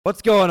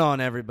What's going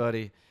on,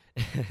 everybody?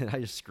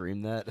 I just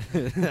screamed that.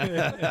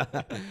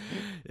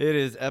 It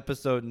is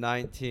episode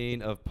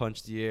 19 of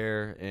Punch the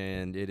Air,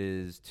 and it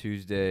is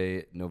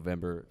Tuesday,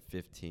 November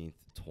 15th,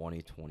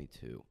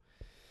 2022.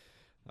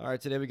 All right,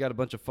 today we got a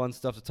bunch of fun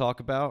stuff to talk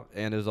about,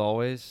 and as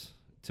always,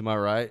 to my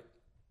right,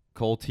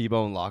 Cole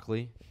T-Bone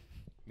Lockley.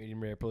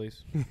 Medium rare,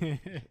 please.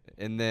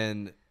 And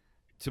then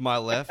to my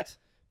left,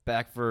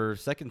 back for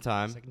second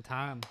time,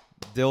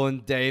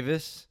 Dylan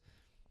Davis.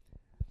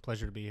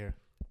 Pleasure to be here.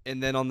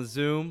 And then on the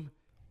Zoom,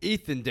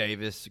 Ethan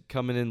Davis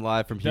coming in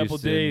live from Houston. Double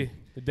D,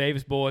 the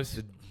Davis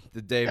boys.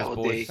 The Davis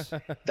Double boys. D.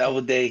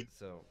 Double D.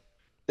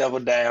 Double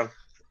down.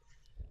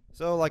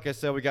 So, like I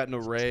said, we got an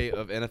array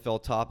of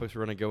NFL topics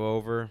we're going to go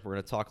over. We're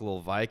going to talk a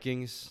little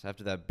Vikings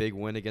after that big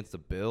win against the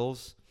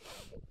Bills.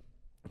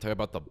 We'll talk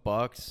about the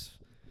Bucs,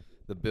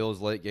 the Bills'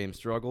 late game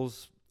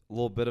struggles, a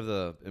little bit of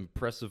the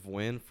impressive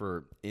win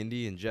for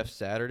Indy and Jeff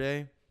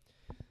Saturday,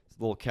 a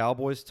little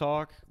Cowboys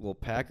talk, a little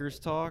Packers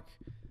talk.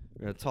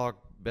 We're going to talk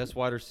best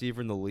wide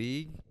receiver in the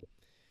league,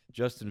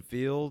 Justin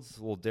Fields, a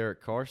little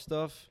Derek Carr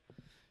stuff.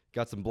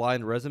 Got some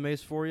blind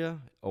resumes for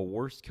you, a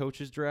worst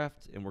coaches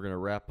draft, and we're going to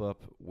wrap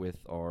up with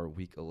our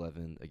Week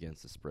 11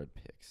 against the spread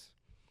picks.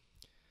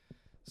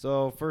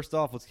 So first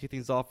off, let's kick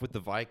things off with the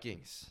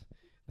Vikings.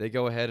 They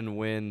go ahead and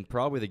win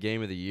probably the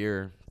game of the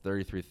year,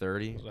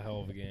 33-30. It was a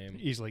hell of a game.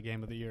 Easily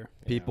game of the year.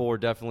 People were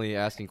definitely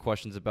asking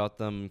questions about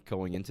them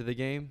going into the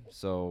game.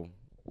 So,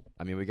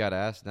 I mean, we got to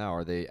ask now,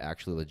 are they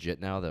actually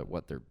legit now that,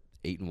 they're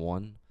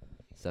 8-1,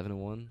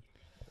 7-1?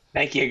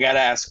 Think you got to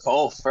ask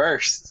Cole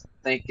first.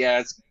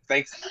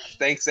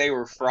 Thanks they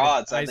were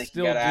frauds. I think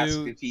you got to ask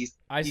if he's.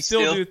 I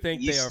still do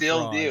think they are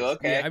still frauds. do.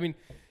 Okay. Yeah, I mean,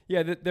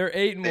 yeah, they're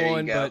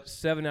 8-1, go. but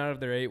 7 out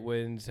of their 8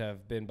 wins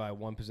have been by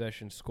one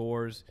possession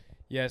scores.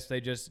 Yes, they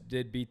just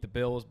did beat the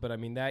Bills, but I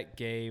mean that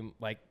game,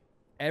 like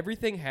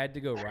everything had to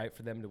go right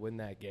for them to win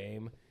that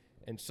game,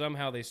 and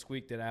somehow they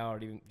squeaked it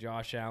out. Even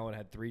Josh Allen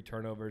had 3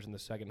 turnovers in the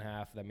second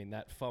half. I mean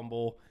that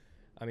fumble.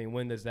 I mean,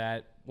 when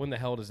the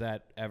hell does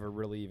that ever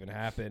really even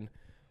happen?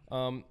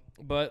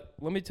 But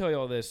let me tell you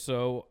all this.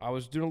 So I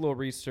was doing a little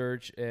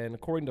research, and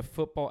according to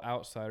Football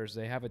Outsiders,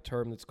 they have a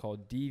term that's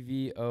called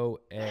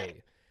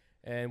DVOA.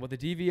 And what the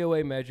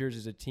DVOA measures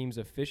is a team's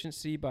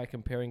efficiency by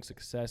comparing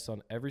success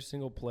on every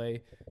single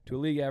play to a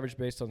league average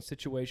based on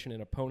situation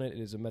and opponent.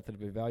 It is a method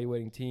of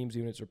evaluating teams,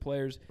 units, or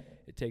players.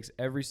 It takes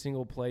every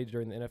single play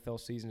during the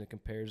NFL season and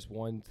compares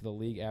one to the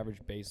league average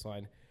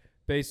baseline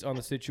based on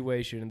the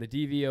situation. And the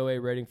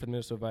DVOA rating for the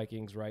Minnesota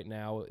Vikings right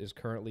now is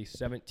currently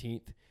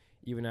 17th,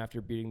 even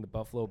after beating the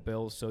Buffalo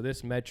Bills. So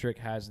this metric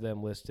has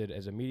them listed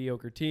as a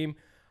mediocre team.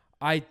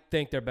 I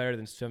think they're better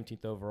than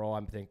 17th overall.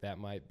 I think that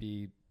might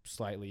be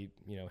slightly,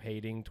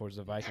 hating towards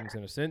the Vikings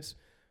in a sense.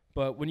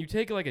 But when you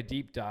take like a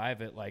deep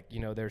dive at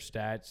their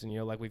stats and,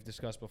 like we've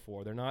discussed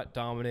before, they're not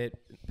dominant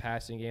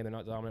passing game. They're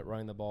not dominant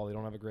running the ball. They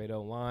don't have a great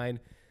O-line.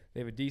 They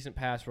have a decent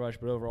pass rush,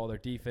 but overall their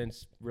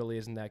defense really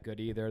isn't that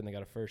good either. And they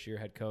got a first-year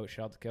head coach.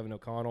 Shout out to Kevin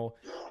O'Connell.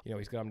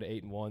 He's got them to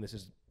 8-1. This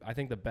is, I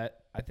think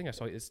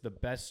it's the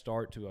best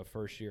start to a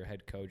first-year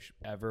head coach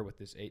ever with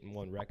this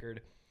 8-1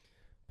 record.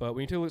 But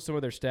when you take a look at some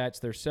of their stats,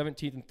 they're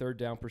 17th in third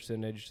down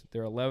percentage.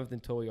 They're 11th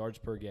in total yards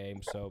per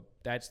game. So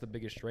that's the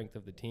biggest strength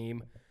of the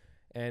team.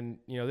 And,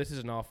 this is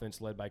an offense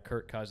led by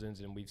Kirk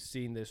Cousins, and we've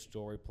seen this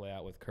story play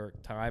out with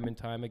Kirk time and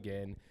time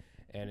again.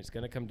 And it's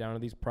going to come down to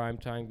these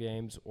primetime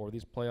games or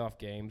these playoff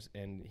games,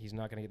 and he's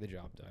not going to get the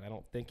job done. I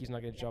don't think he's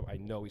not going to get the job. I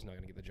know he's not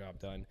going to get the job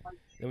done.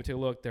 Then we take a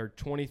look. They're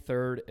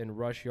 23rd in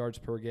rush yards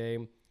per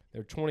game.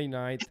 They're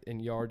 29th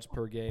in yards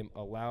per game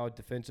allowed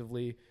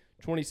defensively,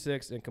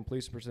 26th in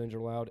completion percentage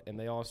allowed, and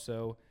they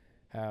also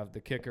have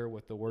the kicker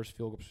with the worst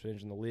field goal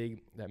percentage in the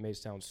league. That may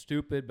sound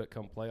stupid, but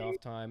come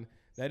playoff time,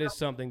 that is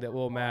something that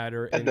will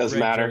matter. That does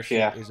matter,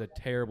 yeah. Is a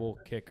terrible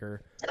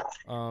kicker.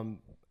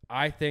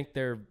 I think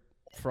they're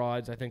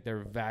frauds. I think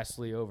they're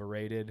vastly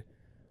overrated.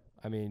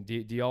 I mean,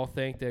 do y'all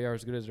think they are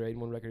as good as their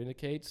 8-1 record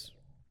indicates?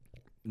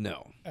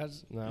 No.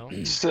 No?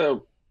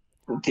 So,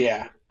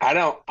 yeah, I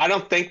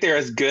don't think they're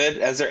as good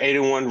as their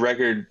 8-1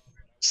 record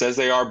says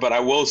they are, but I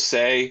will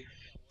say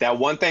that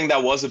one thing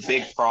that was a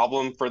big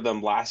problem for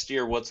them last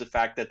year was the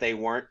fact that they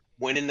weren't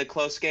winning the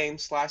close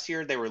games last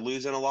year. They were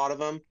losing a lot of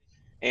them.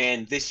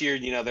 And this year,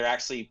 they're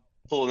actually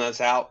pulling us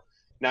out.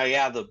 Now,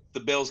 yeah, the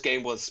Bills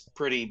game was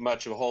pretty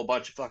much a whole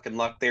bunch of fucking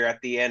luck there at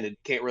the end. And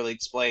can't really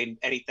explain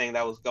anything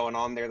that was going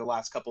on there the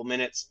last couple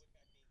minutes.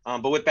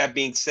 But with that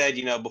being said,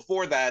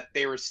 before that,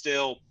 they were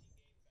still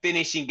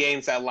finishing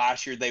games that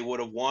last year they would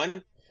have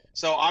won.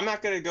 So I'm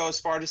not going to go as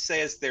far to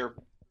say as they're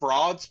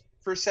frauds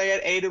per se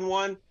at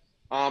 8-1.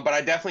 But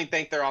I definitely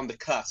think they're on the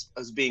cusp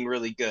of being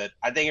really good.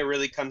 I think it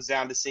really comes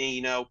down to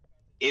seeing,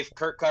 if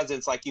Kirk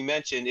Cousins, like you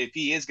mentioned, if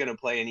he is going to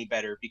play any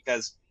better,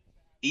 because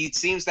he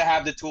seems to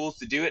have the tools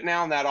to do it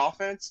now in that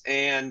offense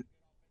and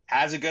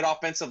has a good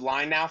offensive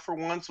line now for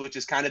once, which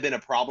has kind of been a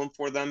problem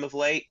for them of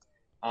late.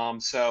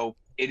 So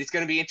it is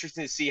going to be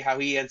interesting to see how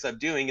he ends up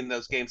doing in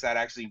those games that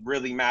actually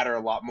really matter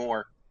a lot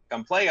more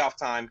come playoff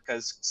time,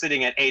 because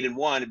sitting at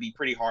 8-1, it'd be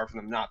pretty hard for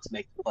them not to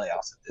make the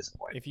playoffs at this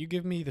point. If you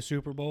give me the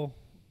Super Bowl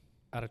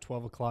At a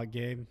 12 o'clock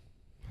game,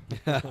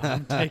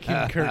 I'm taking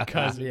Kirk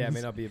Cousins. Yeah, it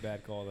may not be a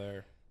bad call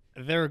there.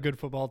 They're a good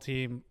football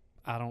team.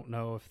 I don't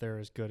know if they're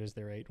as good as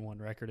their 8-1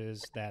 record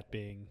is, that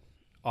being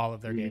all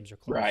of their games are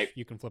close. Right.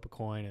 You can flip a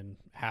coin, and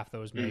half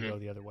those may go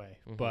the other way.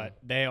 Mhm. But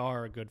they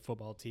are a good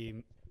football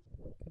team.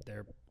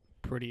 They're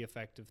pretty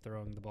effective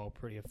throwing the ball,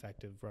 pretty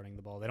effective running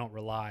the ball. They don't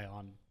rely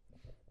on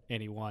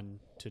anyone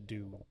to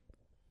do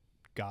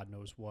God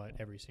knows what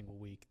every single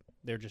week.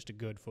 They're just a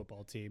good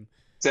football team.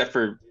 Except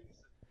for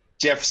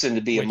Jefferson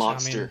to be a Which, I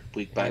monster mean,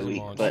 week by he's a week.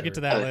 monster. But We'll get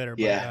to that later.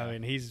 But, yeah. I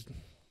mean, he's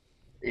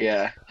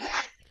Yeah.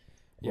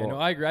 Yeah, no,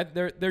 I agree.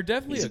 They're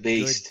definitely he's a a good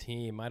beast.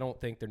 team. I don't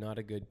think they're not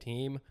a good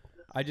team.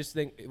 I just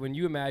think when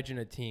you imagine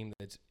a team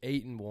that's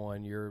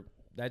 8-1,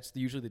 that's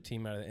usually the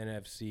team out of the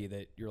NFC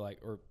that you're like,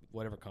 or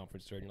whatever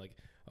conference they're in. You're like,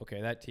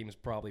 okay, that team is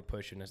probably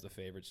pushing as the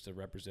favorites to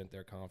represent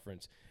their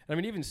conference. And I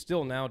mean, even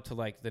still now to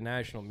like the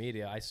national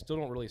media, I still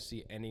don't really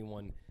see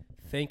anyone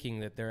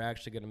thinking that they're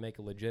actually going to make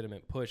a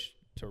legitimate push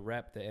to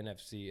rep the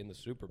NFC in the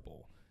Super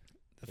Bowl.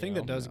 the thing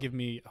that does give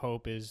me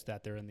hope is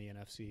that they're in the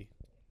NFC.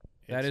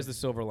 That is the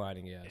silver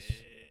lining, yes.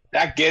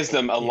 That gives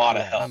them a lot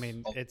of help. I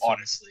mean, it's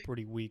honestly. a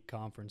pretty weak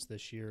conference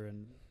this year,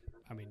 and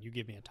I mean, you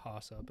give me a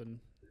toss-up, and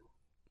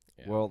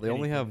Yeah. Well, they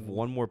only have Anything-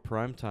 one more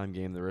primetime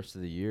game the rest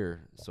of the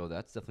year, so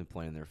that's definitely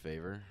playing in their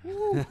favor.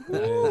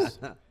 That is.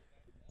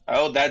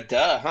 Oh, that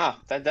does, huh?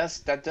 That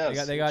does. They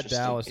got Interesting,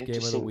 Dallas game of the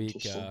interesting, week,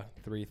 interesting.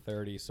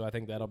 3:30. So I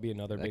think that'll be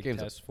another That big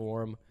game's test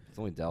for them. It's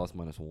only Dallas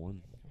 -1.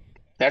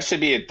 That should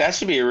be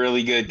a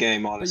really good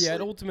game, But honestly. yeah,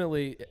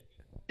 ultimately,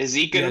 Is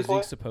Zeke gonna play?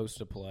 Zeke's supposed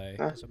to play.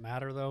 Huh? does it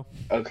matter though?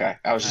 Okay,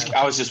 I was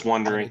just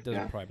wondering. It doesn't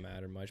Yeah. probably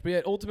matter much. But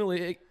yeah,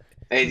 ultimately,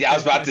 Hey, I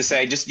was about to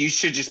say, you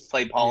should just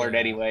play Pollard Yeah.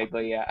 anyway.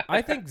 But yeah,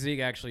 I think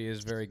Zeke actually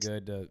is very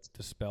good to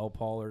spell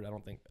Pollard.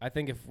 I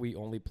think if we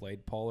only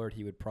played Pollard,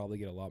 he would probably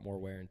get a lot more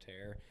wear and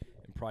tear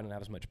and probably not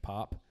have as much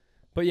pop.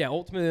 But yeah,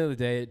 ultimately, at the end of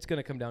the day, it's going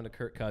to come down to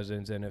Kirk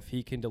Cousins, and if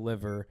he can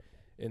deliver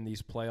in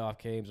these playoff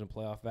games and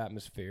playoff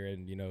atmosphere,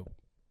 and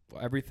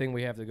everything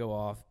we have to go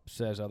off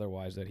says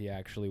otherwise that he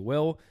actually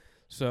will.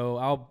 So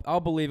I'll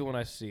believe it when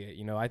I see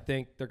it. I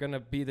think they're going to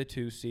be the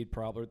 2 seed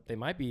probably. They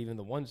might be even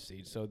the 1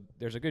 seed. So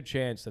there's a good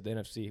chance that the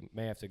NFC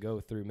may have to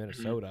go through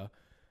Minnesota.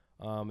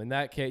 In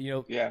that case,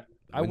 yeah.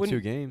 I Win 2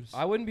 wouldn't games.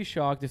 I wouldn't be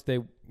shocked if they,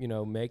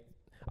 make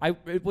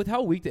with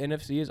how weak the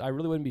NFC is, I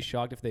really wouldn't be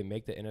shocked if they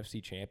make the NFC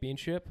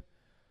Championship.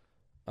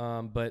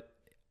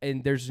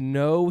 And there's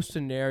no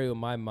scenario in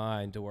my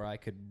mind to where I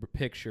could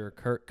picture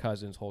Kirk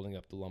Cousins holding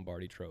up the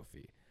Lombardi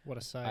Trophy. What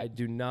a sight! I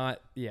do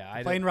not. Yeah,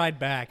 I plane don't. ride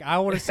back. I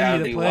want to see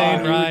That'd the be plane wild.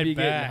 He would ride be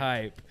getting back.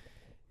 hype.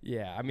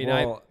 Yeah, I mean,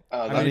 Well,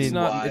 Oh, I that'd mean, be it's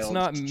not. wild. It's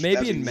not. That'd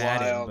Maybe be in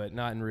Madden, wild. but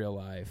not in real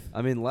life.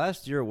 I mean,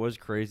 last year it was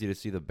crazy to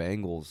see the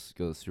Bengals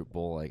go to the Super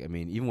Bowl. Like, I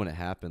mean, even when it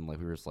happened, like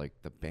we were just like,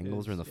 the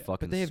Bengals are in the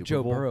fucking But they have Super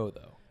Joe Bowl. Burrow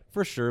though,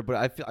 For sure, but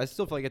I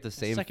still feel like I get the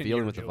same second feeling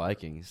year with the Joe Burrow.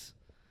 Vikings.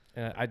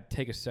 and I'd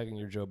take a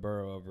second-year Joe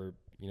Burrow over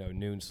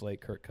noon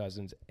slate Kirk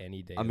Cousins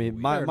any day. I of the mean,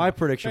 week. my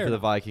prediction Fair for the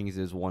enough. Vikings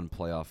is 1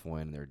 playoff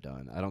win and they're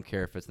done. I don't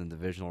care if it's in the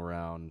divisional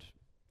round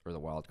or the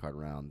wild card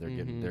round.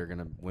 They're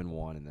gonna win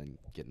 1 and then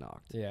get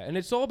knocked. Yeah, and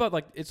it's all about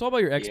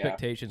your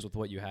expectations with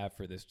what you have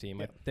for this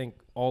team. Yeah. I think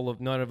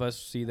none of us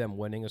see them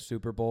winning a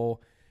Super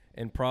Bowl,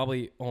 and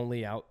probably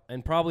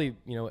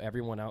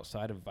everyone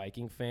outside of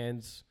Viking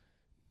fans,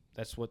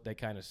 that's what they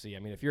kind of see. I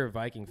mean, if you're a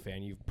Viking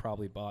fan, you've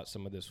probably bought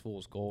some of this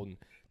fool's gold and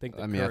think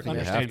that I mean, I Kirk think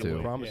is you have taking to.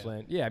 the promised Yeah.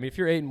 land. Yeah, I mean, if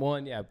you're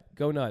 8-1, yeah,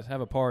 go nuts, have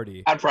a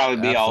party. I'd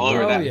probably be all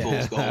over that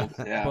Absolutely. fool's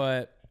gold. Yeah.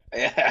 But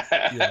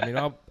yeah. yeah, I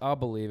mean, I'll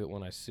believe it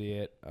when I see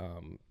it.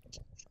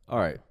 All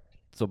right.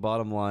 So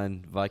bottom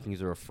line,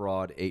 Vikings are a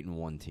fraud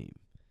 8-1 team,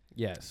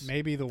 Yes,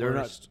 Maybe the They're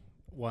not- worst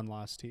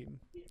one-loss team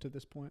to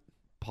this point.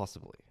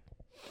 possibly.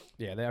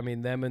 yeah.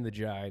 Them and the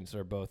Giants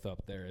are both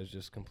up there as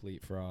just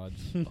complete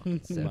frauds. in my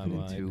 7-2,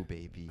 mind.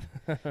 baby.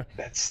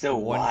 That's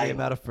still One wild. game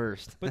out of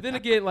first. But then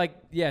again,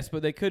 yes,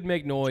 but they could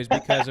make noise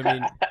because, I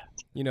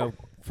mean,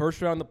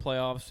 first round of the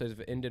playoffs has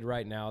ended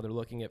right now. They're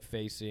looking at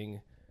facing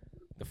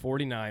the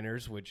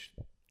 49ers, which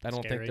I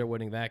don't think Scary. they're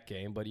winning that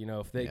game. But,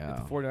 if the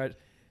Yeah. 49ers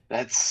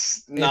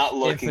That's not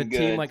looking if a good.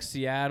 team like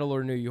Seattle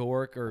or New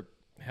York or,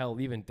 hell,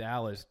 even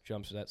Dallas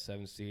jumps to that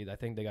 7th seed, I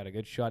think they got a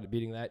good shot at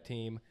beating that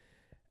team.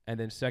 And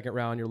then second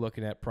round, you're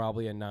looking at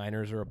probably a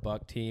Niners or a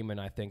Buck team,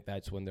 and I think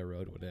that's when their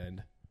road would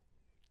end.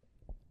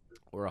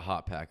 We're a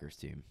hot Packers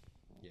team.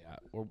 Yeah,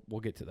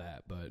 we'll get to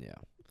that, but Yeah.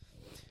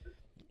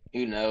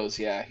 Who knows?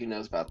 Yeah, who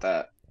knows about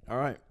that? All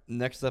right.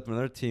 Next up,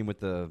 another team with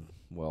the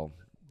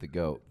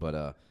GOAT.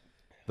 But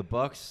the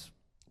Bucs,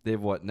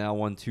 they've now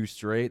won 2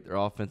 straight. Their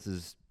offense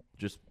has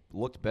just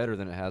looked better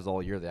than it has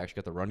all year. They actually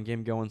got the run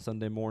game going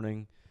Sunday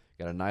morning.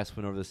 Got a nice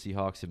win over the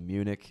Seahawks in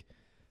Munich.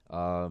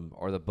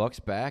 Are the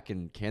Bucs back,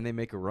 and can they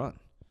make a run?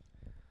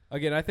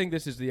 again, I think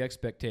this is the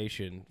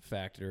expectation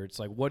factor. It's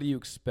like, what do you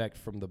expect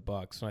from the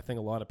Bucs? And I think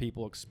a lot of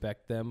people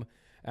expect them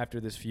after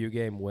this few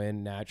game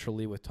win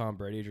naturally with Tom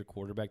Brady as your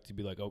quarterback to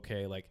be like,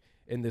 okay, like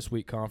in this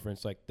week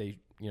conference, like they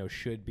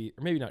should be,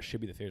 or maybe not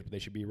should be the favorites, but they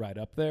should be right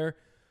up there.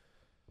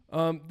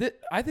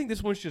 I think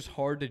this one's just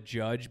hard to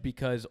judge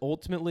because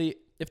ultimately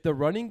if the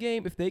running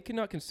game, if they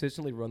cannot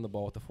consistently run the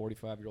ball with the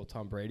 45-year-old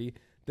Tom Brady,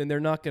 then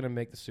they're not going to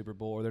make the Super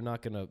Bowl, or they're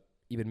not going to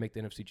even make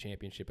the NFC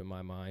Championship in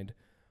my mind.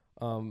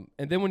 And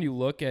then when you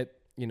look at,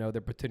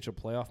 their potential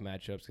playoff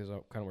matchups, because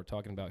kind of we're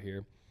talking about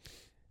here,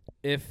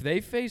 if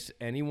they face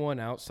anyone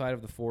outside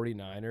of the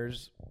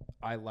 49ers,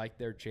 I like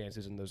their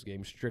chances in those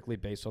games strictly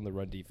based on the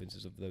run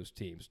defenses of those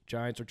teams.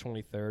 Giants are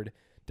 23rd,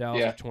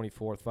 Dallas are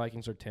 24th,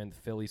 Vikings are 10th,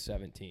 Philly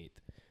 17th.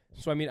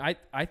 So, I mean,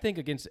 I think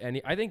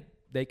I think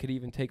they could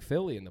even take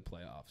Philly in the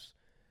playoffs.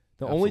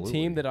 The only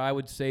team that I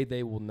would say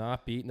they will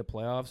not beat in the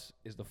playoffs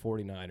is the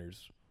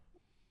 49ers.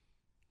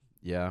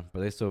 Yeah,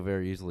 but they so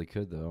very easily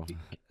could, though.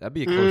 That'd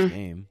be a close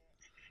game.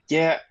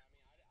 Yeah.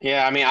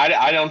 Yeah, I mean,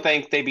 I don't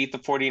think they beat the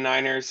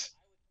 49ers.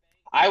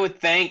 I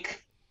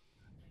think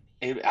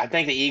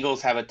the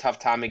Eagles have a tough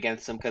time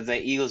against them because the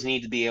Eagles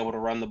need to be able to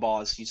run the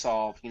ball, as you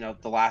saw,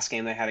 the last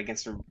game they had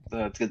against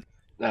the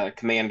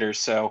Commanders.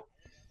 So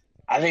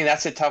I think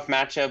that's a tough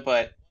matchup.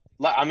 But,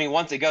 I mean,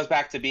 once it goes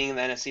back to being in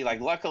the NFC,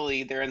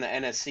 luckily they're in the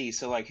NFC.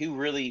 So, who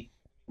really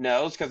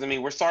knows? Because, I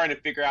mean, we're starting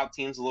to figure out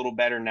teams a little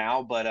better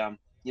now. But,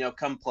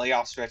 come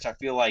playoff stretch, I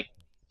feel like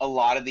a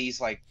lot of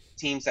these,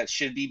 teams that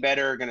should be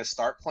better are going to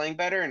start playing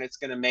better, and it's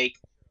going to make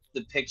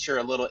the picture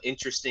a little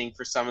interesting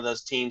for some of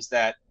those teams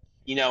that,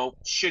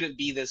 shouldn't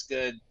be this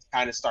good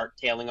kind of start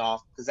tailing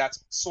off, because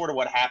that's sort of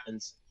what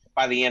happens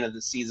by the end of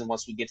the season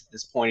once we get to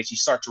this point, is you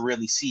start to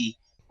really see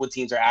what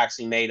teams are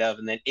actually made of,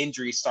 and then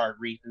injuries start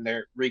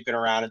reaping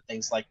around and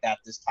things like that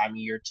this time of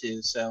year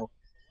too. So,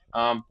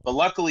 but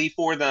luckily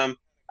for them,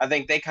 I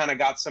think they kind of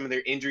got some of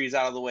their injuries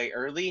out of the way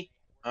early,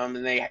 and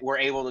they were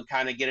able to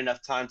kind of get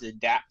enough time to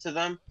adapt to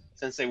them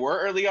since they were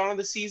early on in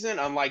the season,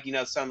 unlike,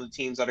 some of the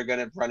teams that are going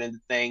to run into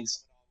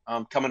things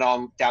coming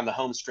on down the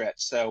home stretch.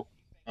 So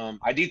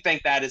I do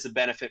think that is a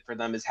benefit for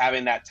them, is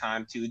having that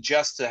time to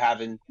adjust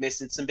to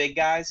missing some big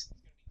guys.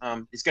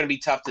 It's going to be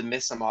tough to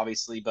miss them,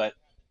 obviously, but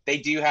they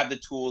do have the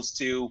tools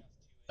to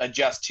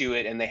adjust to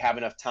it, and they have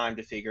enough time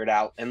to figure it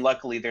out. And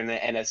luckily they're in the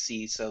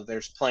NFC, so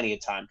there's plenty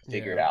of time to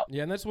figure it out.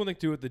 Yeah, and that's one thing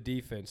too with the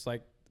defense.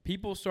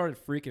 People started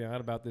freaking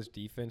out about this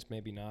defense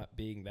maybe not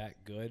being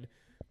that good.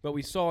 But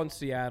we saw in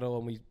Seattle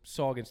and we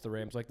saw against the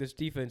Rams, this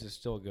defense is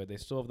still good. They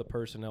still have the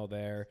personnel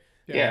there.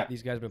 Yeah.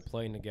 These guys have been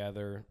playing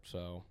together,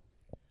 so.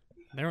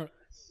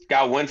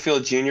 Got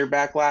Winfield Jr.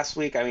 back last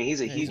week. I mean,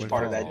 he's a huge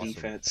part of that awesome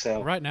defense.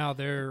 So right now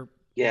they're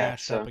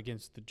matched up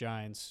against the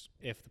Giants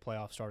if the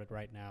playoffs started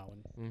right now.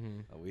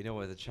 And We know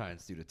what the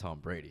Giants do to Tom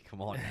Brady.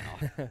 Come on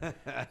now.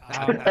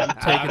 I'm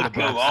taking the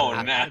Come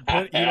on now.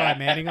 Put Eli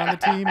Manning on the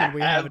team, and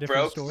we have a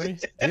different story.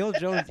 Daniel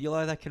Jones,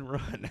 Eli that can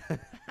run.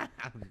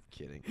 I'm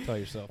kidding. Tell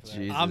yourself that.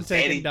 Jesus. I'm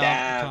taking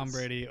Danny Tom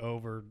Brady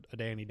over a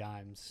Danny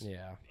Dimes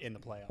in the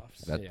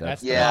playoffs.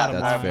 That's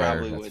I fair.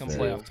 probably would. Come That's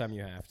playoff fair. time,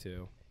 you have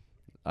to.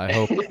 I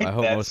hope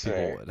most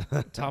fair. people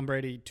would. Tom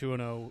Brady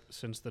 2-0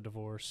 since the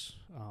divorce.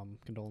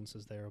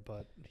 Condolences there,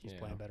 but he's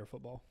playing better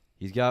football.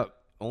 He's got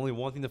only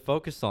one thing to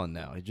focus on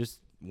now. He just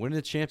winning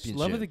a championship. Just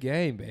love of the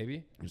game,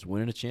 baby. Just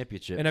winning a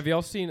championship. And have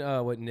y'all seen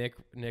what Nick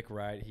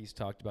Wright? He's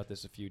talked about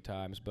this a few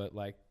times, but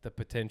the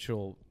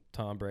potential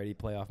Tom Brady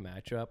playoff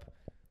matchup,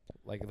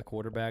 the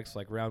quarterbacks,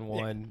 round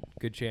one,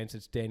 good chance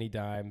it's Danny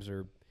Dimes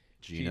or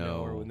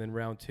Geno, and then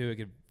round two it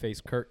could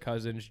face Kirk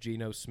Cousins,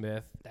 Geno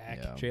Smith,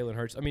 Jalen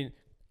Hurts. I mean,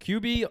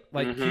 QB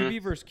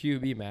QB versus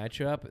QB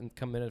matchup and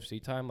come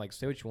NFC time.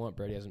 Say what you want,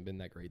 Brady hasn't been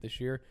that great this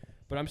year,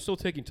 but I'm still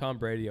taking Tom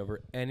Brady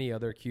over any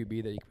other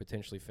QB that you could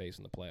potentially face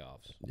in the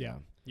playoffs.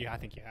 Yeah, I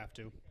think you have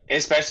to,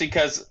 especially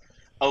because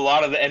a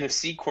lot of the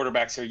NFC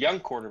quarterbacks are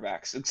young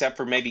quarterbacks, except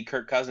for maybe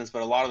Kirk Cousins,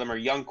 but a lot of them are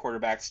young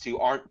quarterbacks who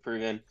aren't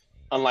proven.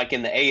 Unlike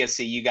in the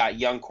AFC, you got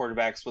young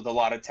quarterbacks with a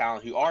lot of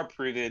talent who are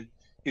proven,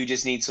 who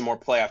just need some more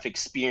playoff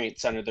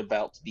experience under their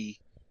belt to be,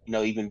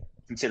 even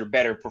considered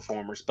better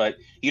performers. But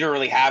you don't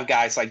really have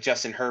guys like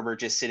Justin Herbert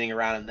just sitting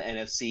around in the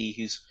NFC,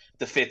 who's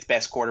the fifth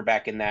best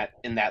quarterback in that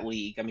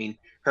league. I mean,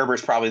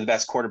 Herbert's probably the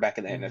best quarterback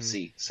in the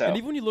NFC. So, and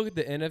even when you look at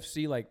the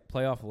NFC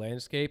playoff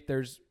landscape,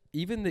 there's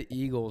even the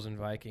Eagles and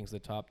Vikings, the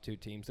top two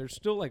teams. There's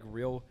still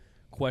real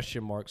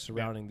question marks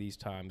surrounding these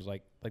times.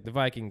 Like the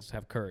Vikings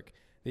have Kirk.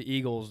 The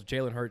Eagles,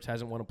 Jalen Hurts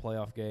hasn't won a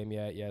playoff game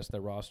yet. Yes,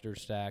 their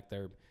roster's stacked.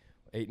 They're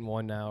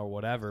 8-1 now or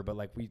whatever. But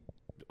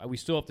we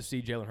still have to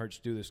see Jalen Hurts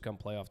do this come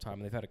playoff time.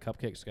 And they've had a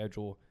cupcake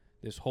schedule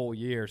this whole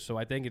year. So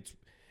I think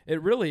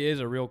it really is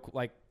a real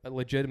a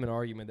legitimate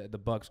argument that the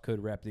Bucs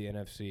could rep the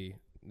NFC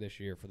this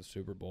year for the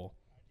Super Bowl.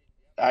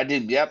 I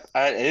did. Yep.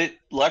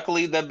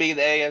 Luckily, they'll be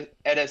the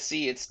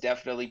NFC. It's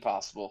definitely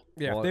possible.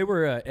 Yeah, if they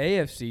were an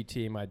AFC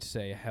team, I'd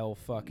say hell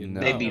fucking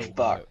no. They'd be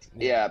fucked.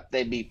 Yeah,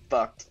 they'd be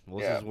fucked.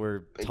 Well, yeah. This is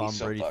where Tom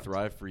Brady fucked.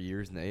 thrived for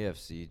years in the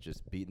AFC,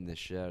 just beating the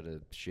shit out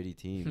of shitty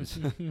teams.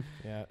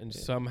 Yeah, and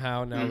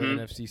somehow now the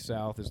NFC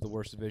South is the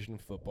worst division in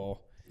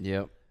football.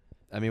 Yep.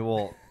 I mean,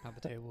 well, how the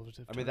tables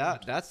have I mean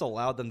turned. that's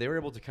allowed them. They were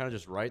able to kind of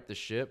just right the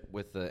ship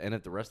with the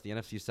rest of the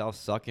NFC South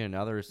sucking, and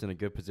now they're just in a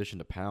good position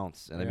to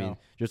pounce. And I mean,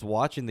 just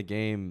watching the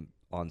game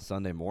on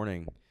Sunday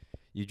morning,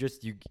 you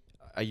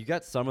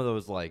got some of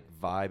those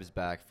vibes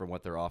back from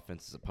what their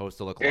offense is supposed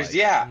to look like.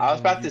 Yeah, I was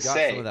about to got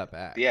say some of that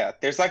back. Yeah,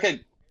 there's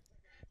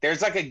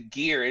there's like a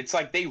gear. It's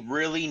like they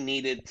really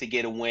needed to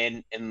get a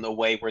win in the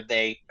way where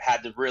they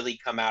had to really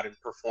come out and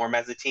perform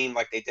as a team,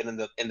 like they did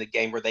in the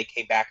game where they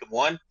came back and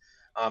won.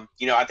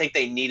 I think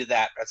they needed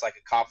that as like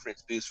a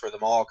confidence boost for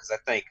them all, because I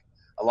think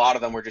a lot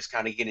of them were just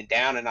kind of getting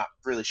down and not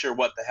really sure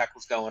what the heck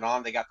was going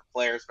on. They got the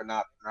players, but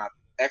not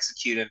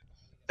executing.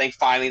 I think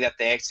finally that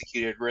they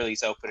executed really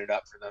has opened it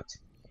up for them to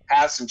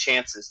have some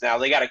chances. Now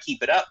they got to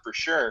keep it up for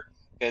sure,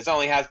 because it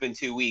only has been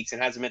 2 weeks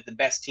and hasn't met the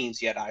best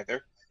teams yet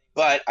either.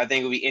 But I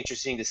think it'll be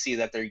interesting to see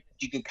that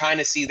you can kind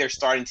of see they're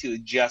starting to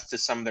adjust to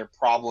some of their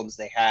problems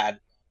they had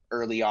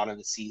early on in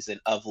the season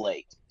of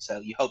late. So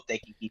you hope they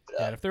can keep it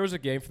up. And if there was a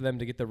game for them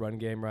to get the run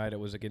game right, it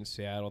was against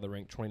Seattle. They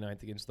ranked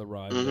 29th against the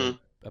run. Mm-hmm.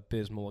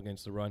 Abysmal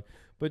against the run.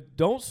 But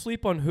don't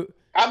sleep on who.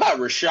 How about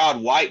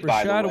Rashad White,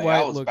 by the way? Rashad White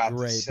I was looked about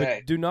great. to say.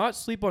 But do not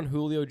sleep on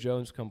Julio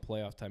Jones come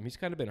playoff time. He's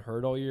kind of been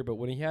hurt all year, but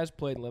when he has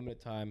played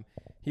limited time,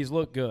 he's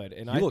looked good.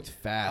 And he looked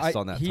fast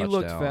on that touchdown. He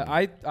looked fast.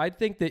 I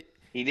think that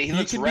he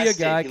can be a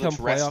guy come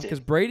playoff, because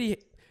Brady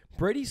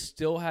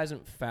still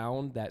hasn't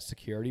found that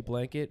security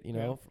blanket.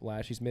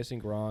 Last he's missing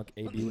Gronk.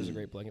 AB was a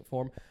great blanket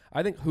for him.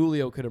 I think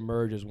Julio could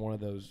emerge as one of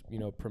those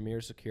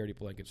premier security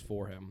blankets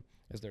for him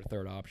as their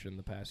third option in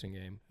the passing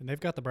game. And they've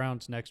got the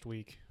Browns next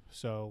week,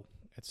 so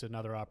it's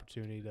another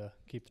opportunity to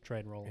keep the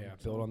train rolling. Yeah,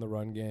 build on the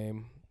run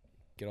game,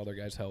 get all their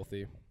guys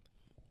healthy.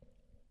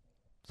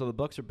 So the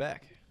Bucs are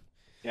back.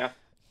 Yeah.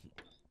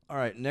 All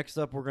right, next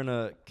up we're going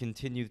to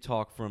continue to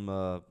talk from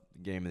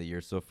game of the year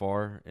so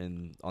far,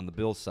 and on the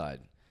Bills side.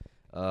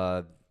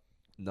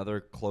 Another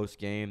close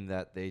game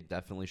that they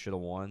definitely should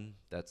have won.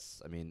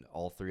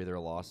 All three of their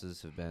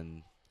losses have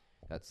been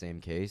that same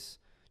case.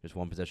 Just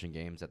one possession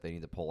games that they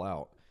need to pull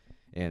out.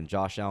 And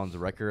Josh Allen's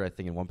record, I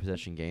think, in one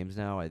possession games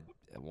now, I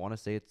want to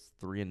say it's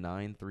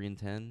 3-9,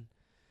 3-10,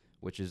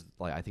 which is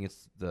I think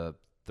it's the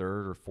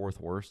third or fourth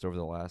worst over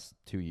the last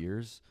 2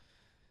 years.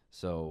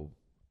 So,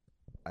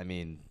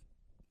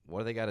 what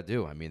do they got to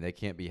do? They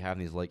can't be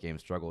having these late game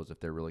struggles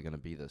if they're really going to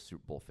be the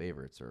Super Bowl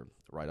favorites or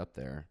right up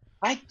there.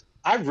 I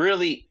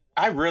really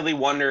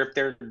wonder if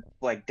they're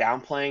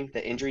downplaying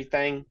the injury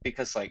thing,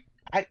 because I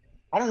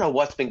don't know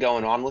what's been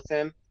going on with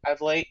him of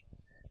late.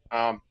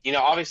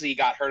 Obviously he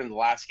got hurt in the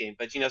last game,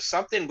 but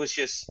something was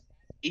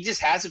he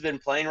just hasn't been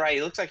playing right.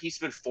 He looks like he's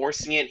been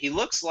forcing it. He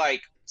looks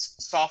like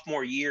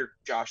sophomore year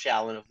Josh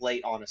Allen of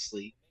late,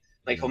 honestly.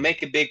 He'll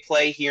make a big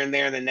play here and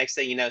there, and the next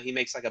thing you know, he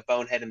makes a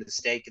bonehead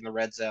mistake in the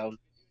red zone.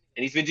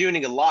 And he's been doing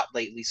it a lot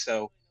lately,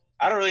 so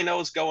I don't really know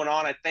what's going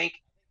on. I think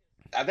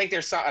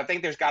there's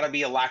got to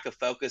be a lack of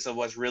focus of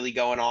what's really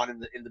going on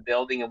in the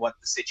building and what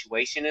the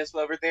situation is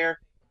over there.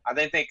 I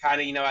think they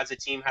kind of, as a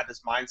team, had this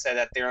mindset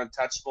that they're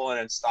untouchable and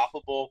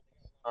unstoppable.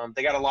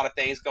 They got a lot of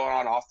things going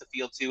on off the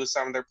field too with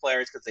some of their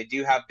players, because they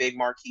do have big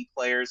marquee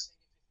players.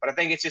 But I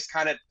think it's just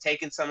kind of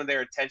taken some of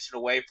their attention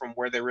away from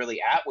where they're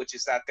really at, which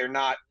is that they're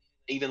not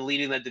even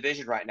leading the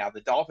division right now. The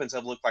Dolphins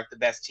have looked like the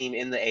best team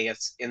in the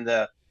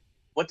AFC.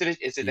 What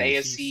division is it? The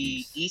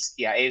AFC East?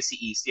 Yeah, AFC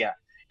East. Yeah.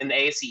 In the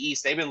AFC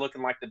East, they've been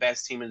looking like the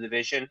best team in the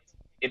division.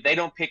 If they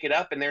don't pick it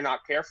up and they're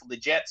not careful, the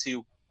Jets,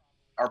 who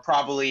are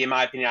probably, in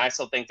my opinion, I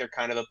still think they're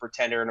kind of a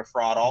pretender and a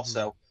fraud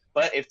also. Mm-hmm.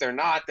 But if they're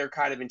not, they're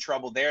kind of in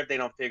trouble there if they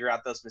don't figure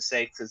out those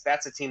mistakes, because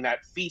that's a team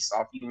that feasts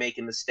off you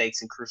making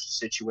mistakes in crucial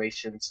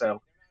situations.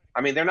 So,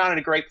 they're not in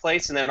a great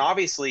place. And then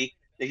obviously,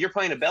 if you're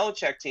playing a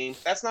Belichick team,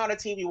 that's not a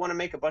team you want to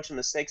make a bunch of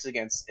mistakes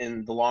against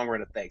in the long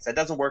run of things. That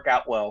doesn't work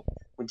out well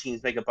when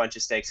teams make a bunch of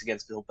mistakes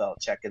against Bill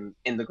Belichick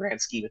in the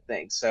grand scheme of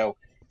things. So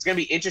it's going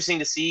to be interesting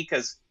to see,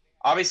 because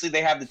obviously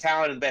they have the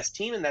talent of the best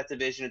team in that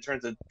division in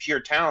terms of pure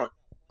talent,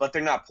 but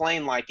they're not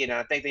playing like it. And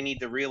I think they need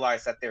to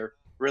realize that they're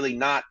really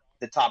not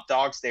the top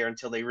dogs there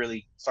until they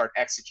really start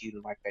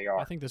executing like they are.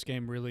 I think this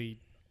game really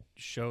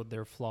showed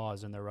their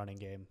flaws in their running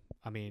game.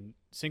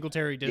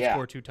 Singletary did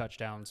score 2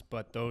 touchdowns,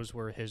 but those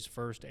were his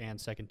first and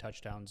second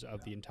touchdowns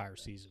of the entire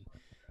season.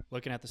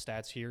 Looking at the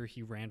stats here,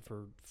 he ran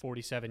for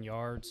 47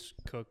 yards.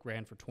 Cook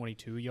ran for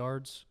 22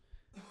 yards.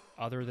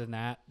 Other than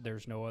that,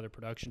 there's no other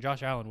production.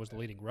 Josh Allen was the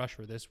leading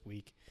rusher this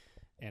week,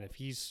 and if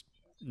he's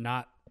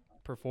not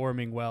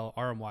performing well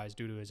arm-wise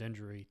due to his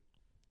injury,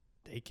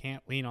 they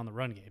can't lean on the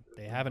run game.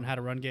 They haven't had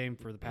a run game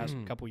for the past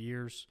couple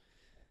years.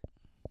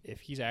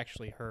 If he's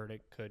actually hurt,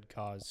 it could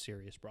cause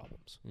serious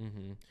problems.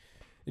 Mm-hmm.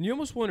 And you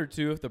almost wonder,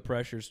 too, if the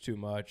pressure's too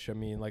much.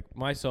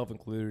 Myself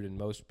included and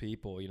most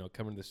people,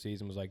 coming to the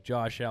season was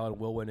Josh Allen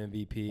will win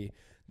MVP.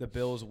 The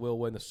Bills will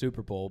win the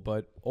Super Bowl.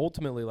 But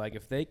ultimately,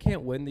 if they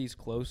can't win these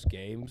close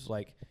games,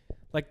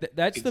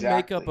 that's exactly the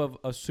makeup of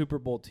a Super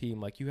Bowl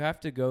team. You have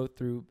to go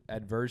through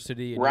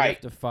adversity and you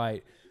have to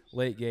fight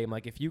late game.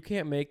 If you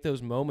can't make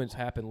those moments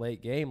happen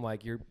late game,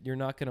 you're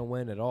not going to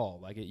win at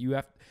all. You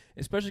have,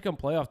 especially come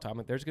playoff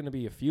time, there's going to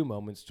be a few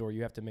moments where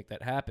you have to make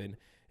that happen.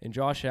 And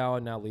Josh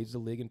Allen now leads the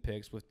league in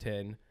picks with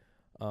 10.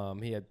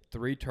 He had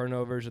 3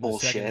 turnovers in the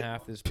second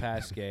half this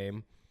past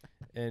game.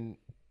 And,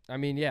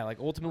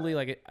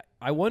 ultimately,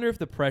 I wonder if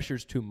the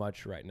pressure's too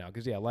much right now.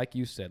 Because, like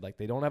you said,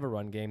 they don't have a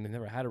run game. They've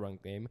never had a run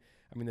game.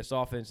 This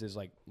offense is,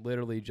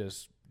 literally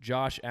just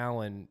Josh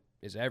Allen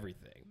is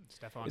everything.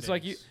 It's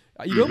like you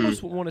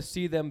almost want to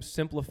see them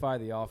simplify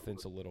the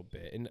offense a little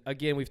bit. And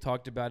again, we've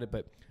talked about it,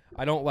 but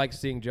I don't like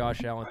seeing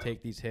Josh Allen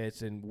take these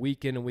hits and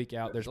week in and week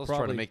out. There's probably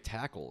trying to make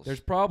tackles. There's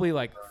probably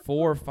like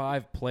 4 or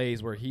 5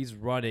 plays where he's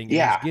running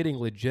and he's getting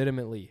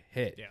legitimately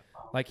hit. Yeah.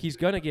 Like he's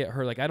gonna get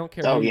hurt. Like I don't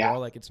care who you are.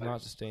 Like it's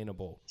not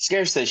sustainable.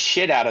 Scares the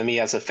shit out of me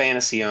as a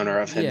fantasy owner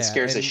of him.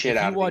 Scares the shit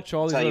out of me. You watch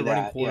all these other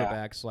running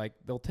quarterbacks, like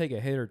they'll take a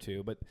hit or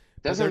two, but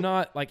they're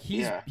not like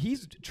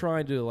he's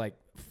trying to like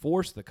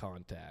force the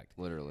contact.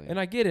 Literally. And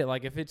I get it.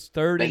 Like if it's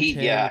 3rd and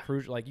 10,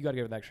 crucial, like you got to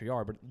give it the extra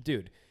yard. But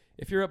dude,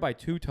 if you're up by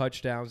 2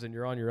 touchdowns and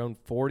you're on your own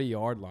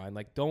 40-yard line,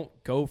 like don't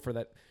go for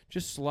that.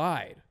 Just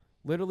slide.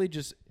 Literally,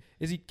 just.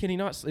 Can he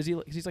not?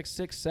 He's like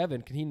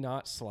 6'7". Can he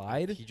not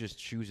slide? He just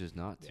chooses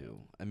not to.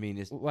 I mean,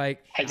 it's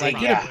like I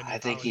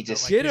think he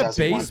just get a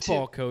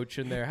baseball coach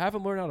in there. Have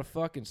him learn how to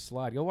fucking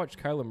slide. Go watch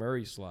Kyler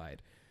Murray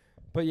slide.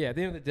 But yeah, at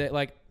the end of the day,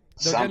 like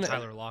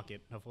Tyler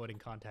Lockett, avoiding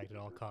contact at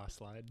all costs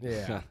slide.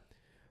 Yeah.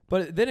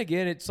 But then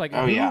again, it's like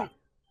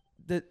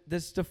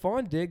does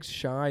Stephon Diggs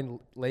shine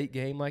late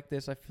game like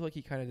this? I feel like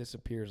he kind of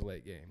disappears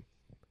late game.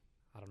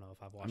 I don't know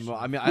if I've watched.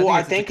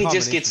 I think he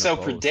just gets so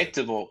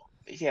predictable.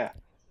 Yeah.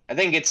 I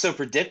think it's so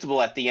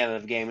predictable at the end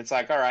of the game. It's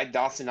like, all right,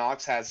 Dawson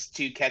Knox has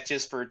 2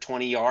 catches for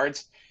 20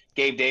 yards.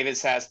 Gabe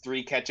Davis has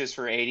 3 catches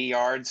for 80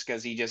 yards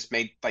because he just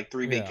made like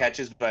 3 big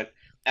catches. But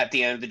at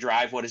the end of the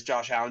drive, what does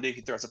Josh Allen do? He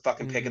throws a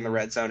fucking pick in the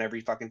red zone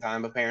every fucking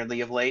time,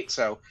 apparently, of late.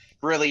 So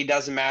really, it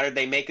doesn't matter.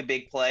 They make a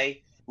big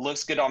play.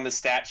 Looks good on the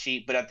stat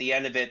sheet. But at the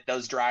end of it,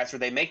 those drives where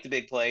they make the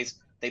big plays,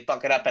 they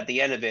fuck it up at the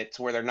end of it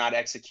to where they're not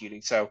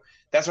executing. So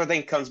that's what I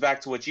think comes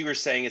back to what you were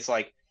saying. It's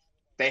like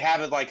they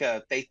have it like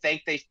they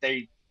think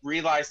they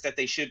realize that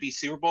they should be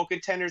Super Bowl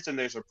contenders and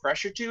there's a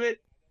pressure to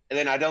it. And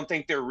then I don't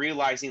think they're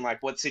realizing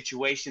like what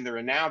situation they're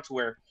in now to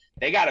where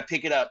they got to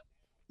pick it up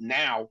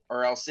now,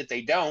 or else if they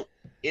don't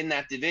in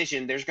that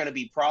division, there's going to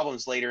be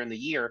problems later in the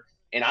year.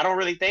 And I don't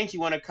really think you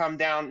want to come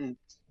down and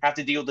have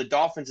to deal with the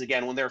Dolphins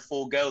again when they're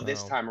full go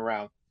this time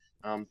around.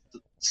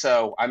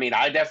 So, I mean,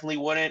 I definitely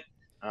wouldn't.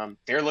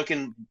 They're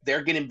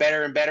getting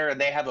better and better, and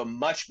they have a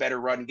much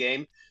better run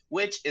game,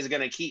 which is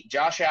going to keep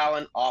Josh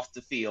Allen off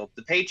the field.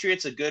 The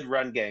Patriots, a good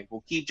run game,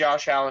 will keep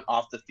Josh Allen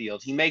off the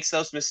field. He makes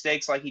those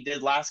mistakes like he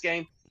did last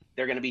game,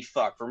 they're going to be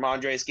fucked.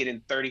 Ramondre's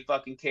getting 30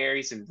 fucking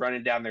carries and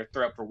running down their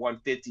throat for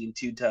 150 and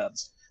 2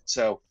 tubs.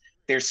 So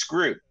they're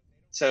screwed.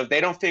 So if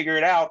they don't figure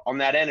it out on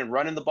that end and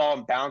running the ball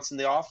and bouncing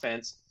the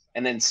offense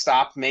and then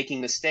stop making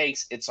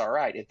mistakes, it's all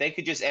right. If they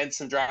could just end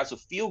some drives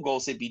with field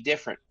goals, it'd be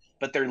different.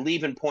 But they're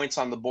leaving points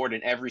on the board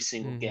in every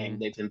single game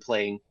they've been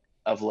playing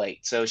of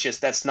late. So it's just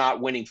that's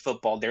not winning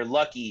football. They're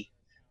lucky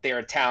they're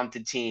a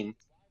talented team,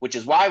 which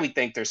is why we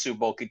think they're Super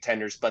Bowl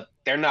contenders, but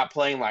they're not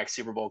playing like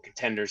Super Bowl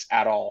contenders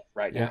at all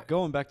right now.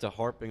 Going back to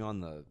harping on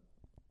the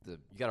you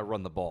got to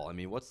run the ball. I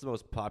mean, what's the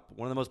most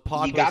one of the most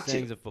popular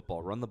things in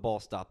football? Run the ball,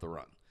 stop the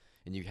run.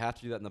 And you have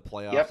to do that in the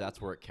playoffs. Yep.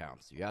 That's where it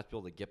counts. You have to be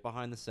able to get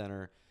behind the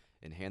center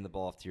and hand the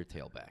ball off to your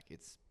tailback.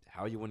 It's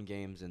how you win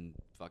games in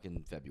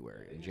fucking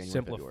February, in January,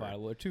 Simplify February. a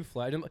little, too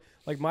flat. And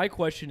like my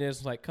question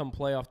is, like, come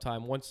playoff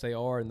time, once they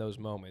are in those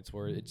moments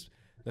where it's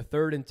the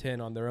 3rd and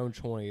 10 on their own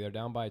 20, they're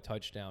down by a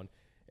touchdown,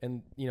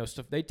 and you know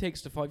they take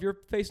Stephon. If you're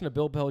facing a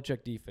Bill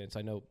Belichick defense,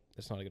 I know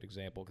that's not a good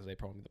example because they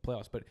probably made the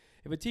playoffs, but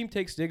if a team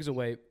takes Diggs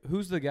away,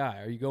 who's the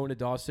guy? Are you going to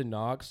Dawson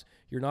Knox?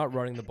 You're not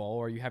running the ball.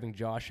 Or are you having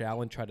Josh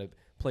Allen try to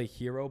play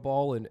hero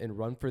ball and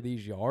run for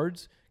these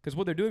yards? Because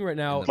what they're doing right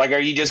now, like, are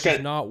you just gonna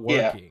not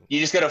working? Yeah,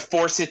 you just gonna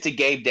force it to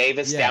Gabe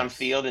Davis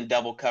downfield in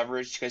double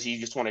coverage because you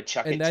just want to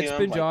chuck it to him. And that's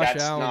been Josh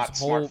that's Allen's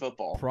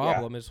whole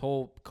problem. Yeah. His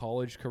whole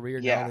college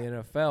career now in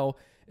the NFL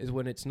is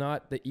when it's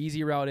not the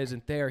easy route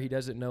isn't there. He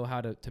doesn't know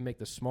how to make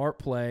the smart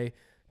play,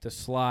 to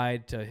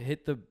slide, to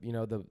hit the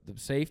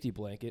safety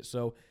blanket.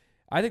 So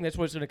I think that's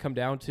what it's going to come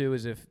down to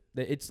is if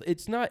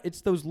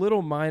it's those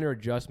little minor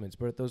adjustments,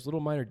 but those little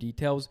minor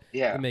details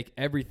that make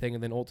everything,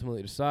 and then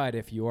ultimately decide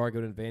if you are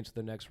going to advance to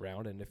the next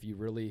round and if you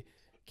really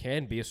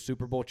can be a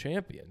Super Bowl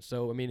champion.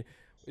 So I mean,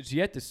 it's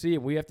yet to see,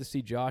 and we have to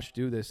see Josh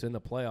do this in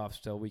the playoffs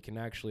till we can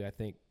actually, I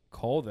think,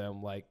 call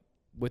them like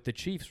with the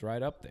Chiefs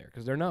right up there,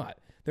 because they're not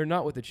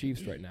with the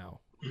Chiefs right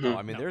now. No,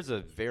 I mean, there's a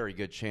very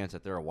good chance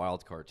that they're a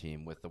wild card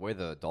team with the way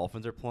the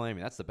Dolphins are playing. I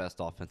mean, that's the best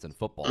offense in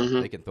football.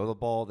 They can throw the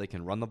ball, they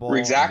can run the ball.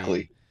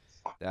 Exactly.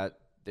 I mean, that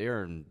they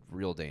are in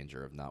real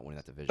danger of not winning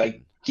that division.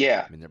 Like,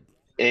 yeah. I mean, they're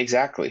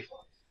exactly.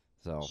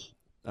 So,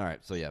 all right.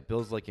 So yeah,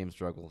 Bills late game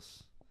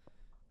struggles.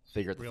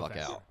 Figure it the fuck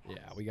out. Yeah,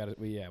 we got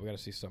to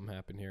see something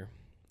happen here.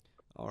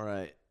 All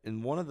right.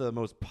 And one of the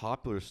most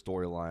popular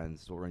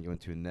storylines we're going to go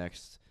into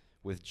next,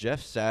 with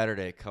Jeff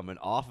Saturday coming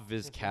off of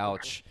his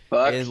couch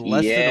in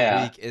less than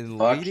a week and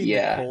leading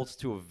the Colts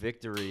to a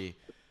victory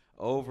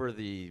over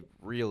the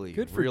really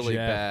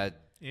bad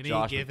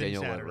Josh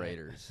McDaniel-led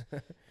Raiders.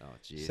 Oh,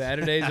 jeez.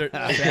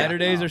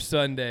 Saturdays or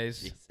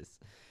Sundays. Jesus.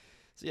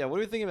 So, yeah, what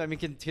do you think? I mean,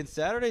 can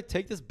Saturday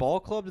take this ball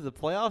club to the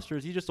playoffs, or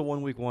is he just a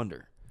one-week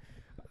wonder?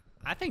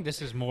 I think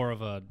this is more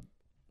of a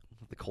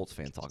 – the Colts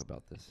fan talk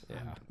about this.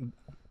 Yeah.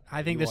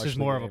 I think this is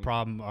more of a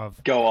problem of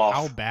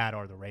how bad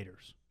are the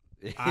Raiders.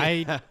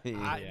 I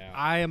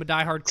am a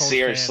diehard Colts fan,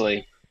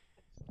 Seriously.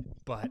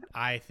 but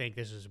I think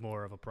this is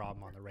more of a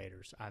problem on the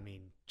Raiders. I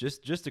mean,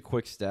 Just a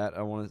quick stat.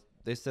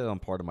 They said on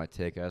part of my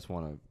take. I just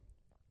want to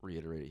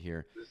reiterate it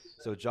here.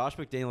 So Josh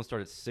McDaniels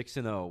started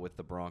 6-0 with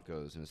the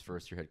Broncos in his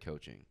first year head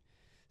coaching.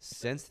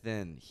 Since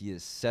then, he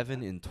is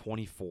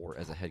 7-24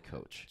 as a head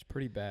coach. It's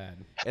pretty bad.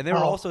 And they were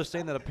also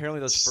saying that apparently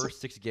those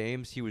first 6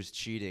 games he was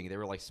cheating. They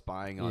were like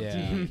spying on Yeah.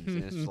 teams,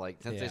 and it's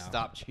like since they Yeah.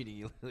 stopped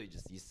cheating,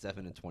 he's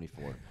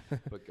 7-24.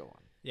 But go on.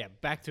 yeah,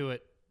 back to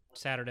it.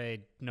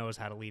 Saturday knows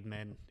how to lead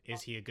men.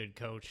 Is he a good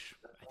coach?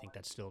 I think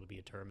that's still to be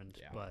determined.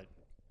 Yeah. But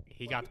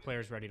he got the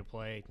players ready to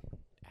play.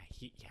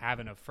 He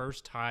having a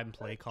first-time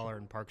play caller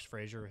in Parks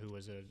Frazier, who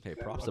was Hey,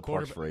 props a to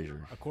Parks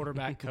Frazier. a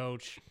quarterback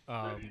coach,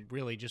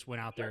 really just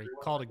went out there, he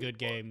called a good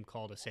game,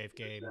 called a safe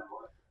game,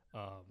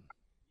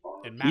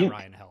 and Matt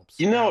Ryan helps.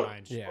 you know- Matt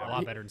Ryan's a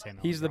lot better than Sam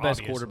He's the Ellinger, best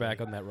obviously.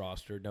 quarterback on that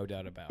roster, no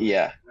doubt about it.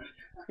 Yeah.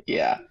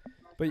 Yeah.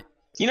 But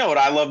You know what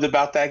I loved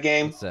about that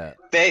game? What's that?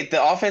 The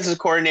offensive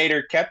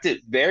coordinator kept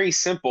it very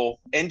simple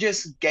and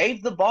just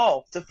gave the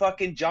ball to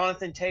fucking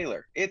Jonathan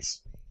Taylor.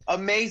 It's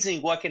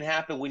amazing what can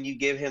happen when you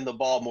give him the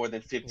ball more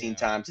than 15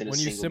 times in a when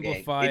you single game.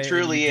 simplify It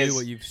truly and you is. do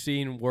what you've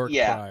seen work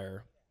Yeah.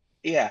 prior.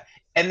 Yeah.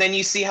 And then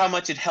you see how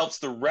much it helps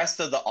the rest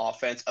of the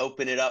offense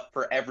open it up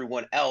for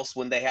everyone else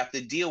when they have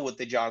to deal with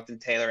the Jonathan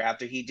Taylor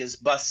after he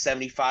just busts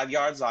 75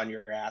 yards on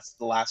your ass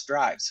the last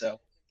drive. So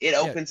it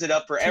opens it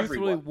up for Truthfully,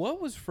 everyone.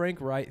 what was Frank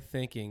Wright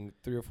thinking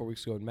 3 or 4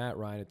 weeks ago when Matt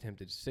Ryan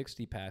attempted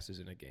 60 passes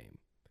in a game?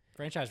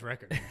 Franchise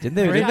record. Didn't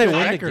they win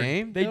the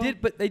game? They did,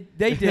 but they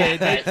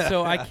did.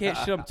 So I can't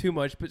shut them too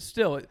much. But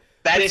still,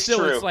 That is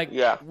true. It's like,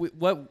 yeah.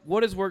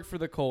 what has worked for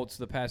the Colts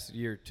the past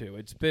year or two?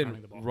 It's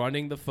been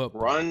running the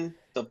football. Run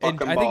the And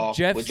fucking I ball think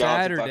Jeff with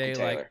Jonathan Saturday, fucking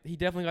Taylor. like, he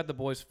definitely got the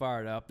boys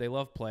fired up. They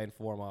love playing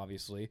for him,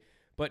 obviously.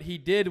 But he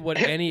did what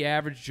any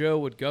average Joe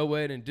would go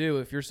in and do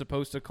if you're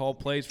supposed to call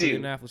plays for the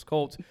Indianapolis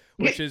Colts,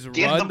 which is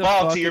Give run the the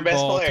ball to fucking your best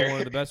ball player. to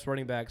one of the best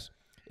running backs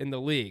in the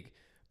league.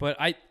 But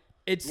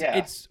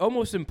it's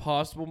almost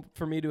impossible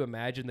for me to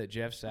imagine that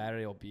Jeff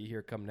Saturday will be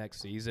here come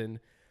next season.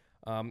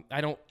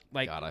 I don't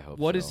like. God, I hope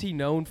what so. is he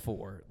known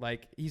for?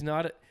 Like, he's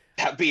not.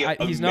 That'd be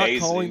He's not amazing.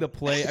 calling the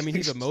play. I mean,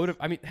 he's a motive.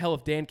 I mean, hell,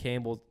 if Dan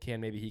Campbell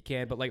can, maybe he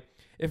can. But like,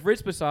 if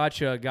Rich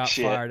Bisaccia got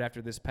fired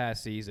after this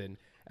past season,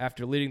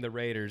 after leading the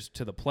Raiders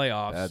to the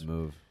playoffs, Bad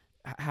move.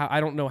 I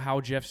don't know how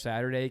Jeff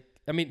Saturday.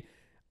 I mean,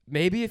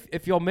 maybe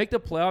if y'all make the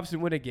playoffs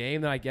and win a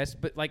game, then I guess.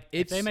 But like,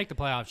 If they make the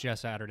playoffs, Jeff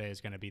Saturday is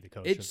going to be the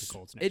coach of the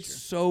Colts next it's year.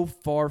 so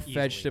far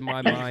fetched Easily. in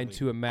my mind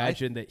Easily. to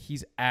imagine that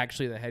he's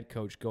actually the head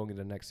coach going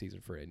into next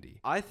season for Indy.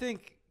 I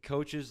think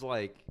coaches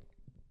like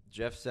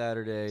Jeff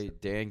Saturday,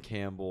 Dan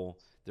Campbell,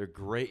 they're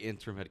great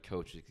interim head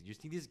coaches. You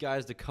just need these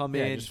guys to come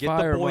in, just get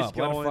fire the 'em boys up.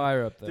 Let 'em going.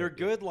 fire up there. They're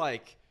good,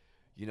 like,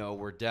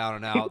 we're down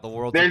and out. The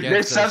world's They're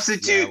against us.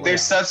 substitute. Yeah, They're like,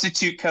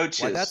 substitute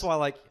coaches. like, that's why,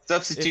 like,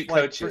 substitute if,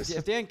 like, coaches.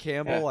 if Dan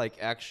Campbell Yeah.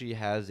 actually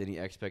has any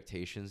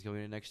expectations going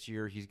into next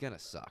year, he's gonna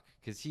suck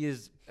because he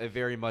is a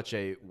very much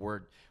a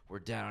we're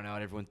down and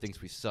out. Everyone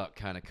thinks we suck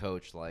kind of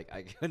coach. Like,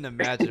 I couldn't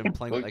imagine him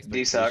playing with They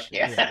expectations. suck.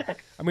 Yeah.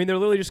 I mean, they're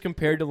literally just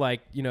compared to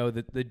like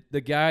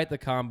the guy at the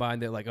combine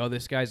that like, oh,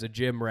 this guy's a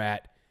gym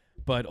rat,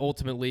 but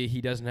ultimately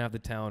he doesn't have the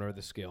talent or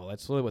the skill.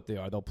 That's literally what they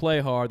are. They'll play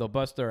hard, they'll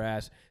bust their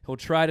ass, he'll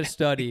try to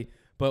study,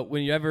 but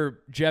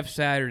whenever Jeff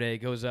Saturday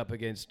goes up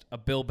against a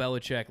Bill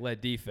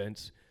Belichick-led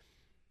defense,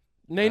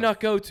 may not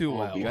go too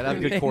well. You gotta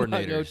have good May not go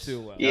coordinators.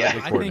 too well.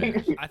 Yeah.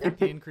 I think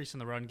the increase in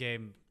the run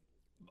game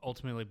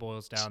ultimately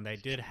boils down. They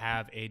did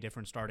have a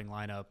different starting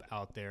lineup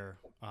out there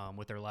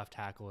with their left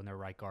tackle and their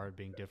right guard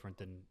being different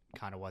than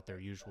kind of what their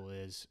usual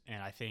is,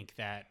 and I think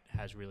that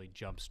has really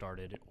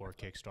jump-started or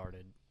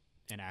kick-started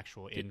an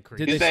actual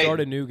increase. Did they start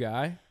a new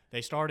guy?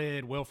 They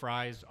started Will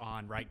Fries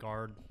on right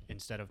guard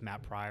instead of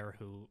Matt Pryor,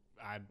 who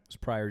Was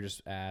Pryor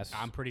just ass?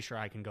 I'm pretty sure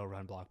I can go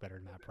run block better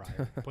than Matt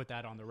Pryor. Put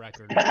that on the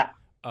record.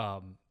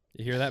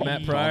 You hear that,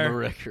 Matt He- On the Pryor?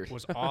 record.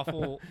 Was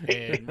awful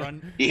in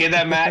run. You hear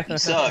that, Matt? You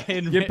suck.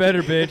 Get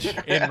better, bitch.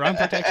 In run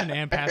protection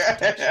and pass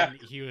protection,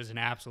 he was an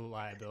absolute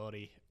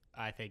liability.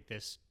 I think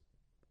this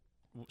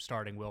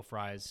starting Will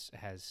Fries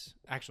has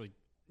actually,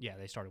 yeah,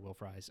 they started Will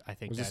Fries. I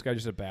think Was that this guy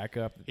just a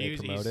backup that they he's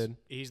promoted?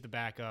 the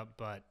backup,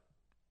 but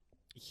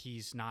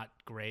he's not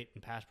great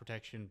in pass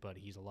protection, but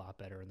he's a lot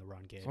better in the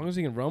run game. As long as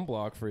he can run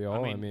block for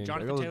y'all, I mean,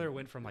 Jonathan Taylor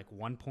went from like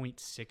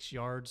 1.6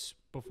 yards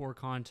before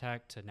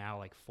contact to now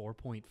like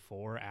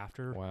 4.4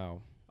 after.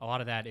 wow. A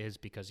lot of that is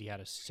because he had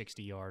a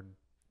 60-yard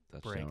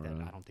break Touchdown that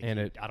run. I don't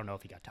think I don't know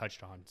if he got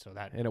touched on. So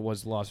that, And it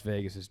was Las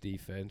Vegas's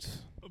defense.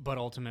 but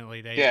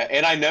ultimately they Yeah,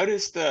 and I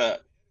noticed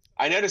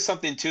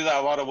something too, that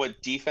a lot of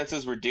what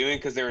defenses were doing,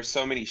 because there were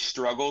so many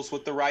struggles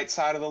with the right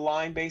side of the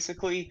line,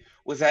 basically,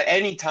 was that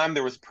any time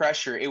there was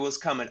pressure, it was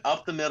coming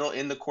up the middle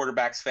in the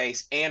quarterback's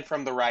face and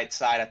from the right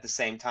side at the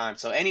same time.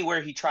 So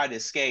anywhere he tried to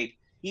escape,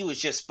 he was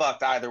just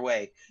fucked either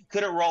way.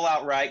 Couldn't roll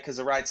out right because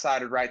the right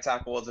side of right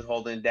tackle wasn't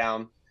holding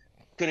down.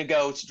 Couldn't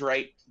go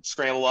straight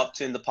scramble up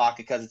to in the pocket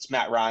because it's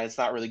Matt Ryan. It's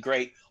not really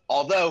great.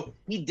 Although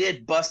he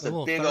did bust a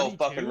little big old 32?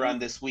 fucking run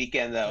this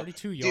weekend, though.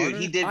 32 Dude, he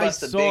yarder? did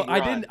bust a big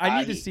run. I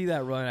need to see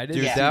that run. I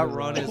didn't Dude, see that the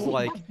run is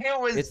like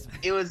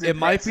it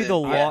might be the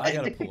I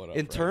gotta pull it up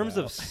in right terms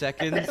now. of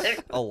seconds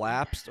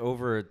elapsed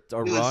over a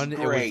was run. It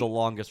was great. the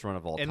longest run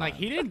of all time. And like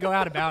he didn't go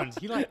out of bounds.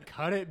 He like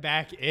cut it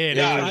back in.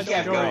 Yeah, and he tried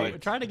kept to go, going.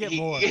 trying to get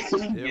more.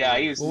 Yeah,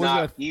 he was What was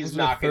not. that? He was Was it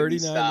not going to be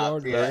 39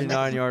 stopped. yard Yeah.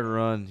 39-yard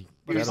run.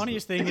 But the Gotta-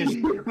 funniest thing is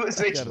It was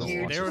a gotta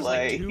huge watch there was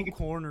play. like 2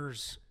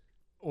 corners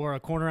or a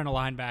corner and a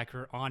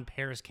linebacker on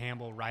Paris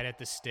Campbell right at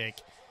the stick.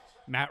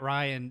 Matt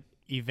Ryan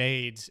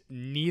evades.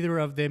 Neither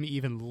of them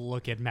even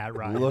look at Matt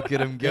Ryan. Look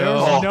at him There's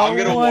go. Oh, no I'm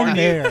gonna one warn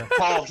there. you,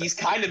 Paul. He's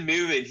kind of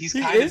moving. He's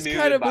He kind of is moving.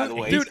 kind of By the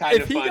way, dude. he's kind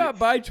If of he funny. got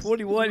by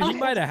 21, he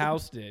might have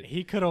housed it.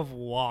 He could have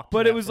walked.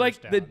 But that it was like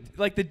first the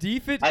down.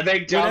 defense. I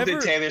think Jonathan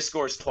whenever- Taylor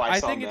scores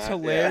twice. I think on it's that.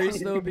 hilarious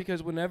Yeah. though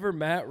because whenever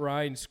Matt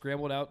Ryan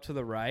scrambled out to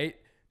the right,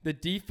 the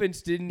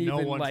defense didn't No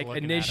even one's like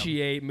looking at him.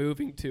 initiate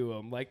moving to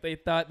him. Like they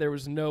thought there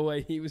was no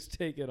way he was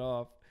taking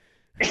off.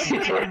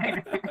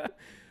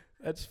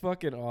 That's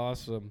fucking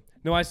awesome.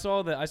 No, I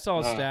saw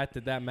a stat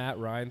that Matt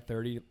Ryan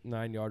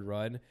 39-yard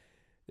run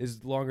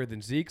is longer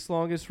than Zeke's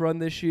longest run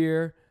this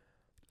year.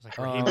 It's like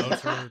Raheem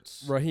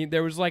Mostert's. Raheem,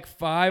 there was like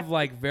 5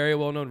 like very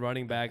well-known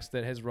running backs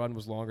that his run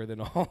was longer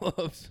than all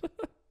of.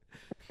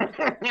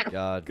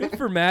 God. Good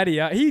for Matty.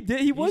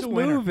 He was He's a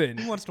winner. moving.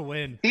 He wants to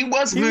win. He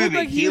was He looked moving.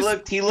 like He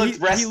looked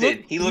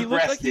rested. He looked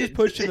rested. like he was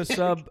pushing a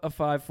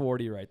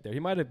 540 right there. He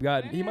might have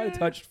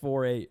touched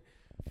 4.8,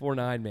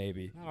 4.9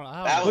 maybe. I don't know.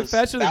 That Looked was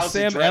faster than that was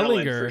Sam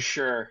adrenaline Ehlinger. for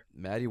sure.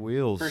 Matty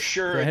Wheels. For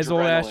sure. Yeah, his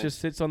old ass adrenaline. just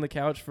sits on the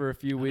couch for a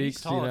few He's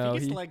weeks. tall. You know, if he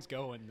gets the legs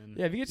going, then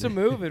if he gets some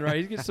moving, right?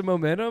 He gets some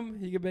momentum.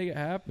 He can make it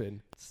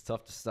happen. It's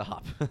tough to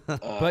stop.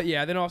 But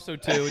yeah, then also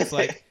too, it's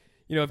like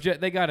if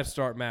they got to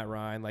start Matt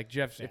Ryan. Like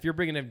Jeff, if you're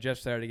bringing in Jeff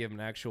Saturday to give him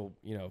an actual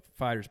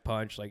fighter's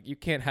punch, like you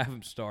can't have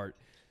him start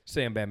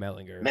Sam Bam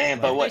Ellinger. Man,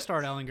 Like, but if they what?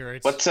 start Ellinger,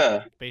 it's What's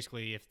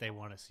basically if they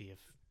want to see if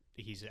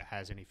he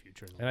has any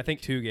future. In the And I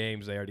think 2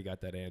 games they already got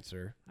that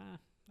answer.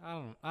 I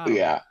don't know.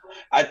 Yeah,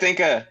 I think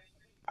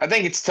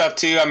it's tough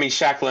too. I mean,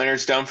 Shaq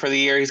Leonard's done for the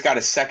year. He's got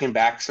a second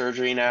back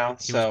surgery now.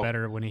 He So was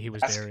better when he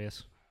was That's-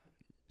 Darius.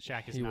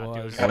 Shaq is He not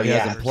was. doing Oh, it. he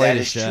hasn't played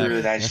that as is Shaq.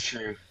 true. That's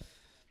true.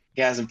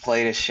 He hasn't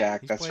played as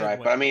Shaq. He's That's played, right.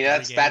 what, But I mean,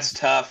 30 that's games?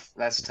 tough.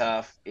 That's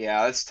tough.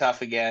 Yeah, that's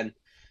tough again.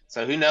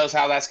 So who knows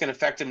how that's going to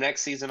affect him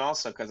next season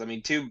also? Because I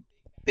mean, 2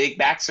 big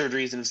back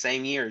surgeries in the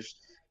same years,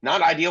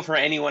 not ideal for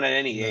anyone at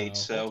any No. age.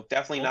 So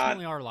definitely not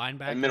Ultimately, our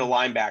linebacker, a middle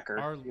linebacker.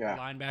 Our Yeah,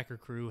 linebacker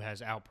crew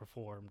has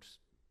outperformed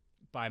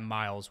by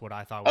miles what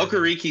I thought. we were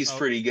gonna- Okariki's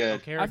pretty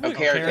good. I feel like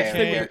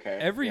Okay.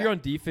 every year on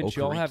defense,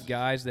 y'all have Okereke.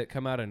 guys that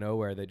come out of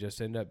nowhere that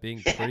just end up being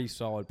pretty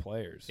solid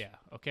players. Yeah,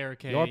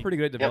 Okereke, Y'all are pretty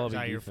good at developing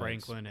Zaire defense.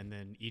 Franklin, and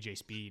then EJ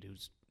Speed,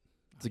 who's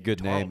It's a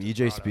good name. Tarleton's EJ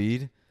product.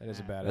 Speed. That is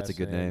a badass. That's a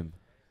good name.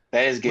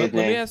 That is a good Let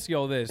me name. ask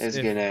y'all this: It's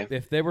a good name.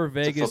 if there were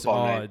Vegas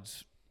football name.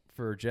 odds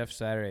for Jeff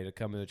Saturday to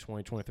come into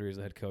 2023 as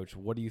the head coach,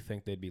 what do you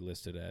think they'd be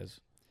listed as?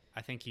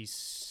 I think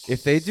he's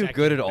If they do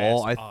good at second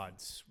all, best I-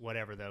 odds,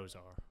 whatever those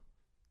are.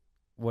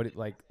 What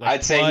like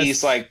I'd say plus-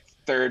 he's like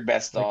third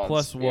best like odds.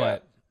 plus Yeah.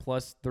 what?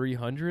 Plus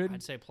 300?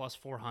 I'd say plus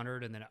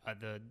 400, and then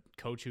the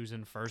coach who's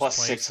in first Plus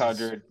place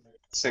 600.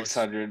 is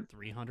 600.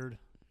 300.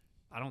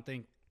 I don't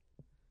think.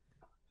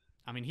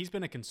 I mean, he's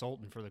been a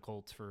consultant for the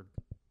Colts for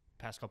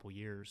past couple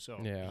years, so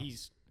Yeah.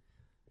 he's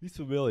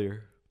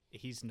familiar.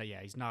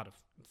 not a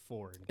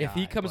foreign guy. If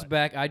he comes but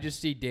back, I just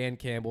see Dan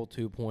Campbell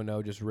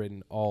 2.0 just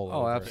written all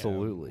Oh, over him.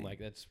 absolutely. Like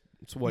that's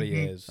what he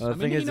is. The I mean,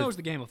 thing he is, knows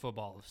the game of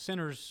football.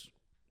 Sinners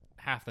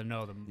have to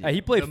know them. Hey,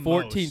 he played the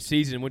 14 most.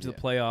 seasons, went to the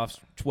playoffs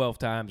 12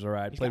 times. All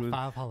right, He's played got with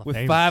 5 Hall of with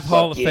Famers. 5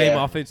 Hall of Fuck Fame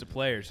yeah. offensive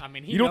players. I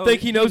mean, you don't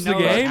think he knows the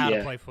game? how Yeah.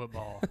 to play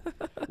football?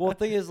 well, the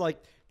thing is,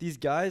 like these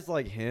guys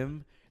like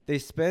him, they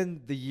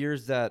spend the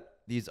years that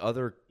these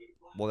other,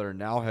 that are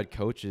now head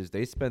coaches,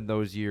 they spend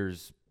those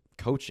years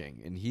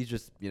coaching, and he's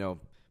just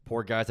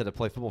poor guys had to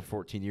play football for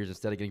 14 years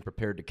instead of getting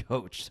prepared to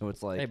coach. So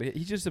it's like, Hey, but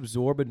he's just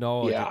absorbing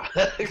knowledge. Yeah.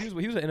 he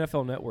was an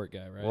NFL Network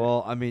guy, right?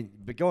 well, I mean,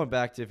 but going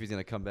back to if he's going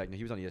to come back,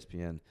 he was on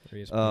ESPN. Or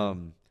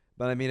ESPN.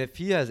 But I mean, if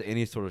he has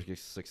any sort of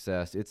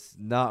success, it's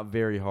not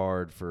very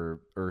hard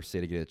for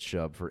Irsay to get a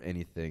chub for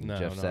anything No,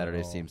 Jeff not Saturday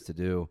at all. seems to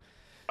do.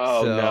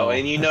 Oh So- no,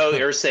 and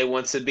Irsay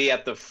wants to be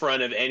at the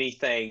front of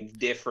anything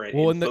different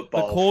well, in and the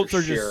football. Colts for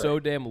are just sure. so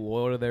damn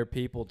loyal to their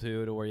people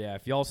too, to where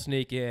if y'all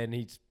sneak in,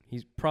 he's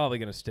probably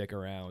gonna stick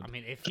around. I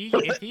mean, if he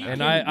And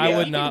can, I if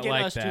would he not can get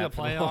like us that to the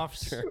for the long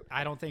playoffs. term.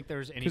 I don't think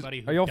there's 'Cause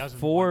anybody who are y'all doesn't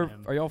four? want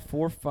him. Are y'all 4-5-1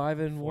 4, 5,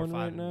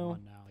 right and now?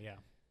 1 now, yeah.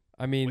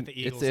 I mean, With the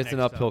Eagles It's an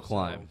next uphill up, so,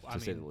 climb I to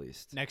say mean, the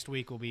least. Next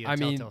week will be a I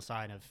mean, telltale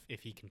sign of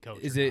if he can coach.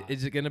 is or it not.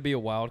 is it gonna be a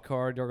wild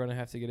card? You're gonna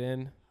have to get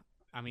in.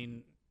 I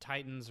mean,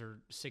 Titans are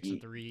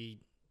 6-3.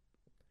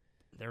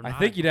 They're I not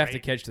think a you'd have to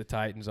great- catch the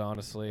Titans,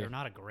 honestly. They're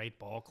not a great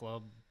ball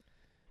club.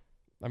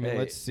 I mean, Hey,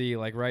 let's see.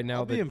 Like right now,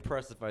 I'll be the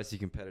impressed if I see a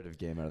competitive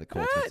game out of the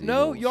Colts. Ah, against the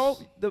no,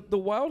 Eagles. y'all. The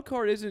wild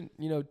card isn't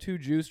too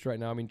juiced right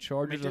now. I mean,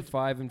 Chargers are it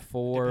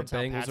 5-4. depends how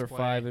Bengals Pats are play.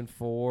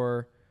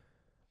 5-4.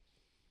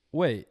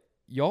 Wait,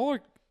 y'all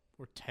are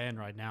We're 10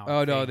 right now.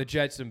 Oh I no, think. the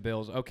Jets and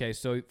Bills. Okay,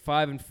 so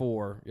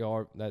 5-4.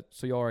 Y'all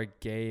are a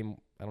game.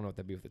 I don't know what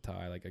that'd be with the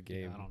tie, like a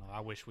game I don't know.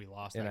 I wish we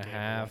lost and that a game.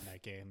 half.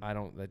 That game.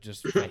 That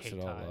just I fucks hate it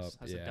all ties. up.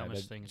 That's the Yeah,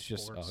 dumbest thing in it's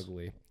just sports.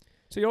 ugly.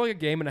 So you're like a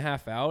game and a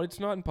half out. It's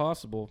not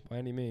impossible by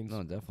any means.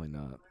 No, definitely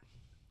not.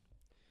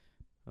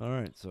 All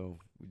right, so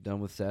we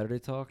done with Saturday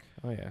talk?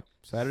 Oh yeah,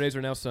 Saturdays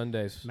are now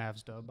Sundays.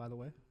 Mavs dub, by the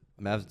way.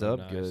 Mavs Oh, dub,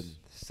 nice. good.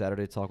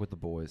 Saturday talk with the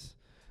boys.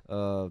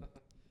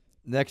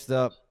 Next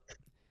up,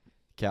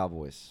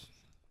 Cowboys.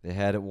 They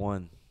had it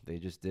won. They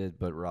just did,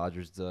 but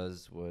Rodgers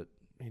does what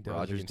He does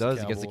Rodgers against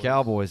does against the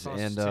Cowboys. Saw a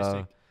And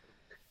statistic.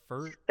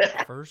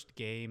 First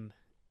game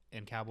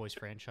in Cowboys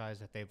franchise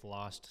that they've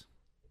lost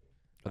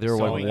they were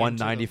Going like into the-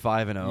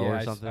 195 and 0 Yeah, or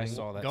I something.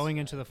 saw that. going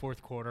into the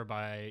fourth quarter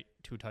by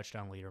 2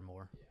 touchdown lead or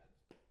more.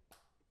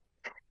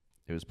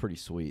 It was pretty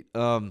sweet.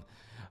 Yeah,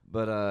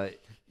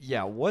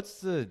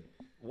 what's the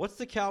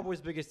Cowboys'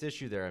 biggest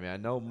issue there? I mean, I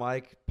know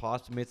Mike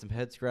possibly made some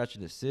head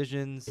scratching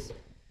decisions.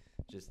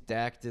 Just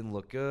Dak didn't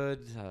look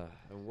good.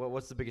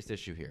 What's the biggest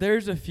issue here?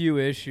 There's a few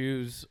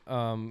issues.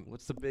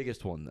 What's the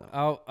biggest one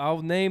though?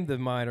 I'll name the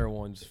minor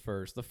ones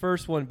first. The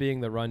first one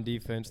being the run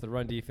defense. The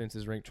run defense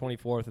is ranked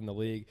 24th in the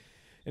league.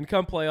 And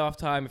come playoff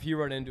time, if you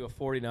run into a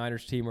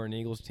 49ers team or an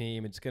Eagles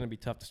team, it's going to be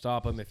tough to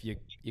stop them if you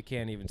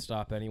can't even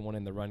stop anyone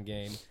in the run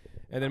game.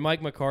 And then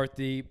Mike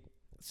McCarthy,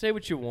 say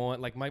what you want.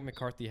 Like, Mike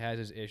McCarthy has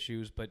his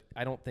issues, but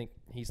I don't think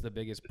he's the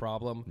biggest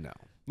problem. No.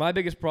 My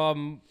biggest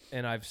problem,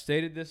 and I've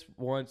stated this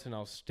once and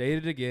I'll state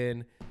it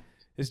again,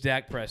 is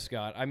Dak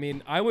Prescott. I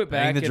mean, I went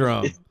back. Bang the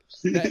drum.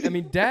 Dak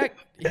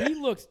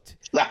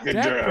Like a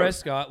Dak drum.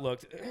 Prescott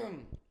looked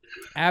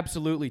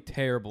absolutely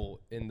terrible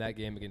in that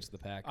game against the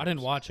Packers. I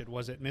didn't watch it.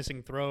 Was it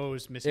missing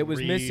throws, missing It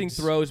was missing reads?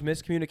 throws,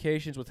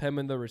 miscommunications with him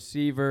and the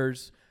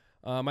receivers.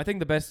 I think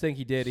the best thing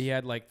he did, he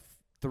had like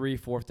 3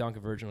 fourth-down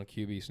conversion on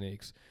QB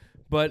sneaks.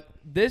 But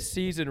this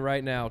season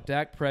right now,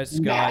 Dak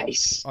Prescott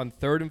Nice. on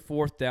 3rd and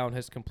 4th down,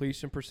 his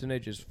completion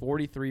percentage is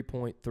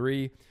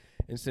 43.3.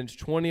 And since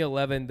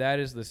 2011, that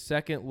is the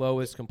second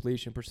lowest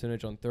completion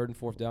percentage on 3rd and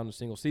 4th down in a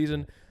single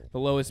season, the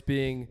lowest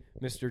being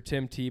Mr.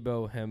 Tim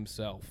Tebow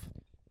himself.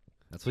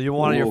 That's what you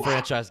want in your Oof.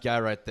 franchise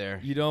guy right there.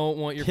 You don't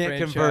want your Can't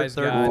convert franchise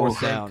 3rd and guy in the 4th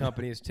same down.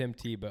 company as Tim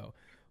Tebow.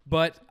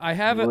 But I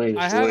have a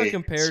Wait.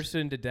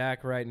 comparison to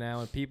Dak right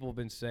now, and people have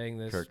been saying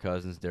this Kirk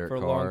Cousins, Derek for a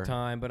Carr. long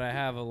time, but I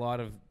have a lot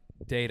of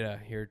data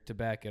here to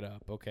back it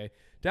up. Okay,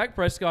 Dak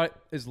Prescott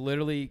is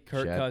literally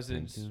Kirk Chad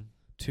Cousins Pennington.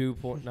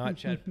 2. Not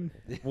Chad.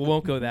 We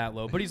won't go that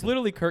low, but he's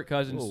literally Kirk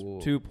Cousins Whoa.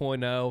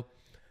 2.0.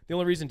 The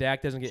only reason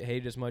Dak doesn't get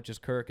hated as much as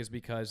Kirk is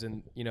because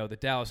in the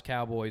Dallas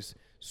Cowboys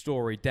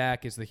story,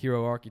 Dak is the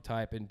hero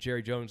archetype and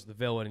Jerry Jones the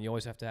villain, and you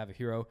always have to have a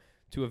hero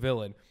to a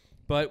villain.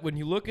 But when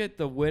you look at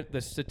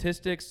the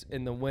statistics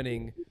and the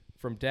winning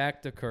from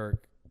Dak to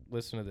Kirk,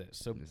 listen to this.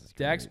 So This is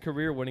Dak's great.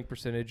 career winning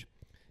percentage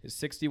is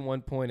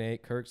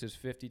 61.8. Kirk's is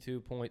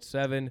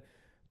 52.7.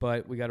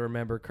 But we got to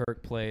remember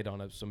Kirk played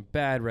on some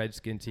bad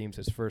Redskin teams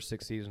his first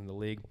 6 seasons in the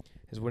league.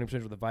 His winning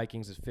percentage with the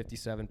Vikings is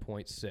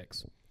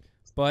 57.6.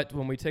 But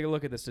when we take a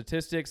look at the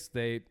statistics,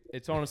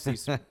 it's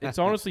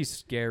honestly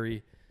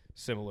scary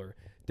similar.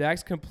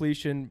 Dak's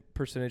completion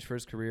percentage for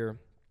his career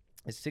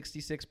is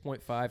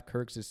 66.5.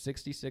 Kirk's is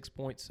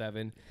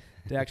 66.7.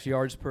 Dak's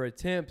yards per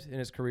attempt in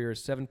his career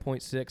is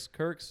 7.6.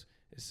 Kirk's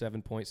is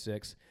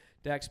 7.6.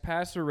 Dak's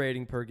passer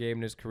rating per game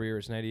in his career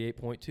is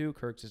 98.2.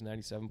 Kirk's is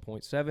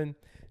 97.7.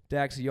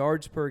 Dak's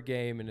yards per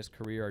game in his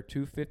career are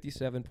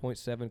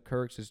 257.7.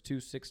 Kirk's is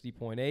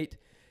 260.8.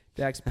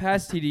 Dak's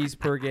pass TDs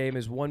per game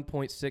is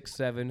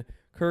 1.67.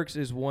 Kirk's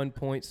is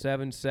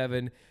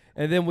 1.77.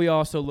 And then we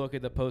also look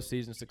at the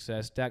postseason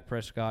success. Dak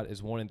Prescott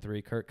is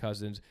 1-3. Kirk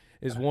Cousins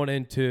is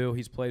 1-2.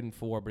 He's played in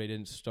 4, but he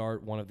didn't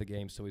start one of the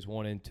games, so he's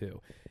 1-2.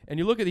 And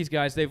you look at these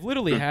guys; they've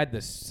literally had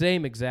the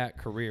same exact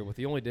career, with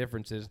the only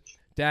difference is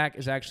Dak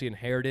has actually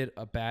inherited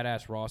a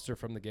badass roster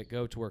from the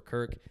get-go, to where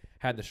Kirk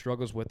had the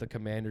struggles with the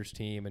Commanders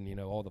team and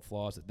all the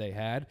flaws that they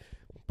had.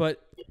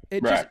 But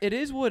it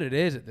is what it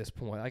is at this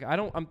point. Like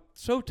I'm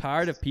so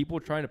tired of people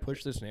trying to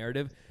push this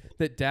narrative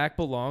that Dak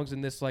belongs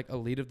in this like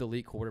elite of the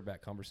elite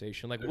quarterback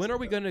conversation. Like, when are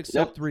we going to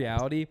accept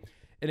reality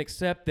and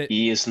accept that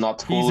He is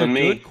not he's a fooling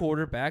me. good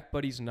quarterback,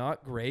 but he's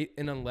not great?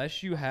 And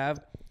unless you have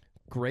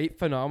great,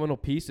 phenomenal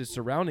pieces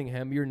surrounding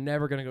him, you're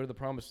never going to go to the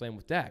promised land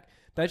with Dak.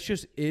 That's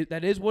just it.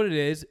 That is what it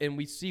is. And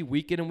we see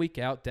week in and week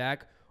out,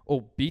 Dak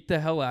will beat the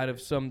hell out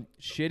of some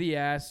shitty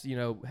ass,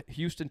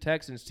 Houston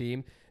Texans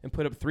team and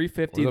put up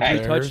 350 Or and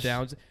the 3 Bears.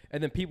 touchdowns.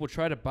 And then people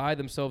try to buy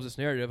themselves this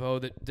narrative,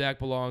 that Dak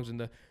belongs in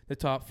the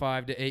top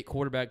 5 to 8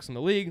 quarterbacks in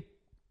the league.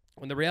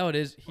 When the reality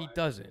is he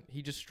doesn't.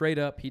 He just straight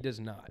up, he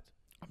does not.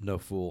 I'm no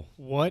fool.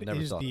 What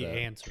Never is thought the that.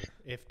 answer?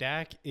 If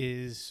Dak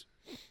is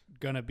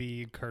going to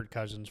be Kirk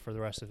Cousins for the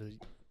rest of his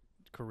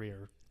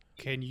career,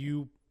 can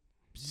you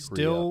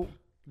still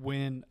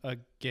win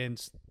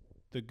against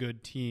the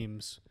good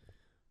teams,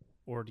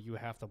 or do you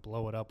have to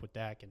blow it up with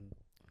Dak and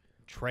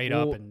trade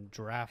up and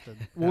draft it.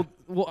 Well,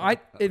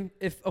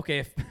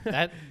 if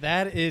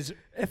that is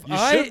if You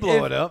I should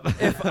blow if- it up.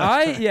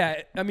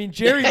 I mean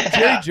Jerry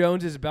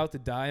Jones is about to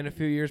die in a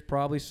few years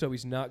probably, so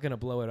he's not gonna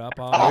blow it up.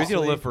 Oh, Obviously. he's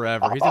gonna live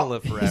forever. He's gonna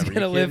live forever. He's gonna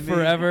You live kidding me?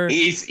 forever.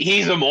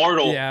 He's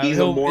immortal. Yeah, he's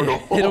he'll- immortal.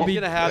 it'll He's be-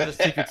 gonna have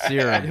the secret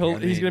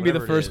serum. He's gonna be the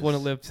whatever it first one to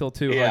is. live till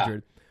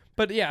 200.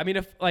 But yeah, I mean,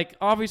 if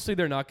obviously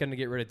they're not gonna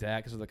get rid of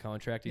Dak because of the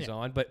contract he's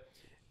on, but.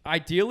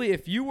 Ideally,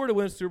 if you were to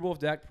win a Super Bowl with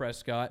Dak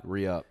Prescott,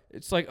 Re-up.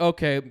 it's like,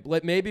 okay,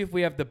 maybe if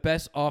we have the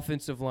best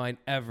offensive line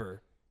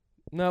ever.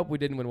 Nope, we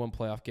didn't win one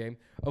playoff game.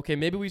 Okay,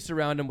 maybe we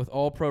surround him with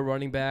all-pro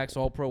running backs,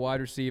 all-pro wide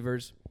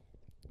receivers.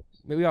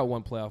 Maybe we got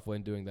one playoff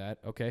win doing that,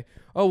 okay?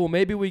 Oh, well,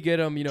 maybe we get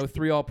him,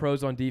 3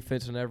 all-pros on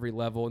defense on every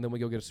level, and then we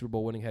go get a Super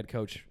Bowl winning head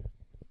coach.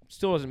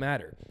 Still doesn't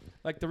matter.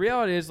 Like, the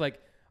reality is,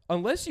 like,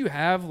 unless you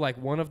have, like,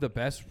 one of the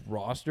best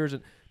rosters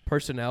and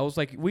personnels,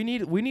 like, we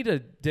need a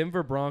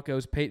Denver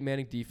Broncos Peyton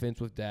Manning defense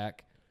with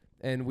Dak,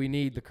 and we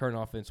need the current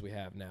offense we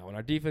have now. And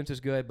our defense is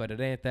good, but it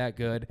ain't that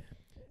good.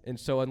 And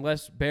so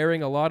unless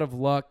bearing a lot of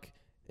luck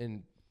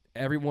and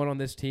everyone on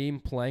this team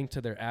playing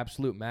to their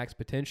absolute max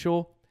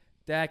potential,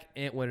 Dak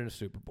ain't winning a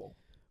Super Bowl.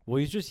 Well,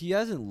 he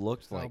hasn't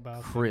looked How like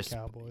about them crisp.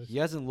 Cowboys? He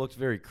hasn't looked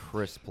very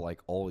crisp like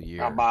all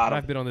year. How about And him?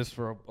 I've been on this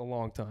for a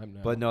long time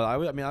now. But no,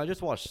 I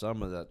just watched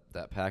some of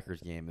that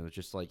Packers game. It was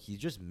just like he's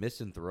just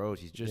missing throws.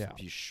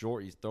 He's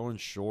short. He's throwing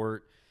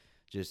short.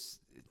 It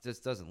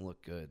just doesn't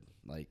look good.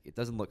 Like it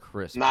doesn't look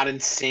crisp. Not in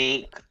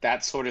sync,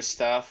 that sort of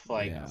stuff.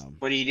 Like, Yeah.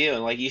 what are you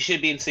doing? Like, you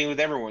should be in sync with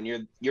everyone.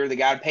 You're the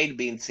guy paid to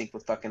be in sync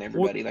with fucking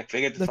everybody. Like,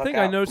 figure the fuck thing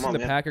out. I noticed Come in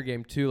on, the man. Packer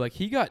game too, like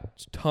he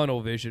got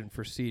tunnel vision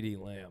for CeeDee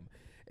Lamb,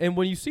 and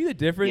when you see the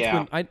difference,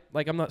 Yeah.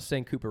 I'm not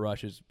saying Cooper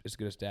Rush is as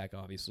good as Dak,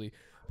 obviously,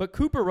 but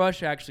Cooper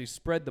Rush actually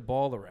spread the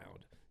ball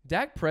around.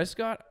 Dak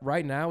Prescott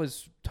right now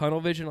is tunnel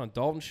vision on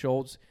Dalton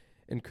Schultz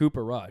and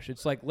Cooper Rush.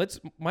 It's like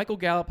Michael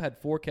Gallup had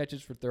 4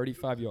 catches for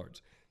 35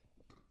 yards.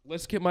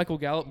 Let's get Michael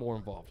Gallup more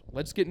involved.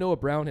 Let's get Noah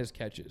Brown his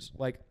catches.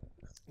 Like,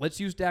 let's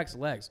use Dak's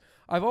legs.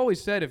 I've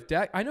always said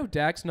I know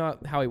Dak's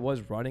not how he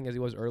was running as he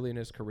was early in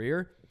his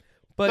career,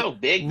 but So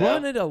big, though.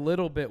 run it a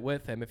little bit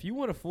with him. If you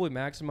want to fully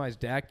maximize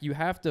Dak, you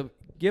have to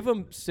give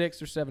him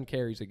 6 or 7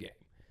 carries a game.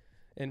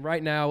 And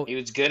right now, He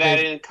was good at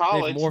it in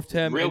college. they've morphed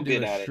him Real into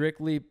good a at it.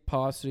 strictly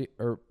pocket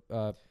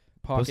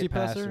Pussy passer.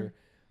 passer?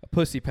 A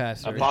pussy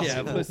passer. A posse- Yeah,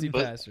 a pussy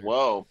but- passer.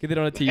 Whoa. Get it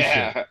on a t-shirt.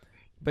 Yeah.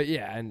 But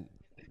yeah, and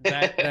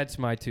that's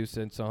my 2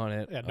 cents on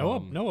it. Yeah,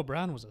 Noah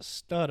Brown was a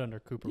stud under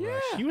Cooper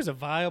Rush. Yeah. He was a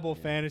viable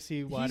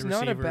fantasy wide He's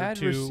receiver. not a bad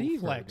to receiver,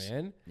 flex.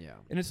 man. Yeah.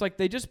 And it's like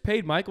they just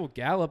paid Michael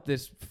Gallup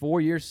this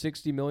 4-year,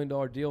 $60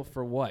 million deal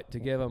for what? To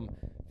give him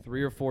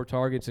 3 or 4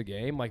 targets a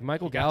game? Like,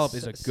 Michael He got Gallup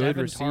is a good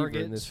 7 receiver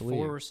targets, in this 4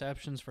 league.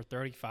 receptions for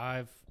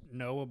 35.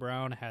 Noah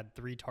Brown had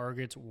 3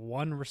 targets,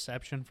 1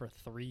 reception for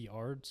 3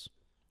 yards.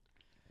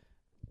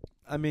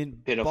 I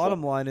mean, Pitiful.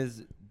 bottom line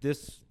is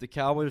the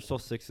Cowboys are still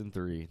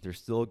 6-3. They're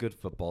still a good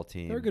football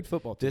team. They're a good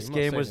football team. This I'm not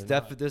game saying was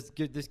they're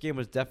not. this game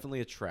was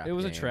definitely a trap. It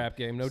was a game. trap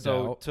game, no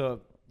so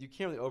doubt. you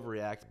can't really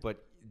overreact,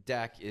 but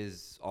Dak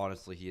is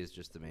honestly he is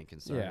just the main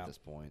concern Yeah. at this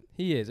point.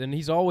 He is, and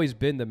he's always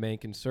been the main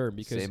concern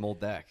because Same old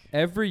Dak.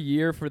 every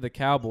year for the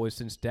Cowboys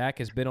since Dak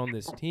has been on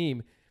this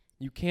team,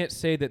 you can't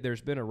say that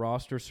there's been a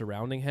roster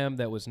surrounding him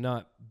that was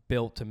not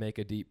built to make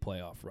a deep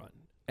playoff run.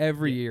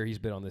 Every year he's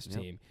been on this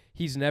team.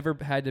 He's never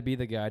had to be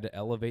the guy to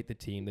elevate the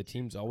team. The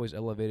team's always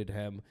elevated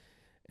him,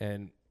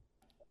 and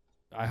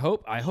I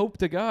hope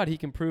to God he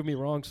can prove me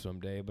wrong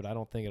someday, but I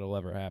don't think it'll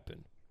ever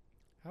happen.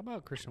 How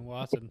about Christian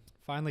Watson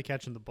finally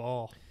catching the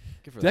ball?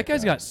 Good for That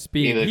guy's got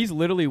speed. Neither- He's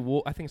literally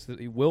I think it's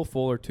the Will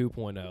Fuller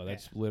 2.0.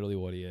 That's literally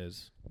what he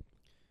is.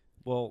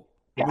 Well,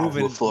 Yeah,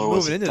 moving LaFleur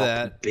was a into fucking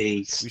that,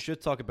 beast. we should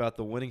talk about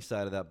the winning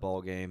side of that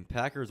ball game.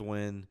 Packers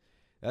win.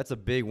 That's a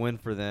big win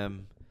for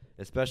them,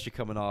 especially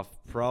coming off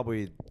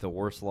probably the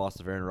worst loss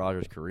of Aaron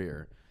Rodgers'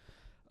 career.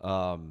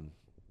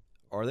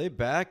 Are they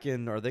back,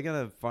 and are they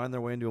going to find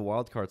their way into a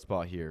wild card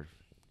spot here?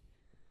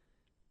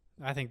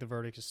 I think the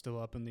verdict is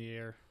still up in the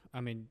air. I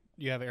mean,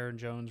 you have Aaron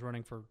Jones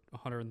running for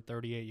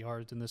 138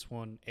 yards in this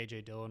one,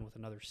 A.J. Dillon with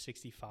another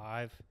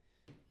 65.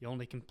 You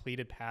only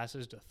completed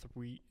passes to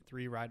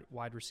three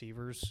wide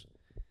receivers.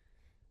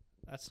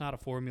 That's not a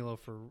formula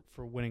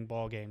for winning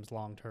ball games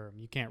long term.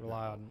 You can't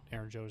rely on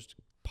Aaron Jones to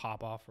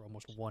pop off for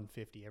almost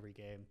 150 every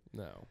game.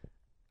 No.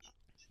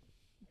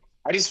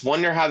 I just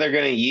wonder how they're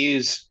going to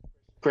use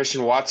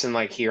Christian Watson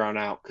like here on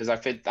out, because I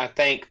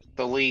think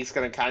the league's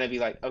going to kind of be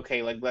like,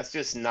 okay, like let's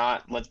just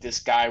not let this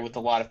guy with a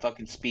lot of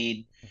fucking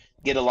speed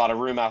get a lot of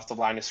room off the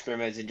line of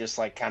scrimmage and just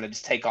like kind of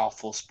just take off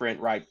full sprint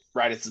right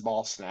as the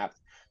ball snapped.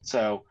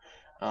 So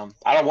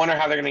I don't wonder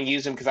how they're going to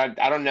use him, because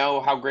I don't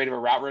know how great of a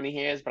route running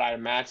he is, but I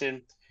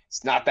imagine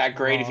it's not that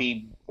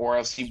great or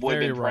else he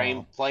would have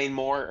been playing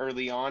more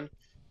early on.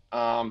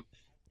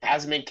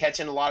 Hasn't been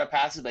catching a lot of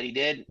passes, but he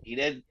did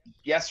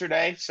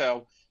yesterday.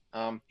 So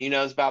he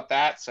knows about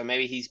that. So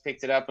maybe he's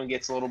picked it up and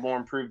gets a little more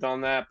improved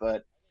on that.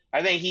 But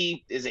I think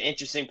he is an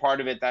interesting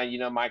part of it that,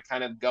 might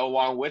kind of go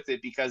along with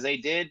it, because they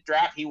did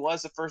draft. He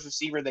was the first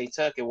receiver they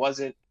took. It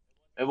wasn't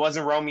It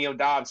wasn't Romeo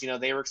Dobbs.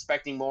 They were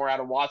expecting more out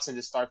of Watson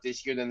to start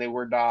this year than they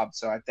were Dobbs.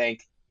 So I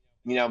think,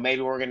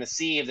 maybe we're going to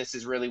see if this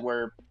is really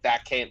where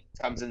that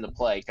comes into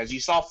play. Because you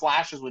saw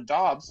flashes with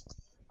Dobbs,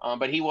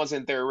 but he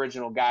wasn't their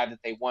original guy that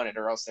they wanted,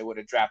 or else they would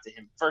have drafted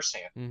him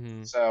firsthand.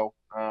 Mm-hmm. So,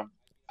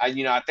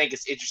 I think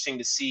it's interesting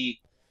to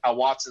see how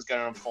Watson's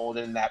going to unfold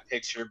in that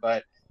picture.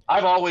 But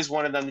I've always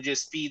wanted them to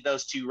just feed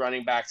those two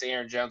running backs,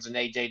 Aaron Jones and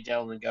A.J.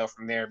 Dillon, and go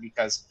from there,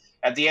 because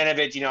at the end of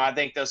it, I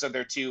think those are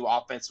their two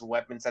offensive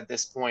weapons at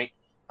this point.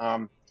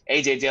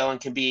 A.J. Dillon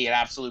can be an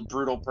absolute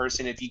brutal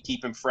person if you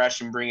keep him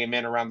fresh and bring him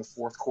in around the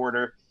fourth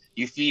quarter.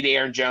 You feed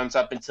Aaron Jones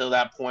up until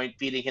that point,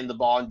 feeding him the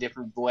ball in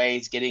different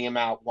ways, getting him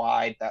out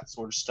wide, that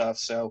sort of stuff.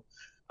 So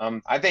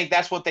I think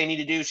that's what they need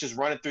to do, is just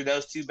run it through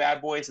those two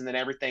bad boys, and then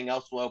everything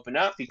else will open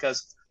up,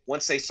 because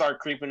once they start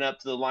creeping up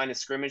to the line of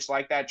scrimmage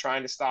like that,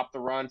 trying to stop the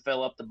run,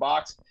 fill up the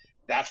box,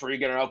 that's where you're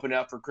going to open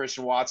up for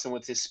Christian Watson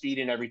with his speed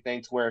and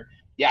everything, to where,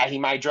 yeah, he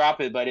might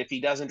drop it, but if he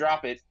doesn't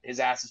drop it, his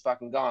ass is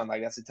fucking gone.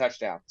 Like, that's a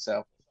touchdown.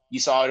 So you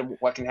saw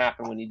what can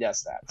happen when he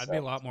does that. I'd be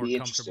a lot more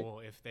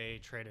comfortable if they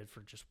traded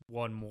for just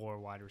one more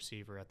wide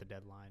receiver at the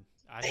deadline.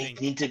 They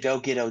need to go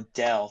get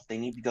Odell. They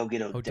need to go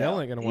get Odell.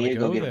 Odell ain't going to want to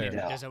go there.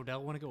 Does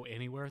Odell want to go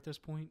anywhere at this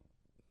point?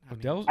 I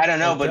don't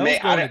know, but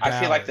I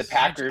feel like the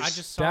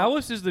Packers.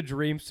 Dallas is the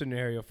dream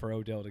scenario for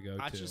Odell to go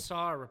to. I just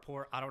saw a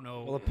report. I don't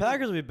know. Well, the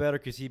Packers would be better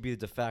because he'd be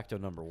the de facto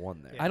number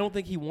one there. I don't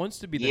think he wants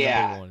to be the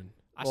number one.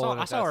 I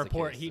saw a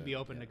report he'd be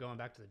open to going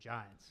back to the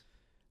Giants.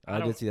 I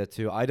did see that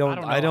too. I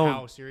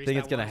don't think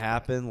it's gonna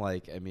happen.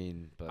 Like,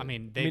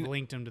 they've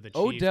linked him to the Chiefs.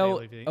 Odell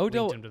linked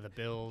him to the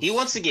Bills. He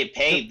wants to get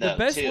paid though. The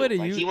best too. way to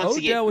like, use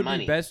Odell would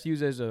be best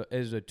used as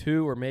a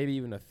 2 or maybe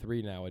even a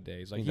 3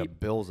 nowadays. Like, the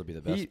Bills would be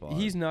the best spot.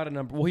 He's not a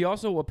number. Well, he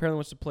also apparently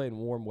wants to play in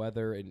warm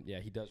weather, and yeah,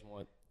 he does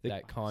want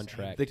that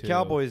contract. The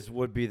Cowboys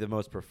would be the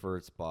most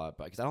preferred spot,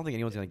 because I don't think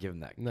anyone's going to give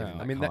him that. No,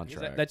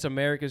 contract. That's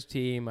America's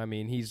team.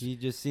 He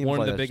just seems one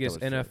of the biggest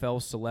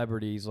NFL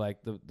celebrities. Like,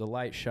 the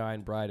light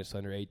shine brightest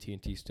under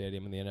AT&T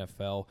Stadium in the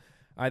NFL.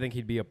 I think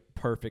he'd be a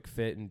perfect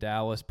fit in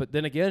Dallas. But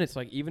then again, it's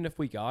like, even if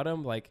we got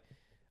him, like,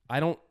 I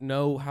don't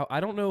know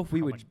if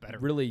we would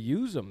really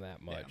use him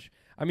that much.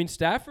 Yeah.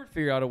 Stafford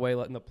figured out a way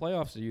in the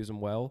playoffs to use him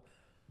well.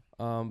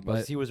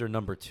 But he was their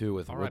number 2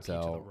 with Woods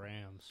out. The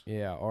Rams.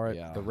 Yeah,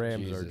 the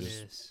Rams are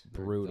just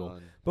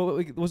brutal.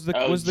 But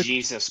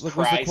Jesus Christ!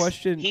 Was the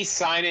question? He's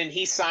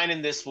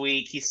signing this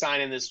week.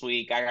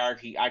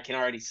 I can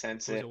already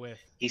sense it.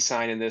 He's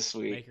signing this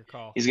week. Make your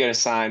call. He's gonna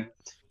sign.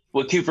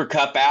 With Cooper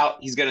Kupp out,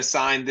 he's gonna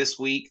sign this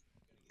week.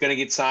 Gonna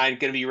get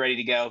signed. Gonna be ready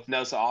to go.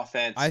 Knows the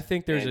offense. I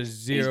think there's a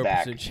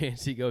 0%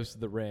 chance he goes to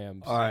the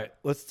Rams. All right,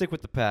 let's stick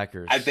with the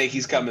Packers. I think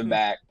he's coming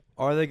back.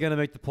 Are they going to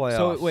make the playoffs?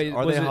 So wait,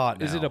 are they hot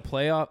now? Is it a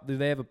playoff? Do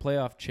they have a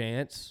playoff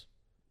chance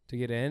to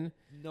get in?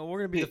 No, we're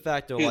going to be de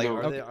facto. Like,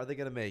 are they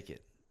going to make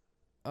it?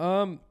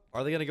 Are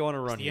they going to go on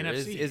a run the here?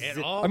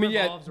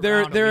 NFC.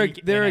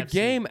 They're a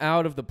game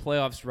out of the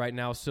playoffs right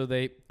now, so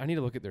I need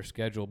to look at their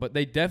schedule, but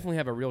they definitely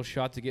have a real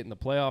shot to get in the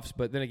playoffs.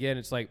 But then again,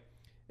 it's like,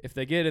 if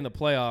they get in the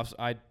playoffs,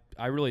 I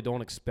really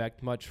don't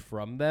expect much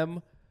from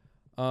them.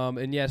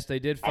 And yes, they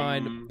did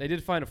find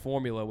a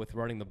formula with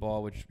running the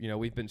ball, which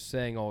we've been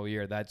saying all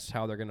year. That's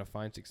how they're going to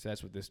find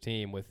success with this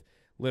team, with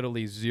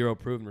literally 0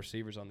 proven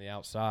receivers on the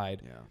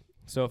outside. Yeah.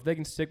 So if they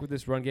can stick with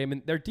this run game,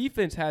 and their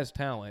defense has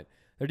talent.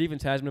 Their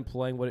defense has been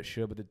playing what it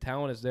should, but the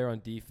talent is there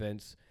on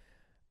defense.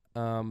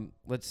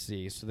 Let's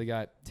see. So they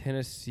got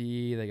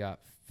Tennessee, they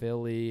got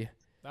Philly.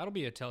 That'll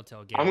be a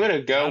telltale game. I'm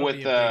gonna go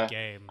with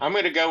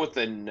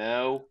the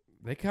no.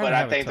 But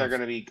I think they're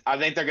going to be. I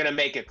think they're going to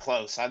make it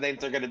close. I think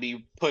they're going to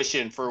be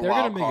pushing for a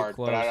wild card,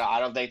 but I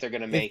don't think they're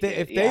going to make it.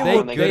 If they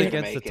look good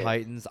against the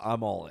Titans,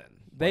 I'm all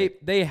in.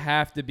 They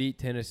have to beat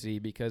Tennessee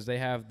because they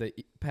have the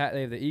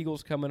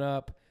Eagles coming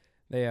up,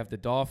 they have the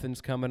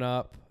Dolphins coming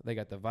up, they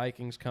got the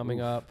Vikings coming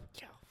up.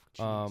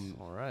 All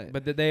right.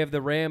 But they have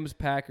the Rams,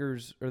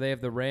 Packers, or they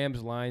have the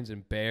Rams, Lions,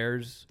 and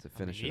Bears to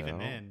finish it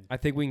out. I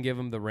think we can give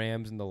them the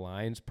Rams and the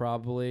Lions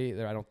probably.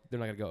 They're not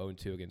going to go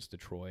 0-2 against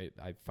Detroit.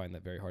 I find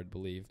that very hard to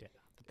believe.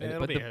 Yeah,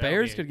 but the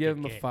Bears could give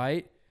them a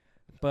fight.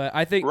 But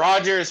I think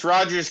Rodgers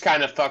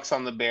kind of fucks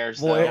on the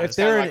Bears. Well, though. If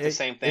they're the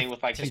same thing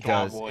with the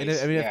Cowboys. And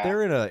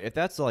if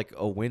that's like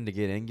a win to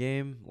get in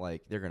game,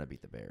 like they're gonna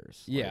beat the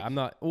Bears. Yeah, I'm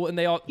not. Well, and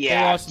they lost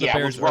to the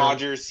Bears. With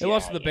Rodgers, they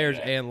lost to the Bears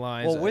and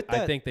Lions. Well,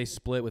 I think they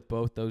split with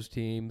both those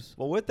teams.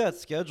 Well, with that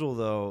schedule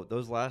though,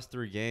 those last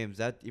 3 games,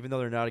 that even though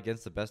they're not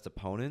against the best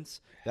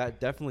opponents, that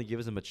definitely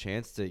gives them a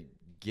chance to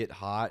get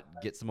hot,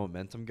 get some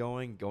momentum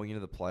going into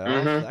the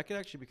playoffs. Mm-hmm. That could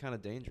actually be kind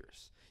of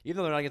dangerous. Even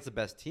though they're not against the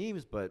best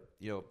teams, but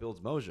it builds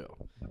mojo,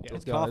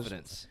 builds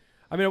confidence.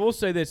 I will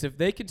say this: if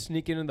they could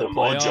sneak into the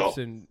playoffs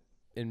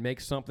and make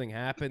something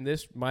happen,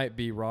 this might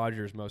be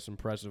Rodgers' most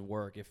impressive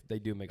work. If they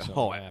do make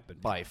something happen,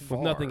 by far,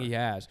 with nothing he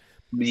has.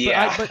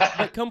 Yeah.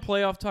 But come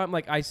playoff time,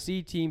 like I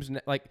see teams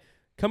like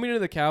coming into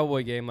the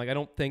Cowboy game. Like I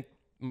don't think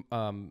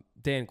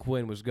Dan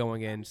Quinn was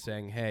going in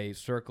saying, "Hey,"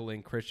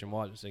 circling Christian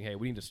Watson, saying, "Hey,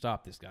 we need to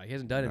stop this guy. He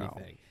hasn't done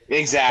anything."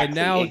 Exactly. And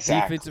now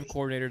defensive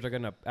coordinators are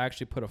going to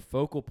actually put a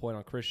focal point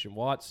on Christian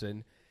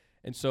Watson,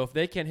 And so if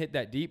they can't hit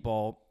that deep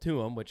ball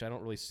to him, which I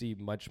don't really see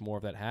much more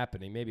of that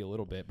happening, maybe a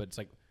little bit, but it's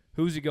like,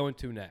 who's he going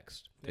to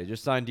next? They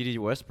just signed D.D.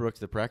 Westbrook to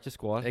the practice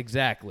squad.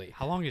 Exactly.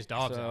 How long is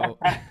Dobbs So,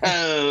 out?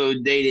 Oh,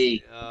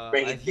 Didi.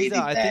 I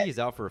think he's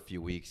out for a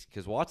few weeks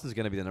because Watson's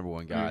going to be the number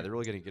one guy. They're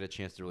really going to get a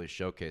chance to really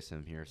showcase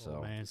him here. So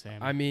Oh, man, Sammy.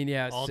 I mean,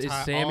 yeah,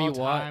 it's Sammy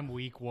all-time Watt.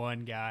 week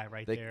 1 guy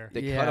right there.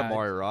 they cut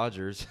Amari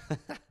Rodgers.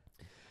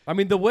 I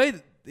mean, the way,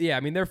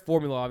 their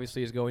formula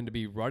obviously is going to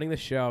be running the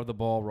shit out of the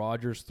ball,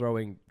 Rodgers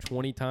throwing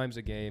 20 times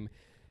a game,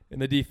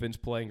 and the defense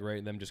playing great,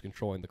 and them just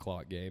controlling the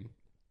clock game.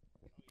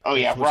 Oh,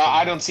 yeah.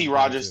 I don't see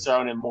Rodgers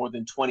throwing it more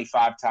than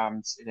 25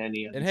 times in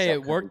any of the And hey,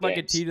 it worked like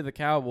a games. T to the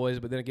Cowboys,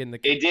 but then again,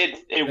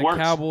 the worked.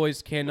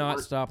 Cowboys cannot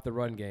stop the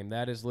run game.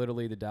 That is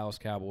literally the Dallas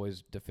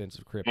Cowboys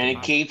defensive kryptonite. And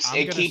it keeps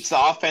the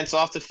offense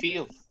off the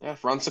field. Yeah,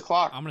 runs the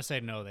clock. I'm going to say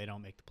no, they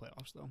don't make the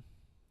playoffs, though.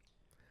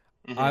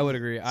 Mhm. I would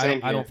agree. I Same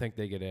don't here. think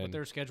they get in. With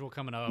their schedule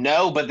coming up.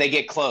 No, but they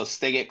get close.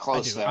 They get I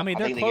close. do. Though. I mean,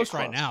 they're think they close get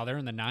right now. They're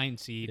in the 9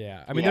 seed.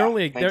 Yeah, I mean Yeah, they're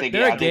only I think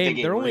they're I a think they game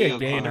get they're only a real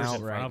game close. out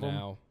In front right of 'em.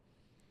 now.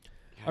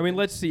 I mean,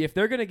 let's see if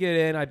they're gonna get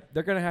in.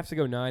 They're gonna have to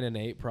go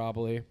 9-8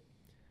 probably.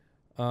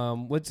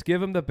 Let's give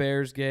them the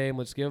Bears game.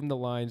 Let's give them the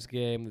Lions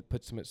game. That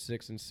puts them at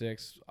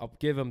 6-6. I'll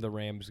give them the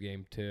Rams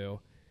game too.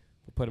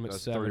 We'll put them at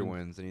That's 7. 3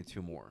 wins. They need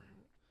 2 more.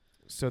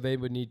 So they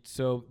would need.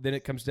 So then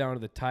it comes down to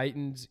the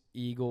Titans,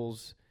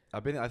 Eagles. I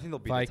think they'll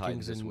beat the Vikings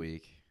Titans this and-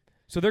 week.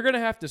 So they're gonna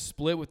have to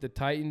split with the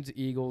Titans,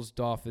 Eagles,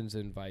 Dolphins,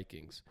 and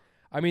Vikings.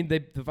 I mean,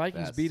 the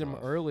Vikings That's beat them tough.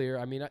 earlier.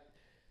 I mean,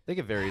 They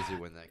could very easily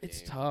win that game.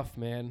 it's tough,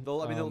 man.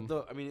 They'll, in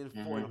I mean,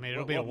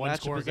 it'll be a what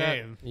matchup one-score is that?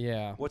 game.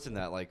 Yeah. What's in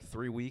that? Like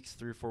 3 weeks,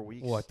 3 or 4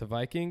 weeks? What, the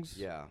Vikings?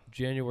 Yeah.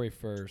 January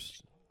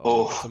 1st.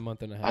 Oh, It's a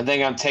month and a half. I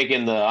think I'm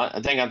taking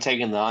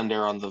the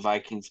under on the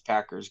Vikings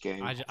Packers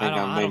game. I think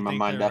I made my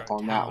mind up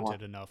on that one.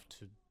 Talented enough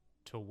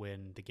to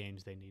win the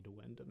games they need to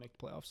win to make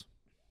the playoffs.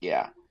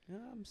 Yeah.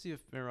 Let me see if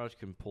Aaron Rodgers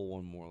can pull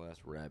one more last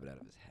rabbit out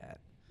of his hat.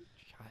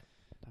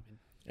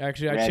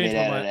 Actually, I changed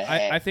my mind.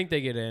 I think they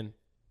get in.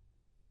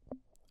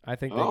 I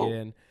think they get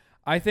in.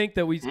 I think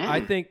that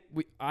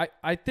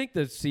I think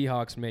the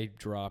Seahawks may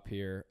drop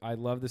here. I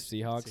love the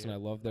Seahawks and I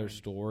love their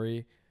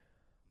story.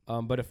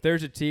 But if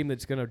there's a team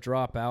that's going to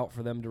drop out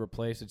for them to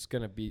replace, it's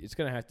going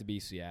to have to be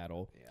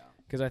Seattle. Yeah.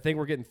 Because I think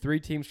we're getting 3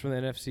 teams from the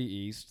NFC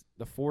East.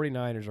 The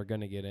 49ers are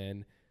going to get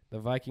in. The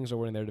Vikings are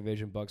winning their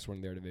division. Bucs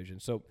winning their division.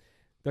 So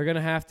they're going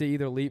to have to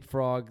either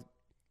leapfrog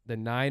the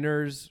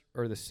Niners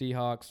or the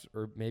Seahawks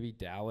or maybe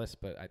Dallas.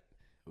 But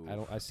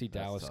I see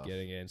Dallas tough.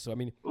 getting in. So I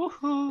mean,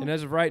 and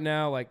as of right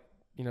now, like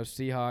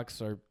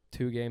Seahawks are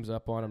 2 games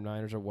up on them.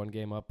 Niners are 1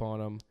 game up on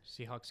them.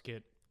 Seahawks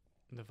get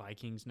the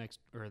Vikings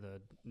or the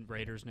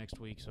Raiders next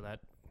week, so that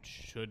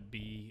should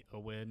be a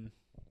win.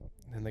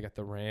 And then they got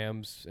the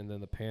Rams and then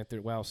the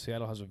Panthers. Wow,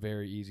 Seattle has a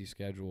very easy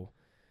schedule.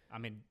 I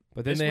mean,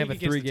 But then this they have a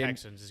week against the 3-game.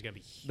 Texans is gonna be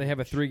huge. They have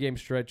a 3-game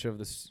stretch of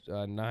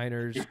the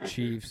Niners,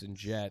 Chiefs, and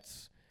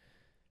Jets.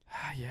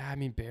 Yeah, I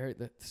mean,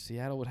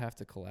 Seattle would have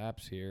to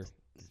collapse here.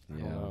 I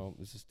don't know.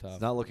 This is tough.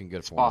 It's not looking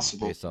good for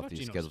possible. them based off How about these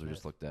Geno schedules we Smith?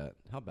 just looked at.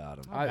 How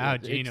about them? about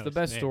It's Geno the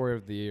best Smith? story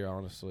of the year,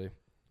 honestly.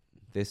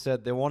 They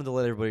said they wanted to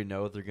let everybody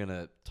know they're going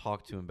to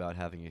talk to him about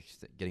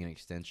getting an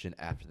extension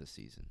after the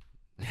season.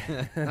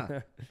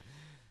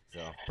 So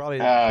probably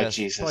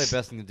the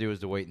best thing to do is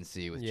to wait and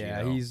see with Yeah,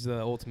 Geno. he's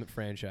the ultimate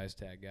franchise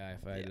tag guy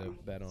if I had to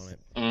bet on it.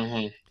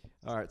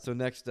 Mm-hmm. All right, so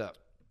next up,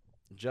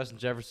 Justin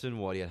Jefferson,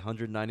 he had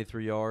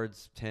 193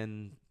 yards,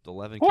 10,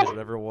 11 catch,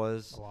 whatever it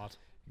was. a lot.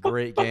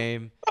 Great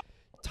game.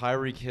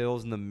 Tyreek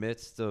Hill's in the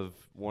midst of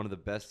one of the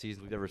best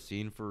seasons we've ever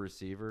seen for a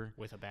receiver.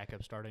 With a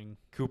backup starting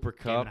Cooper game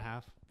and Kupp. a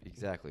half.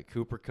 Exactly.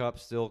 Cooper Kupp,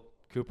 still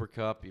Cooper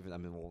Kupp.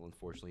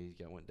 Unfortunately,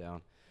 he went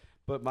down.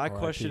 But my R.I.P.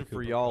 question for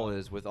Cooper y'all Kupp.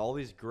 is, with all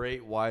these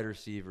great wide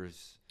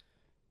receivers,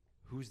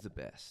 who's the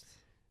best?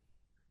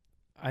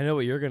 I know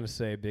what you're going to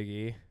say, Big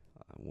E.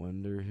 I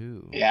wonder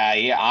who.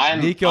 Yeah. I'm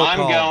Nico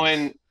Collins.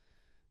 going.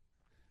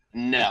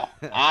 No,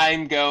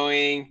 I'm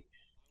going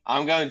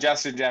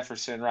Justin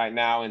Jefferson right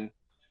now, and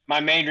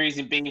my main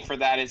reason being for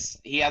that is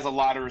he has a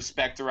lot of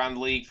respect around the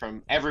league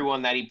from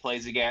everyone that he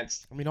plays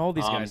against. I mean, all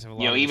these guys have a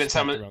lot of even respect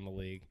some of- around the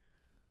league.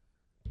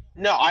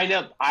 No, I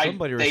know.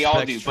 Somebody They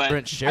all respects do, but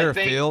Trent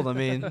Sherfield. I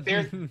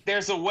mean,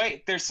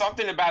 there's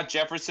something about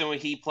Jefferson when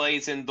he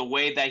plays and the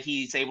way that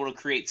he's able to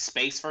create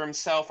space for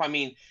himself. I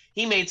mean,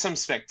 he made some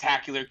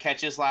spectacular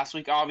catches last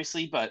week,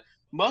 obviously, but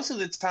most of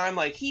the time,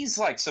 he's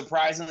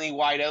surprisingly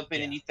wide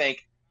open, and you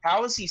think,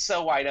 how is he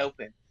so wide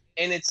open?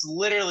 And it's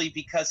literally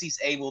because he's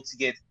able to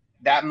get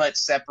that much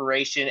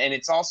separation, and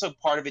it's also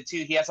part of it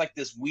too. He has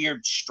this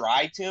weird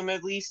stride to him,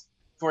 at least,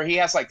 where he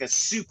has a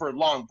super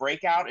long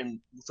breakout, and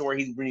so when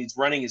he's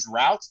running his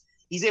routes,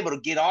 he's able to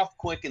get off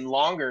quick and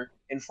longer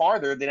and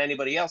farther than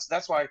anybody else.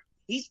 That's why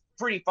he's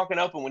pretty fucking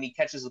open when he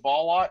catches the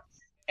ball a lot.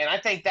 And I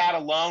think that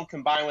alone,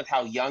 combined with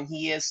how young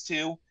he is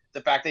too,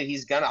 the fact that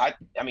he's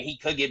he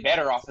could get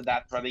better off of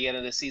that for the end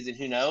of the season.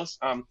 Who knows?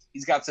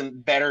 He's got some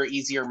better,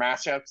 easier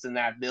matchups than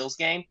that Bills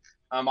game.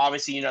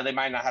 Obviously, they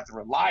might not have to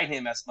rely on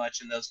him as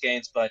much in those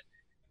games, but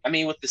I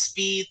mean, with the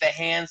speed, the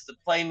hands, the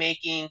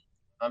playmaking,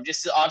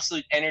 just the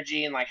absolute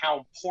energy and like how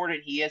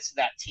important he is to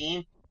that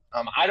team.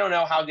 I don't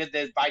know how good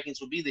the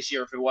Vikings would be this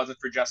year if it wasn't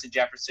for Justin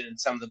Jefferson and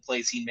some of the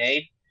plays he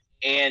made.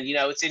 And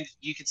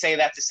you could say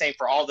that the same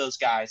for all those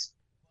guys,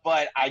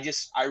 but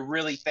I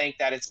really think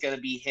that it's going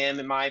to be him,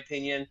 in my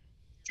opinion,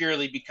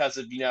 purely because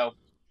of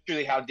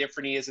purely how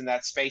different he is in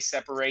that space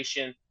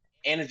separation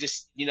and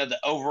just the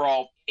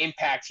overall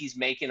impact he's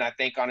making, I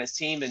think, on his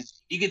team. And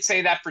you could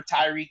say that for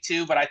Tyreek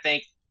too, but I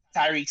think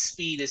Tyreek's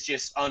speed is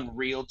just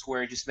unreal to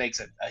where it just makes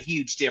a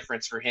huge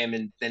difference for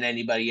him than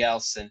anybody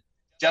else. And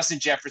Justin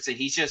Jefferson,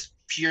 he's just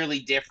purely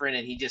different,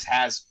 and he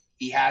has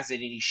it,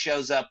 and he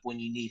shows up when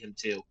you need him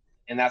to.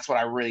 And that's what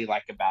I really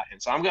like about him.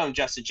 So I'm going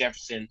Justin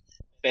Jefferson,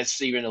 best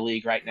receiver in the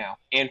league right now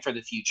and for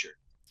the future.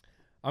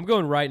 I'm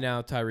going right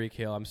now Tyreek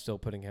Hill. I'm still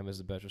putting him as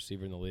the best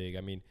receiver in the league.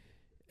 I mean,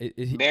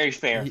 very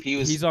fair.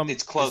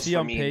 It's close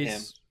for me and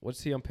him.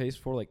 What's he on pace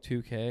for, like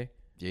 2K?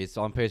 Yeah, he's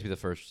on pace to be the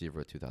first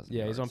receiver at 2,000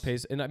 Yeah, yards. he's on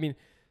pace. And, I mean,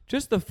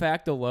 just the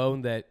fact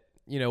alone that,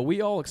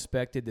 we all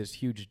expected this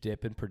huge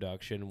dip in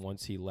production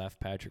once he left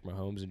Patrick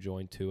Mahomes and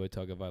joined Tua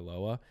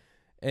Tagovailoa.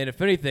 And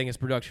if anything, his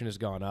production has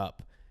gone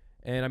up.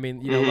 And, I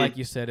mean, like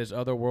you said, his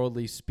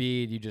otherworldly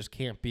speed, you just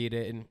can't beat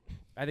it. And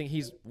I think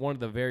he's one of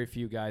the very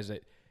few guys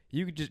that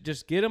you could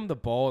just get him the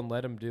ball and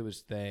let him do his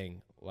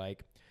thing.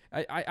 Like,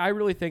 I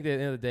really think that at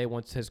the end of the day,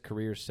 once his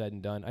career is said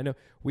and done, I know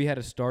we had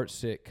a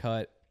start-sit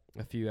cut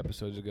a few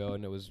episodes ago,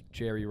 and it was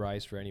Jerry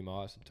Rice, Randy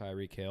Moss, and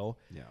Tyreek Hill.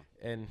 Yeah.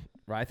 And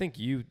I think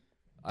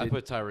I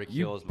put Tyreek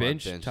Hill as my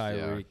bench.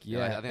 Tyreek,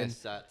 yeah.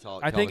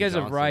 I think as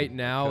of right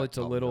now, it's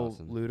a little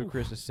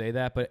ludicrous to say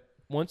that, but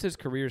once his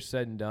career is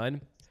said and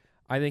done,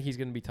 I think he's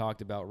going to be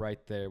talked about right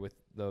there with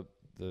the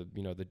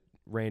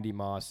Randy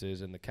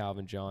Mosses and the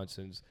Calvin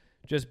Johnsons,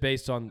 just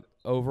based on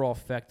overall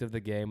effect of the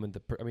game. And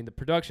the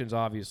production's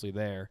obviously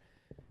there,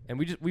 and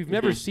we've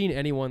never seen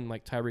anyone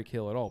like Tyreek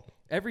Hill at all.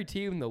 Every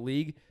team in the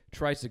league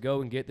tries to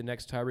go and get the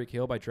next Tyreek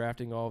Hill by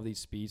drafting all of these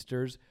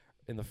speedsters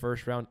in the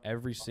first round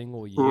every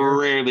single year.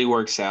 Rarely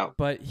works out.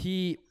 But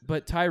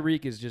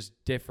Tyreek is just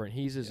different.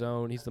 He's his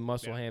own. He's the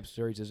muscle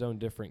hamster. He's his own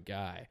different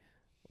guy.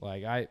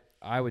 Like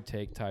I would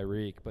take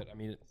Tyreek, but I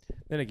mean,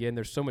 then again,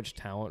 there's so much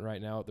talent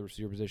right now at the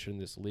receiver position in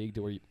this league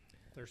to where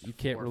you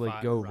can't really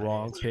go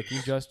wrong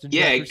picking Justin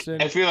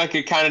Jefferson. I feel like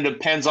it kind of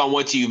depends on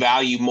what you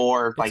value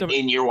more,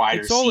 in your wide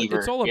receiver.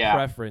 It's all a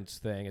preference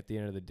thing at the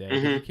end of the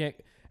day. You can't.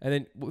 And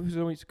then who's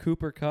always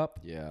Cooper Kupp?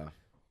 Yeah.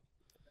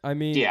 I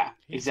mean,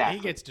 exactly.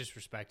 He gets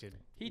disrespected.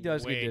 He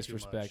does get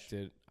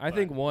disrespected. I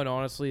think one,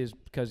 honestly, is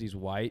because he's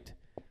white.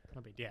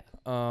 Yeah.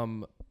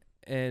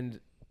 And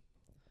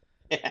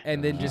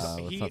then just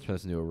let's not turn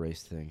this into a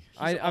race thing.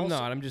 I'm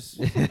not. I'm just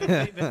the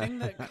thing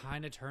that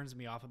kind of turns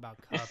me off about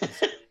Kupp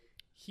is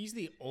he's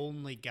the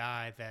only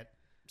guy that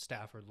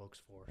Stafford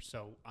looks for.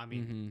 So I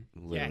mean,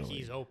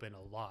 he's open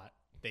a lot.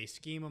 They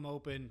scheme him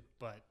open,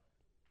 but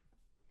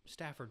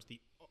Stafford's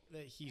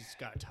he's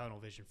got tunnel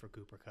vision for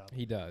Cooper Kupp.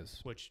 He does,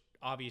 which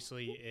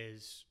obviously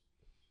is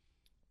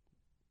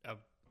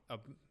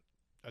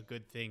a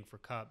good thing for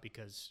Kupp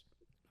because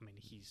I mean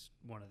he's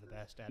one of the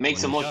best at it.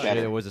 Makes him look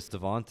better. It was a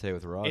Devontae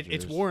with Rodgers.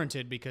 It's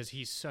warranted because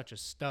he's such a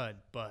stud,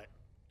 but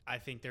I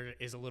think there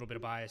is a little bit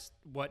of bias.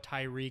 What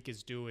Tyreek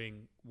is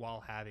doing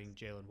while having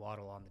Jalen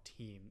Waddle on the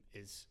team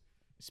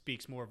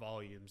speaks more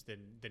volumes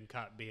than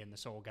Kupp being the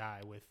sole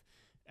guy with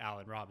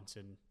Allen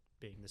Robinson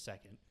being the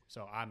second.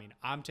 So, I mean,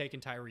 I'm taking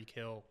Tyreek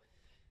Hill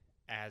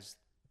as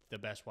the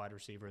best wide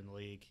receiver in the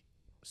league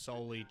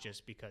solely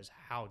just because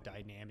how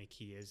dynamic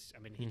he is. I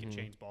mean, he can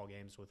change ball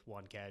games with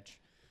one catch.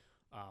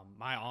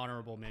 My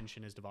honorable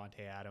mention is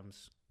Devontae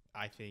Adams.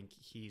 I think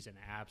he's an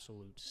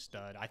absolute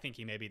stud. I think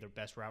he may be the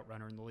best route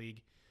runner in the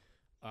league.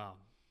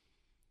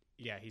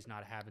 He's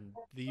not having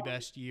the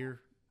best year,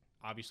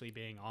 obviously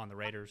being on the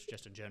Raiders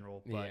just in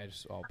general. But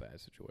just all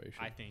bad situation.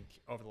 I think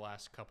over the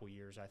last couple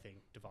years, I think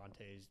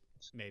Devontae's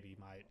maybe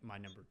my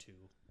number two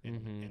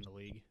in the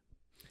league.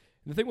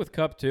 And the thing with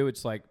Kupp, too,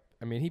 it's like,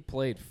 I mean, he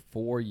played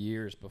 4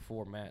 years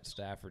before Matt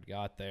Stafford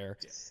got there.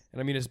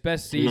 And, I mean, his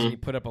best season, he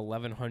put up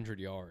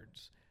 1,100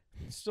 yards.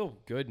 It's still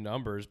good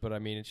numbers, but, I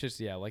mean, it's just,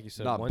 like you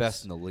said. Not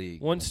best in the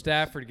league. Once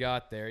Stafford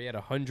got there, he had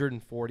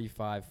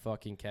 145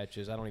 fucking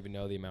catches. I don't even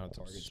know the amount of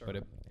targets,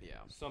 but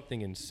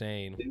something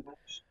insane.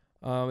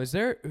 Is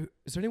there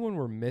anyone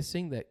we're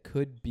missing that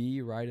could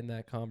be right in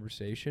that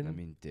conversation? I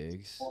mean,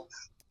 Diggs.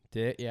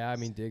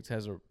 Diggs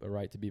has a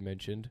right to be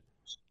mentioned.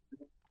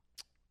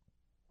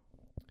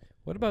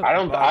 What about?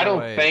 I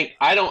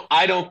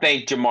don't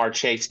think Jamar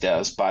Chase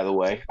does. By the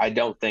way, I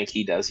don't think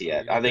he does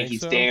yet. I think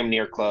he's damn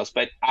near close,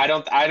 but I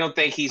don't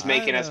think he's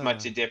making as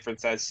much a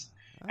difference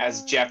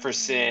as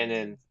Jefferson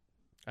and.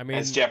 I mean,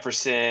 as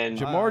Jefferson,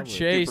 Jamar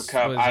Chase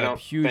Kupp, was a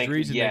huge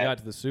reason they got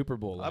to the Super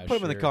Bowl last year. I put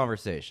him in the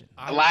conversation.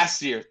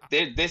 Last year.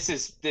 This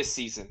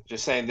season.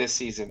 Just saying this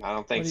season. I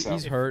don't think so.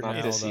 He's hurt now,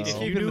 this though.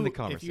 season.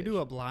 If you do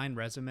a blind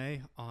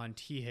resume on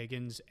T.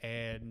 Higgins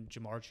and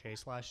Jamar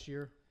Chase last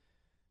year,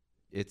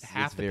 it's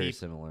very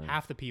similar.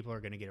 Half the people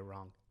are going to get it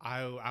wrong.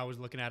 I was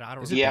looking at it. I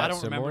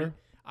don't remember.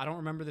 I don't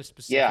remember the Yeah,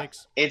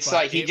 specifics. it's but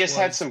like he just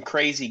had was- some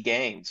crazy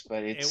games,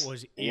 but It it's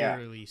was yeah.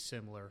 eerily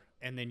similar.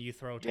 And then you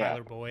throw Yeah.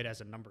 Tyler Boyd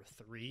as a number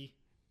 3.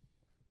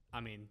 I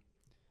mean,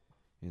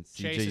 And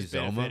Chase CJ is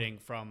Zoma. benefiting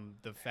from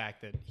the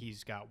fact that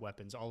he's got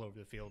weapons all over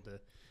the field to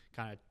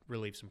kind of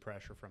relieve some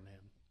pressure from him.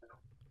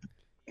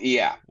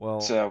 Yeah.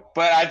 Well, So,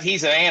 but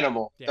he's an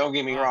animal. Yeah, Don't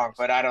get me wrong,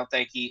 obviously. but I don't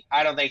think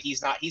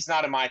he's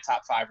not in my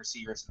top 5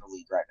 receivers in the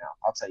league right now.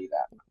 I'll tell you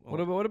that.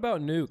 What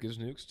about Nuke? Is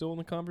Nuke still in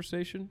the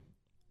conversation?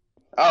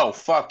 Oh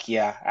fuck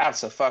yeah,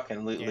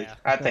 absolutely. Yeah.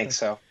 I think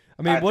so.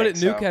 I mean, I think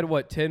Nuke so. had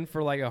what 10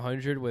 for like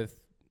 100 with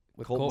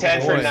Colt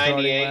 10 for McCoy starting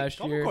 98. last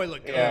Colt year. McCoy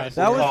looked good. Yeah.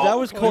 that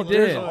was Colt Colt. McCoy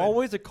There's looked good.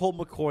 always a Colt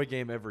McCoy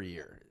game every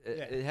year.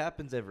 It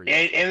happens every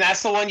year. And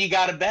that's the one you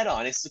got to bet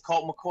on. It's the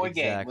Colt McCoy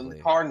game when the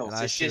Exactly. Cardinals. And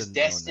I It's should've just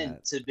known destined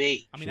that. to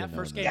be. I mean, that Should've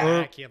first known game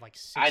that. back, he had like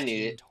I knew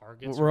 16 it.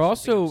 targets. We're or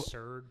something also-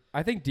 absurd.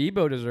 I think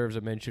Debo deserves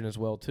a mention as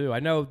well too. I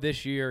know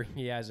this year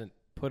he hasn't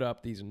put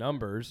up these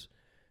numbers,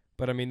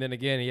 but I mean, then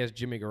again, he has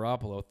Jimmy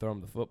Garoppolo throw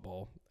him the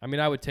football. I mean,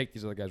 I would take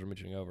these other guys we're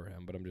mentioning over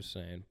him, but I'm just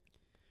saying.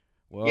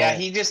 Well, Yeah,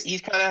 he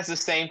kind of has the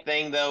same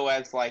thing though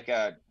as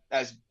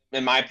as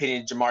in my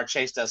opinion Jamar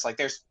Chase does. Like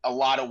there's a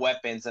lot of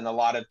weapons and a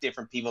lot of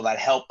different people that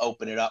help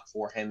open it up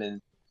for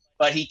him,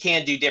 but he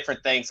can do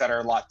different things that are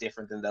a lot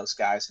different than those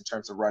guys in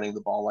terms of running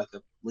the ball like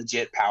a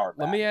legit power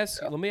back. Let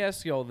me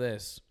ask you all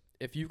this: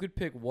 if you could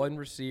pick one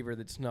receiver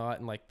that's not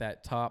in like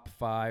that top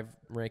 5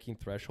 ranking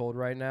threshold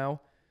right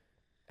now,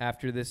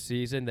 after this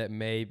season that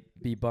may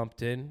be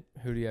bumped in,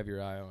 who do you have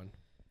your eye on?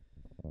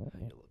 I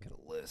need to look at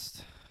a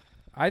list.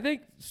 I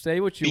think say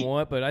what you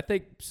want, but I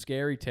think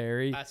Scary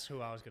Terry That's who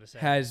I was going to say.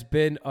 has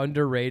been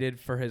underrated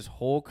for his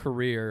whole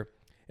career.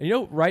 And you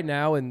know, right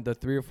now in the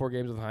 3 or 4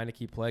 games with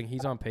Heineke playing,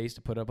 he's on pace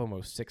to put up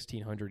almost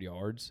 1,600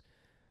 yards.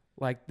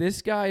 Like,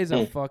 this guy is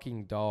a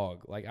fucking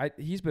dog. Like,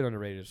 he's been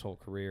underrated his whole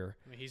career.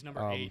 I mean, he's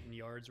number 8 in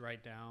yards right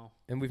now.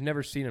 And we've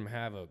never seen him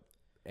have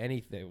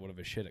anything of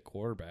a shit at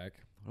quarterback.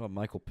 What about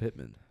Michael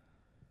Pittman?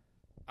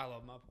 I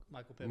love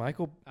Michael Pittman.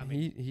 Michael, I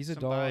mean, he's a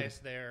some dog. bias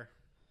there.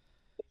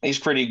 He's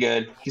pretty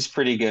good. He's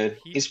pretty good.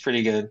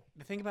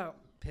 The thing about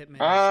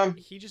Pittman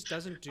is he just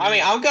doesn't do. I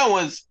mean, I'm going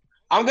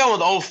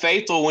with Old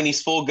Faithful when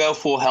he's full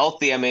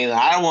healthy. I mean,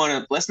 I don't want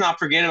to. Let's not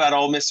forget about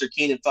old Mr.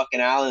 Keenan fucking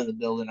Allen in the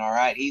building. All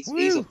right, he's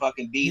a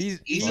fucking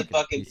beast. He's a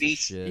fucking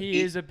beast. He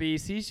is a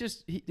beast. He's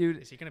just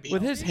dude. Is he gonna be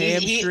with his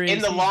healthy? hamstrings? In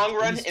the long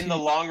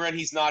run, he's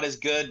he's not as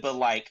good. But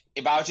like,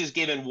 if I was just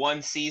given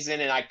one season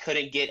and I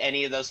couldn't get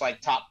any of those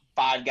like top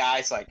 5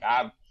 guys, like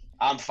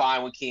I'm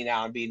fine with Keenan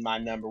Allen being my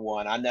number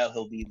 1. I know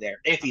he'll be there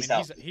if he's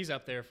healthy. He's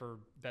up there for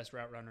best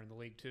route runner in the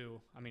league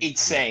too. I mean, It's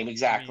same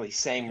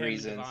him,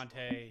 reasons.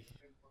 Devontae,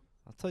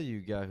 I'll tell you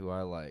a guy who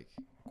I like,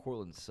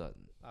 Cortland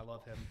Sutton. I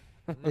love him.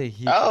 Hey,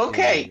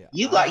 Okay,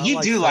 you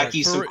do like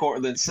you some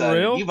Cortland Sutton.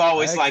 real? You've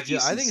always liked you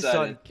some I think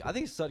Sutton. I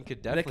think Sutton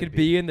could that definitely could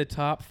be in the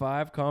top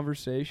 5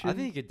 conversation. I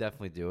think he could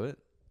definitely do it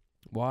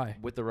Why?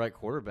 with the right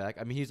quarterback.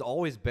 I mean, he's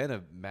always been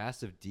a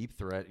massive deep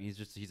threat.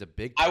 He's a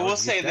big. I will target.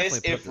 He's say this: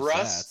 definitely put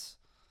up the stats.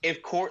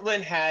 if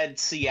Cortland had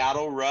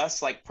Seattle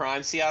Russ, like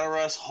prime Seattle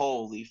Russ,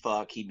 holy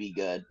fuck, he'd be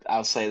good.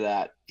 I'll say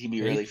that he'd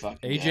be really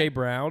fucking AJ good.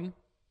 Brown.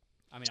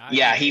 I mean,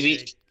 Yeah, think he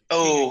AJ be.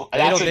 Oh,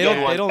 that's a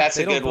good one. That's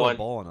a good throw the one.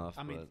 ball enough.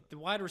 I mean, but the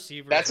wide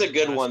receivers. That's a over the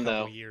good last one,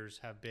 couple though.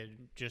 Years have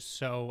been just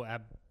so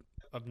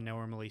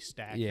abnormally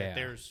stacked. Yeah. That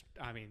there's.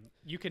 I mean,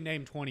 you can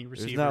name 20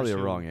 receivers. there's not really a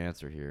who- wrong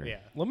answer here. Yeah.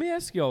 Let me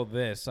ask you all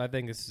this. I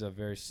think this is a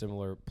very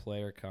similar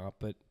player comp,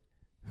 but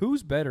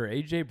who's better,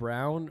 AJ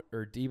Brown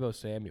or Deebo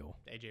Samuel?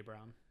 AJ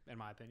Brown, in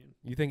my opinion.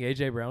 You think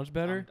AJ Brown's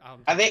better?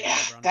 I think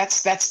AJ Brown.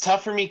 that's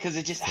tough for me because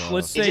it just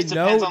Let's it say just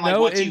depends on like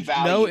what you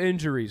value. no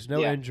injuries,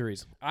 no Yeah.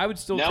 injuries. I would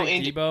still No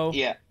take inju- Deebo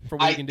Yeah, for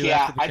what he can do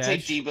after the I catch.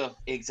 take Debo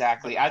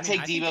exactly. But, I I mean, take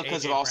I think Debo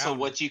because of AJ also Brown-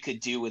 what you could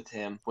do with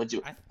him. But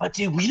dude,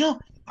 I we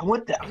don't. I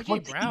want the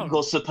AJ Brown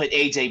Eagles to put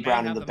AJ may Brown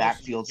in have the most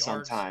backfield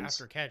yards sometimes.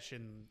 after catch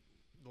in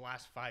the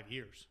last 5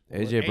 years.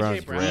 AJ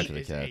Brown's Brown great after the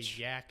is catch.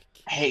 a yak.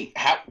 Hey,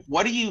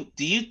 what do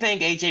you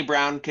think AJ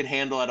Brown could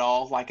handle at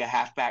all, like a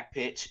halfback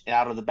pitch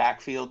out of the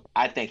backfield?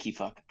 I think he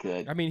fucking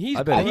could. I mean, he's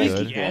I bet he built,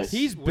 could. Yes.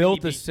 he's Would built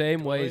he the be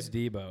same way good? as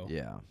Deebo.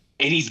 Yeah.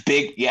 And he's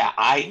big. Yeah,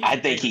 He's I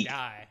a think bigger he.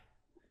 guy.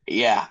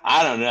 Yeah,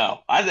 I don't know.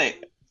 I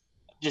think.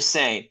 Just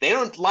saying, they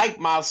don't like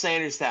Miles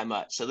Sanders that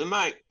much, so they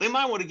might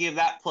want to give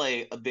that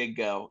play a big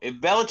go. If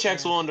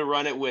Belichick's willing to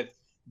run it with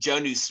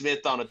Jonnu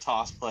Smith on a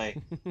toss play,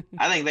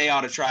 I think they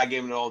ought to try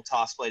giving an old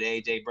toss play to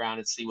AJ Brown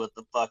and see what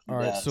the fuck he All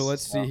right, does. so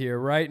let's see here.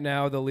 Right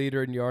now, the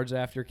leader in yards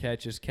after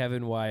catch is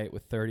Kevin White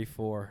with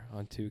 34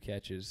 on 2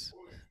 catches.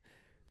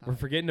 We're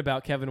forgetting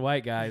about Kevin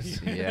White,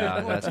 guys.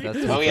 Yeah, that's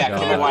Oh yeah,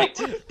 Kevin White,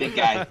 big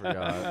guy. I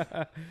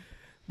forgot.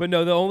 But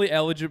no,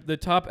 the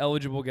top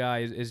eligible guy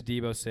is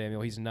Deebo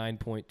Samuel. He's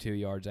 9.2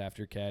 yards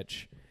after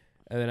catch.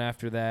 And then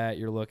after that,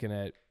 you're looking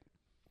at,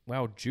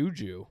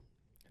 Juju.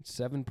 It's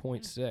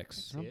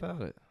 7.6. How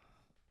about it?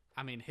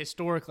 I mean,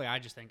 historically, I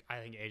think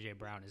AJ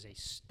Brown is a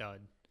stud.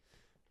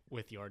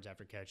 with yards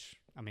after catch.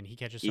 I mean, he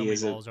catches He so many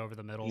is a- balls over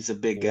the middle. He's a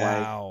big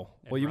guy. Wow.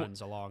 and Well, you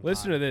runs a long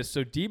listen time. to this.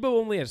 So Debo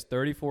only has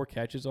 34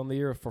 catches on the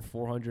year for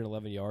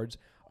 411 yards.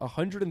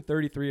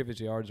 133 of his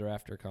yards are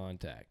after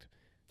contact.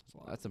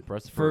 That's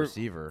impressive for a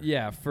receiver.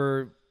 Yeah,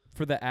 for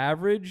the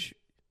average,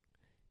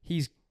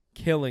 he's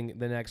killing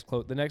the next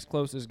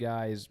closest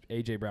guy is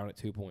AJ Brown at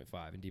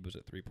 2.5 and Debo's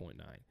at 3.9.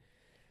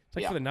 It's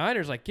like for the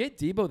Niners, like get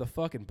Debo the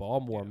fucking ball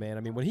more, man.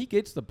 I mean, when he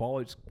gets the ball,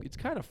 it's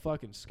kind of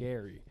fucking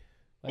scary.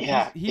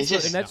 Like It's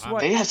just and that's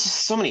why they have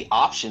just so many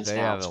options They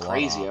now. have It's a lot of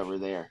crazy options. over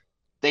there.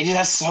 They just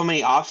have so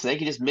many options. They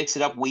can just mix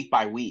it up week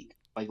by week,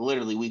 like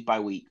literally week by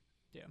week.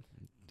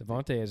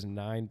 Devontae has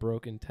 9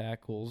 broken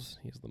tackles.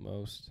 He's the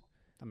most.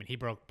 I mean, he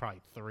broke probably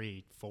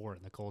 3-4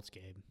 in the Colts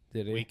game.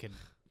 Did he? He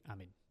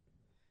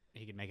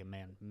could make a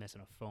man miss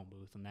in a phone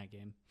booth in that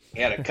game.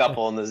 He had a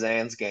couple in the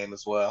Zans game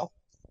as well.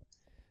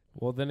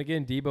 Well, then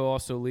again, Debo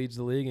also leads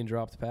the league in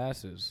dropped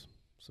passes.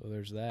 So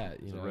there's that.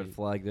 There's a red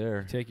flag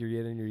there. Take your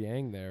yin and your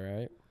yang there,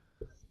 right?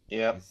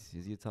 Yep.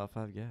 Is he a top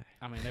 5 guy?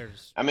 I mean,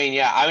 there's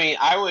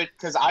I would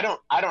because I don't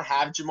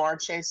have Jamar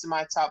Chase in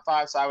my top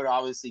 5, so I would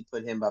obviously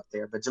put him up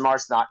there. But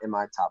Jamar's not in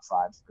my top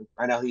 5.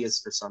 I know he is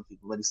for some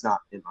people, but he's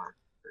not in mine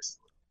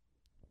personally.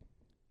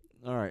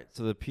 All right,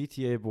 so the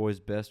PTA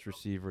boys' best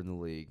receiver in the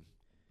league.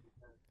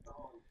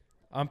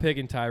 I'm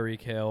picking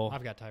Tyreek Hill.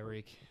 I've got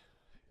Tyreek.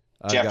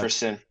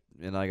 Jefferson.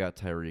 And I got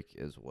Tyreek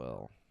as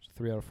well.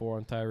 3 out of 4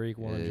 on Tyreek,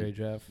 1 on J.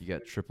 Jeff. You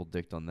got triple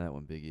dicked on that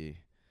one, Big E.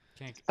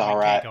 All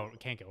right.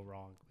 Can't go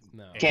wrong.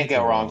 No. Can't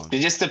go wrong. It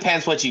just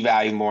depends what you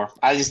value more.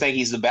 I just think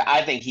he's the best.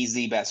 I think he's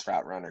the best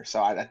route runner,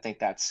 so I think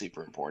that's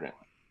super important.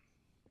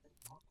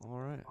 All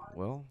right,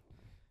 well,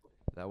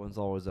 that one's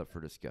always up for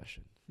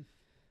discussion.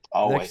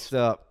 Always. Next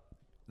up,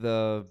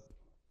 the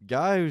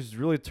guy who's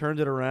really turned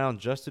it around,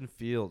 Justin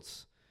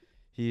Fields.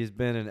 He's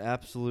been an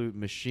absolute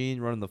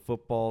machine running the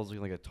footballs,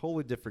 looking like a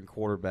totally different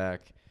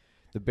quarterback.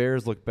 The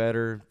Bears look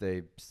better.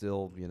 They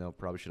still,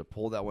 probably should have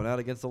pulled that one out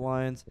against the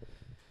Lions.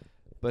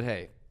 But,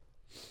 hey,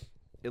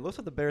 it looks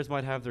like the Bears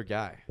might have their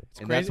guy.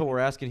 And that's what we're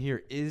asking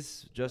here.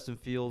 Is Justin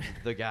Fields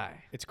the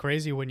guy? It's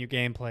crazy when you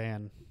game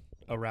plan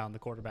around the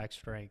quarterback's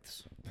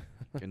strengths.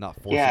 And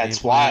not force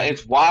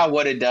It's wild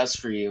what it does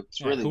for you. It's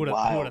really who would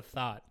wild. have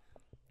thought?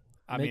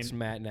 Makes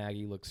Matt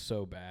Nagy look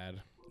so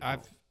bad.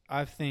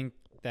 I think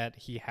that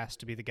he has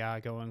to be the guy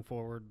going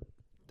forward.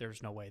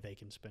 There's no way they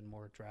can spend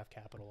more draft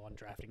capital on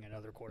drafting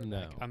another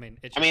quarterback. No. I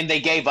mean, they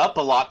gave up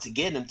a lot to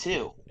get him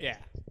too. yeah.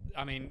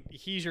 I mean,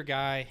 he's your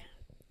guy.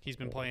 He's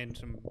been playing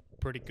some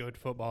pretty good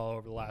football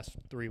over the last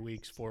 3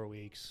 weeks, 4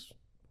 weeks.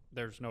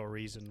 There's no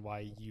reason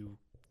why you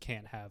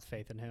can't have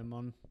faith in him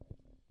on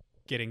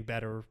getting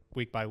better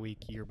week by week,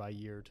 year by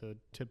year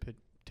to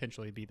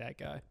potentially be that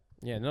guy.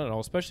 Yeah, not at all.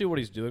 Especially what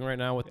he's doing right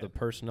now with the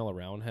personnel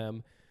around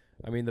him.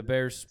 I mean, the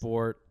Bears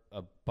sport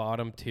a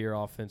bottom-tier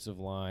offensive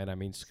line. I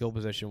mean, skill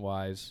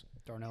position-wise.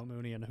 Darnell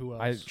Mooney and who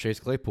else? Chase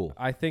Claypool.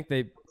 I think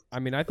they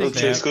have,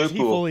 is he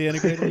fully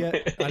integrated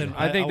yet?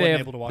 I think they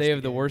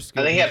have the worst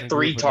skill I think he had position 3 group in the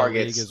league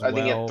targets. as I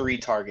think he well. had 3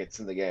 targets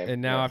in the game.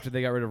 And now after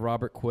they got rid of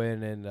Robert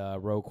Quinn and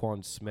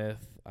Roquan Smith,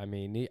 I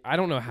mean, I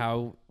don't know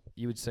how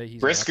you would say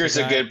he's Brisker's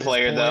not a the guy good at this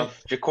player, though.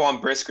 point.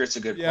 Jaquan Brisker's a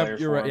good player.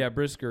 You're for right. him. Yeah,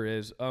 Brisker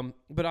is.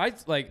 But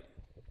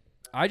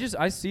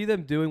I see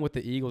them doing what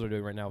the Eagles are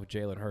doing right now with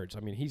Jalen Hurts. I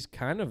mean, he's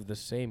kind of the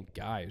same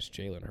guy as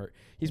Jalen Hurts.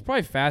 He's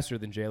probably faster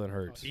than Jalen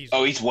Hurts.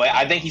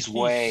 I think he's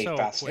way so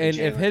faster. quick. And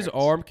than if Jalen his Hurts.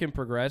 arm can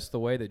progress the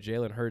way that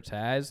Jalen Hurts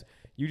has,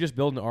 you just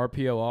build an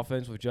RPO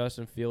offense with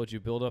Justin Fields. You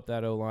build up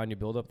that O-line. You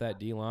build up that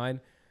D-line.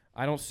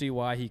 I don't see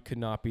why he could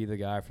not be the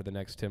guy for the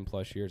next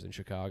 10-plus years in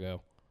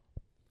Chicago.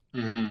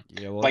 Mm-hmm.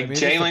 Yeah, well, Like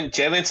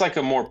Jalen's like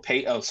a more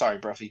Oh, sorry,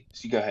 Bruffy.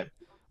 You go ahead.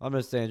 I'm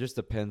just saying, it just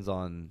depends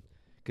on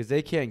because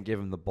they can't give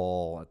him the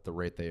ball at the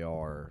rate they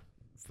are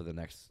for the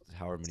next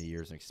however many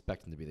years and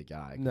expect him to be the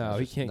guy. No,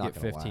 he just can't not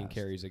get gonna 15 last.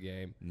 carries a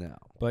game. No.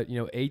 But,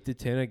 8 to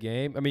 10 a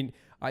game. I mean,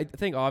 I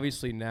think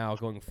obviously now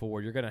going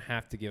forward, you're going to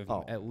have to give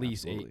him at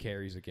least absolutely. 8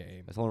 carries a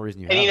game. That's the only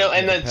reason you And have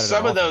and then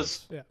some of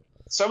offense.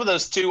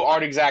 those too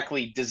aren't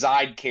exactly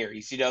designed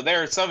carries.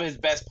 There are some of his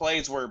best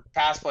plays were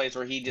pass plays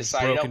where he Just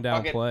decided, broken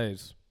down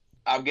plays.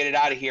 I'll get it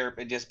out of here,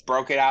 and just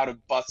broke it out and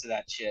busted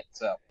that shit.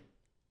 So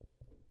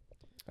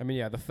I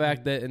mean, the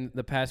fact that in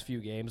the past few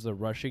games, the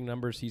rushing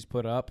numbers he's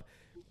put up,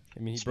 I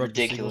mean, he broke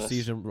the single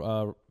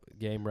season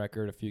game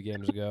record a few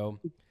games ago.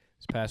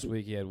 This past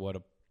week, he had,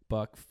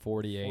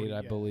 $148,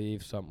 I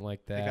believe, something like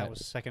I think that. that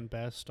was second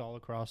best all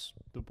across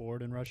the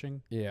board in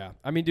rushing. Yeah.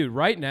 I mean, dude,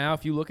 right now,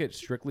 if you look at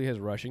strictly his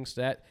rushing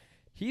stat,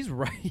 he's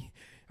right.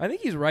 I think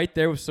he's right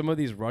there with some of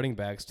these running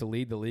backs to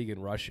lead the league in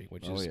rushing,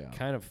 which is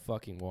kind of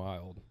fucking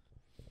wild.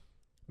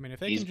 I mean, if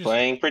they he's can just,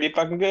 playing pretty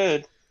fucking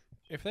good.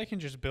 If they can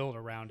just build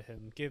around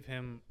him, give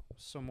him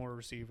some more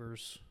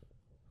receivers,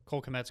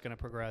 Cole Kmet's going to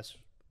progress,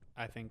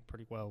 I think,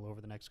 pretty well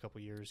over the next couple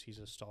of years. He's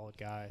a solid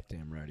guy.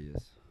 Damn right he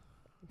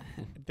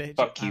is.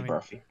 Fuck you,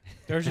 Murphy.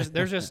 There's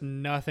just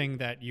nothing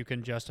that you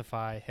can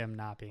justify him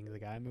not being the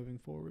guy moving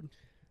forward.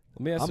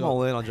 Let me ask I'm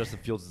all in on Justin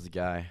Fields as a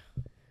guy.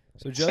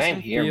 So Same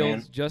here,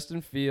 man.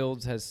 Justin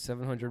Fields has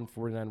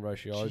 749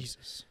 rush yards.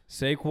 Jesus.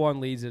 Saquon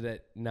leads it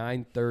at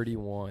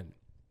 931.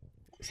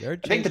 Is there a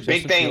chance think the big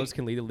Justin thing- Fields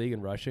can lead the league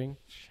in rushing?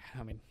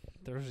 I mean,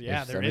 there is If- a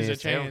if Saquon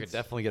chance. could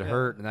definitely get Yeah.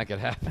 hurt, and that could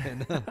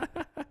happen.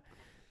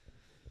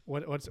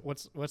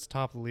 What's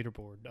top of the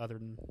leaderboard other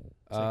than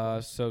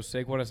So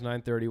Saquon has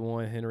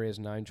 931, Henry has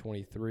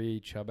 923,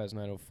 Chubb has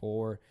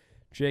 904,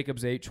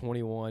 Jacobs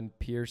 821,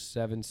 Pierce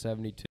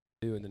 772,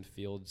 and then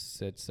Fields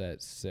sits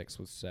at 6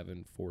 with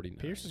 749.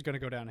 Pierce is going to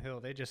go downhill?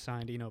 They just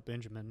signed Eno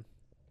Benjamin.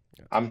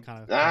 I'm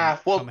Kind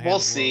of we'll come hand in we'll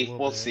glove see. a little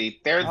We'll bit. see.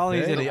 I don't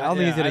think he's They- gonna, I don't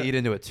think he's yeah, gonna I- eat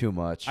into it too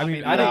much. I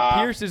mean, Nah, I think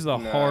Pierce is the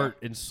nah. heart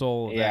and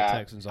soul of Yeah. that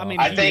Texans I mean,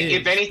 offense. I think he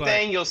if is, but-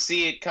 anything, you'll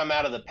see it come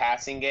out of the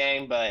passing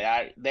game,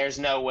 but there's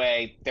no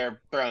way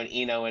they're throwing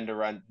Eno into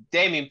run.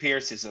 Damian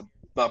Pierce is a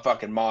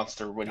fucking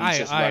monster when he's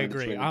just I running agree.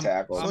 between the I'm-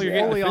 tackles. So I'm you're yeah.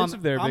 getting fully on-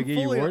 defensive there, I'm Biggie. You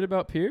fully- worried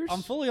about Pierce?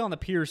 I'm fully on the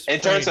Pierce In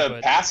terms train, of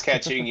but pass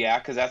catching, yeah,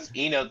 because that's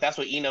Eno. That's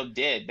what Eno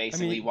did I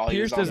basically mean, while he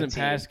Pierce was on the doesn't team.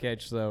 pass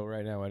catch though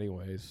right now,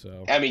 anyways.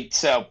 So I mean,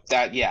 so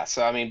that yeah.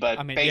 So I mean, but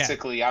I mean, yeah.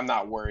 basically, I'm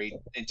not worried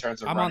in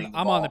terms of I'm running on the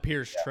I'm ball. on the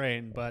Pierce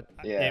train, but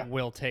Yeah. it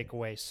will take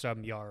away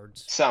some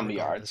yards. Some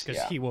yards, because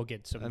yeah. he will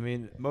get some. I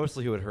mean,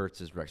 mostly who it hurts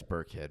is Rex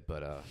Burkhead,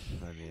 but I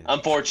mean,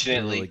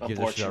 Unfortunately, Can't really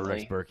give a shit about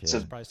Rex unfortunately, Burkhead. it's a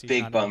surprised he's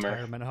big not in bummer.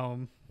 retirement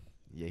home.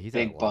 yeah, he's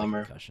big had a lot bummer.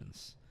 of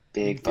concussions.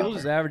 Big Fields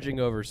is bummer. averaging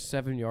over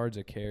 7 yards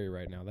a carry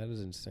right now. That is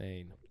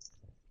insane.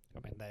 I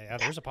mean,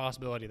 there's a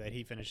possibility that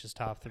he finishes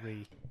top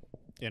 3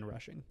 in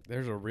rushing.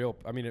 There's a real.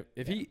 I mean,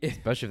 if he.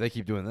 Especially if they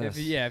keep doing this.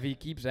 If he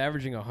keeps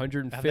averaging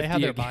 150 Have they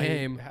had their a bye?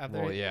 game, Have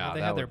they, Well, yeah, have they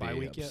that had their would bye be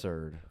week yet?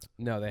 absurd.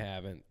 no, they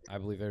haven't. I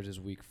believe theirs is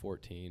week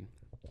 14.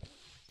 Damn,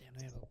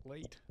 they have it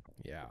late.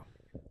 Yeah,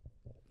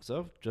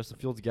 So, Justin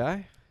Fields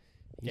guy?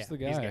 he's Yeah, the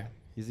he's guy. the guy.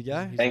 He's the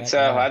guy? He's Think that so.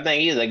 guy. I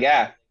think he's a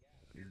guy.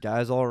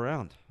 Guys all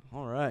around.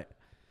 All right.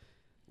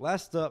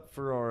 Last up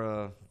for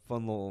our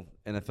fun little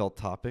NFL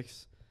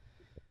topics.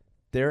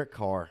 Derek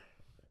Carr.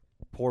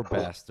 Poor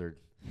bastard.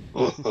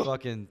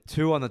 Fucking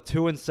 2 on the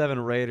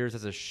 2-7 Raiders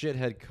as a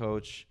shithead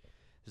coach.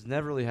 Has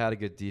never really had a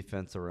good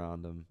defense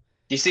around him.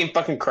 You see him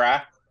fucking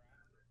cry?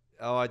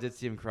 Oh, I did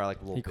see him cry like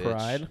a little He bitch.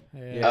 cried. Yeah,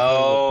 Yeah. he was like a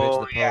little bitch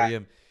Oh, at the yeah.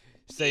 podium,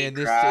 saying He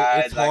this.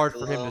 cried It's like hard a for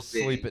him to little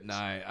sleep at bitch.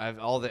 night. I've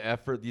all the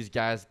effort these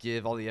guys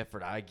give, all the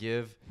effort I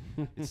give.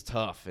 It's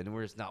tough, and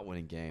we're just not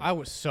winning games. I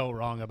was so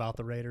wrong about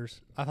the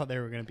Raiders. I thought they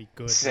were going to be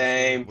good. this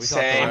Same, year. We thought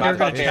they same. were I gonna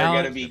thought be they were going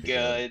to challenged. be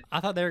good. I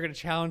thought they were going to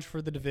challenge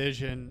for the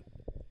division,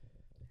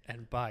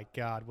 and by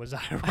God, was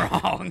I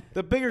wrong.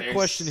 The bigger They're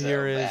question so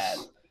here is: bad.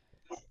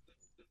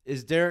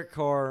 Is Derek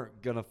Carr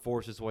gonna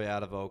force his way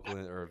out of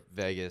Oakland or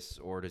Vegas,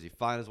 or does he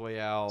find his way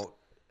out?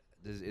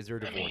 Is there a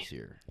divorce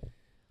here?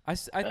 I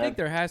think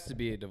there has to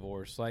be a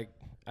divorce. I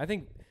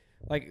think,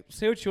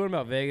 say what you want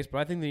about Vegas, but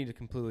I think they need to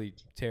completely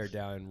tear it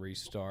down and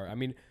restart. I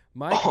mean,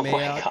 Mike Oh my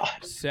Mayock God.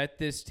 set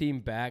this team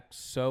back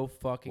so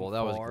fucking Well,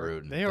 that was far.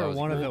 Gruden. They That are was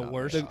one of Gruden, the not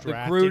worst Mayock. The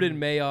drafting- Gruden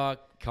Mayock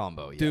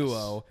combo yes.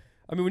 duo.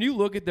 I mean, when you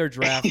look at their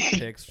draft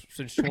picks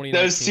since 2019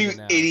 Those two to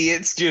now,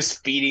 idiots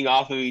just feeding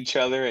off of each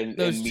other and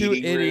those two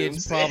meeting idiots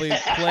rooms. probably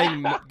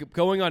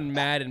going on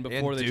Madden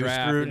before the Deuce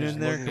draft Gruden and just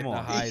in there? looking at Come the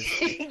on.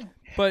 highs.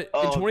 But in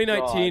Oh,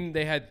 2019,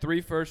 they had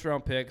 3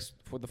 first-round picks.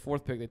 For the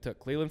 4th pick, they took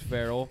Cleveland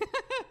Farrell.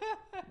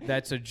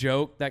 That's a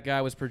joke. That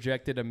guy was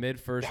projected a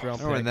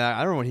mid-first-round I remember pick. that. I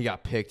remember when he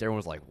got picked. Everyone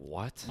was like,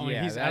 "What?" I mean,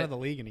 Yeah, he's out that- of the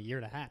league in a year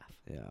and a half.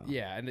 Yeah.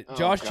 Yeah, and Oh,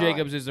 Josh God.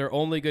 Jacobs is their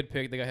only good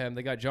pick. They got him.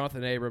 They got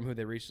Jonathan Abram, who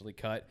they recently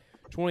cut.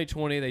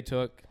 2020, they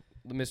took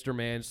Mr.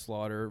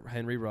 Manslaughter,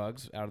 Henry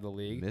Ruggs, out of the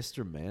league.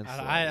 Mr.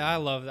 Manslaughter. I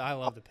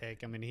love the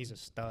pick. I mean, he's a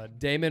stud.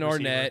 Damon receiver.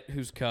 Arnett,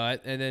 who's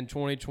cut. And then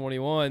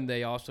 2021,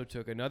 they also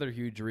took another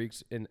huge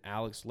reeks in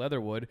Alex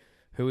Leatherwood,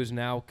 who is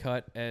now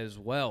cut as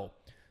well.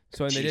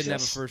 So, and they didn't have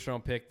a Jesus.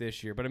 first-round pick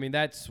this year. But, I mean,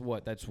 that's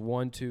what? That's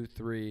 1, 2,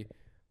 3,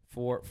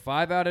 4,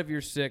 5 out of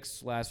your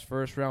 6 last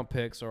first-round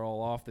picks are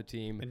all off the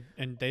team.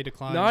 And they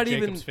declined Not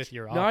Jacobs' even, 5th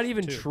year not option,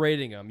 even too.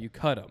 trading them. You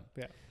cut them.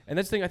 Yeah. And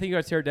that's the thing I think you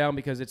got to tear down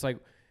because it's like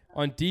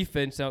on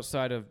defense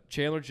outside of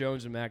Chandler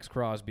Jones and Max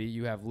Crosby,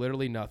 you have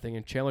literally nothing,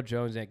 and Chandler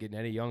Jones ain't getting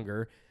any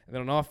younger. And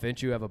then on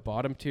offense, you have a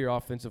bottom-tier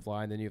offensive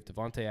line. Then you have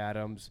Devontae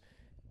Adams.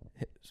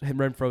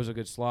 Renfro's a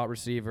good slot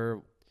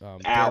receiver.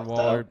 Out, Darren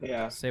Waller, though,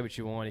 yeah. say what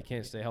you want. He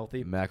can't stay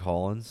healthy. Mac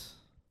Hollins.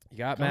 You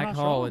got Coming Mac out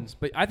strong. Hollins.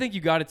 But I think you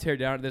got to tear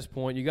down at this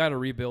point. You got to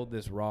rebuild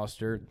this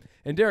roster.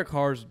 And Derek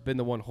Carr's been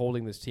the one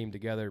holding this team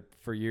together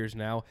for years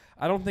now.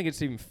 I don't think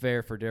it's even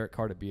fair for Derek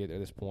Carr to be at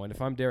this point.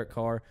 If I'm Derek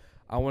Carr,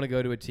 I want to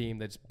go to a team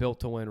that's built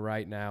to win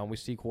right now. And we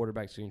see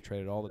quarterbacks getting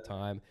traded all the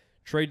time.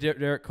 Trade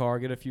Derek Carr,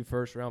 get a few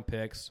first-round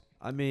picks,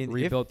 I mean,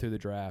 rebuild through the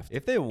draft.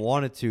 if they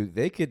wanted to,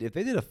 they could. If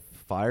they did a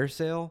fire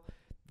sale,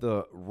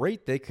 the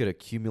rate they could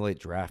accumulate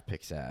draft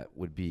picks at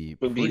would be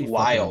Would be pretty fucking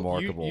wild.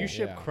 remarkable. You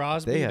ship Yeah.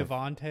 Crosby, They have-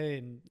 Devontae,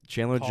 and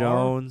Chandler Carr.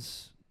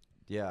 Jones.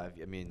 Yeah,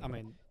 I mean,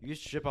 I you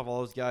ship off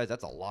all those guys.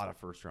 That's a lot of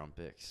first-round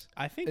picks.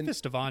 I think And-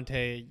 this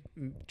Devontae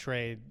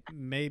trade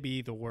may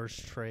be the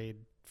worst trade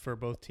for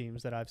both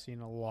teams that I've seen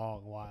in a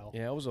long while.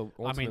 Yeah, it was a.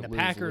 I mean, the ultimate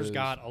Packers lose-lose.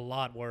 got a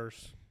lot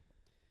worse.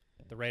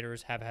 The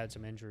Raiders have had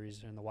some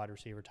injuries in the wide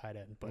receiver tight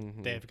end, but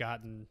Mhm. they've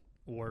gotten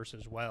worse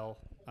as well.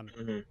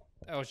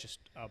 That was just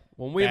a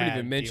Well, we haven't bad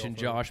even mentioned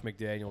deal for- Josh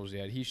McDaniels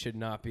yet. He should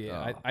not be.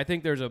 Oh. I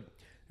think there's a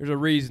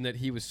reason that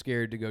he was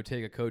scared to go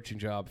take a coaching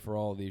job for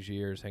all these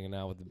years, hanging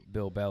out with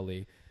Bill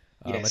Belly.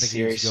 Yeah, I think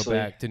he needs to go seriously.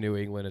 back to New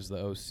England as the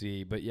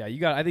OC. But yeah, I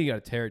think you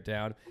got to tear it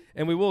down,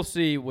 and we will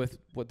see with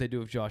what they do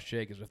with Josh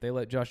Jacobs. If they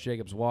let Josh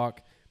Jacobs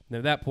walk, then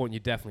at that point you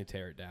definitely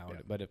tear it down. Yeah.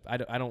 But if I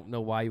don't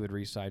know why you would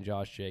re-sign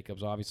Josh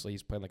Jacobs. Obviously,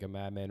 he's playing like a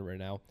madman right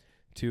now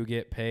to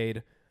get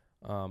paid.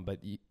 But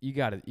you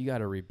got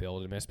to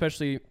rebuild him,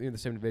 especially in the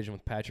same division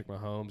with Patrick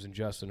Mahomes and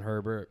Justin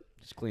Herbert.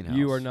 Just clean house.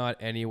 You are not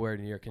anywhere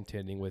near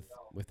contending with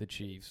the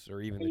Chiefs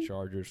or even the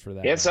Chargers for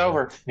that. It's matter.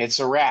 over. It's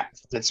a wrap.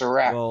 It's a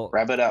wrap. Well,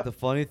 Wrap it up. The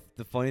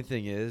funny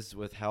thing is,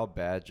 with how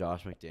bad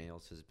Josh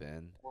McDaniels has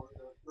been,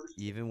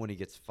 even when he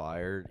gets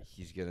fired,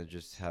 he's gonna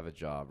just have a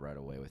job right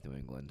away with New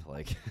England.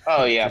 Like,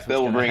 Oh yeah, that's what's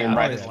Bill will gonna bring him happen.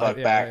 right the fuck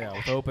back. Yeah,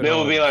 with open Bill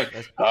will be arms.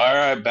 like, all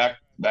right,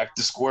 back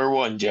to square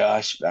one,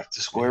 Josh. Back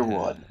to square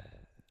one.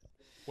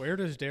 Where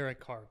does Derek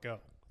Carr go?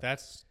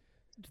 That's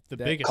the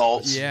That- biggest.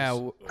 Colts. Yeah,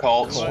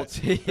 Colts.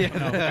 Colts. No,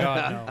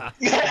 God,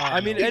 no.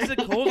 I mean, as a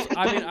Colts,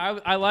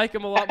 I like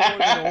him a lot more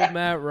than old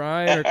Matt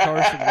Ryan or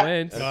Carson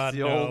Wentz. That's God, the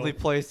no. only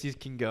place he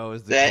can go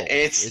is the That- Colts.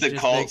 it's It the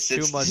just Colts. makes too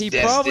It's much He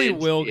destined. sense. probably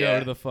will Yeah. go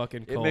to the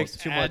fucking It Colts. makes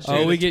too much Add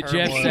Oh, we to the get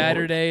Jeff turmoil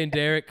Saturday and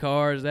Derek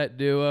Carr. Is that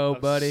duo,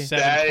 of buddy?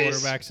 7 That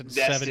is quarterbacks in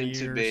 7 destined years.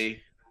 to be.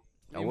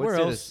 I mean, would where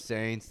say the else?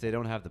 Saints. They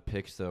don't have the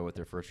picks though with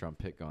their first round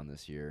pick on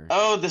this year.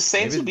 Oh, the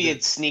Saints Maybe would be the-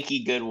 a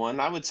sneaky good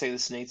one. I would say the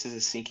Saints is a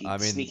sneaky, I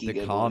mean, sneaky the good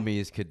one.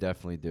 commies could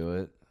definitely do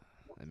it.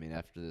 I mean,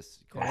 after this,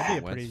 Yeah, that'd be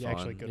a Wentz pretty fun.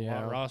 actually good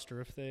Yeah. roster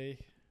if they.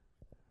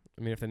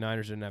 I mean, if the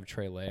Niners didn't have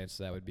Trey Lance,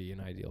 that would be an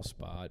ideal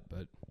spot.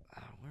 But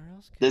Where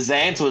else? The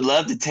Zants would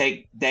love to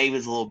take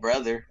David's little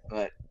brother,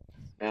 but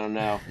I don't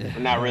know. We're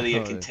not really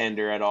a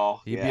contender at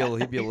all. He'd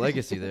Yeah. be a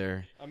legacy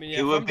there. I mean, It yeah,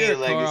 if would I'm be a Derek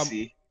Carr,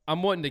 legacy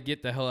I'm wanting to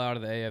get the hell out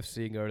of the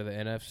AFC and go to the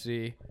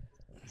NFC.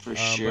 for But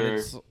sure.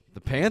 it's,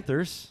 The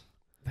Panthers.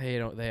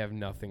 they have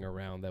nothing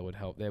around that would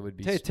help. They would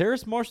be. Hey,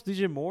 Terrace Marshall,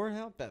 DJ Moore,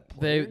 how bad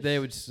they players?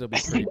 would still be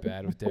pretty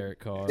bad with Derek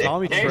Carr.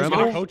 Tommy Hey, Who's Tremble.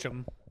 gonna coach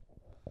them?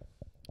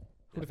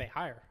 Who do they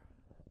hire?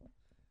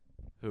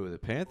 Who, the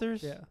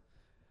Panthers? Yeah.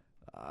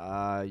 You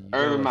Urban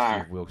gotta let Meyer.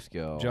 Steve Wilkes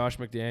go. Josh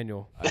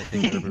McDaniel. I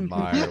think Urban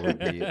Meyer would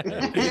be a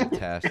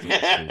fantastic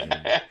decision.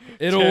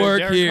 It'll Derek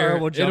work Carr here.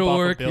 will jump It'll off a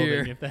work building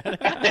here. if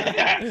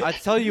that- I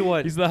tell you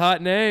what, He's the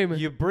hot name.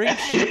 you bring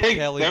Chip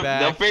Kelly They'll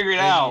back. figure it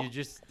and out. You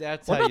just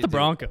that's What how about you the do it.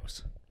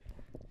 Broncos?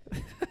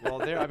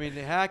 Well, I mean,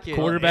 Hackett.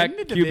 Quarterback in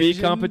the QB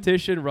division-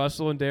 competition.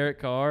 Russell and Derek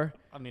Carr.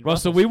 I mean,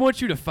 Russell, we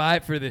want you to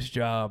fight for this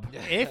job.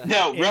 If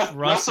No, if Russell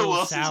Russell's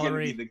Wilson's going to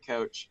salary, be the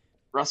coach.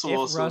 Russell if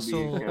Wilson will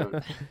be the Russell,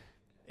 coach.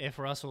 if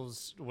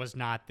Russell's was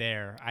not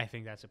there, I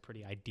think that's a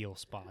pretty ideal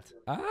spot.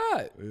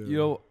 You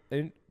know,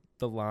 in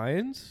the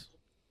Lions.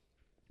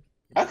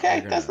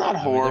 Okay, They're that's gonna-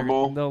 not I mean, they're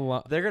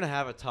horrible. They're gonna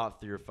have a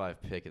top 3 or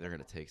 5 pick, and they're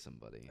gonna take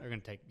somebody. They're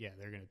gonna take. Yeah,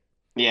 they're gonna.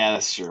 Yeah,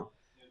 that's true.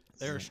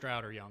 They're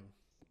Stroud or Young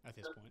at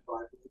this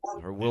point.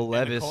 Or Will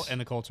And Levis. and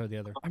the Colts are the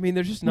other. I mean,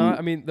 they're just not.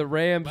 I mean, the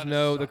Rams Levis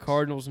no, the sucks.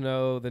 Cardinals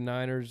no, the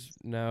Niners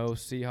no,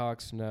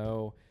 Seahawks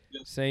no,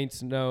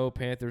 Saints no,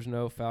 Panthers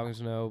no, Falcons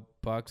no,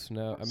 Bucs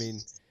no. I mean,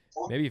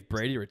 maybe if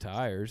Brady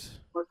retires.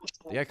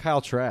 They got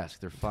Kyle Trask.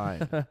 They're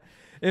fine.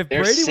 If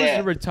They're Brady was to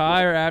set.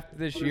 retire after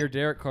this year,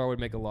 Derek Carr would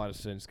make a lot of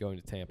sense going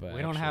to Tampa.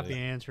 We don't have the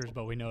actually. answers,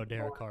 but we know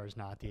Derek Carr is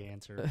not the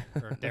answer,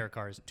 or Derek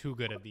Carr is too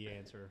good of the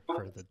answer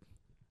for the.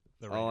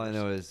 All I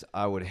Raiders. know is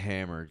I would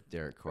hammer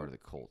Derek Carr to the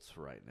Colts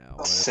right now.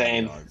 Whatever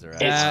Same. the odds are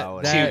at, It's I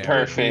would too hammer would him.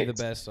 perfect. be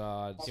the best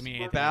odds. Give me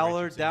Anthony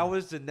Ballard, Richardson. that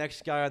was the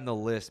next guy on the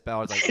list.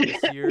 Ballard's like,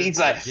 this year, He's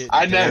we're like, getting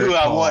I know Derek who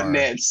I Carr. want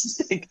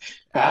next.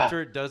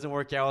 After it doesn't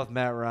work out with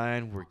Matt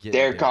Ryan, we're getting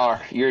Derek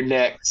Carr, you're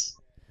next.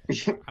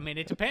 I mean,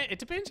 it depends. It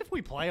depends if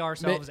we play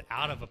ourselves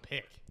out of a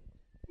pick.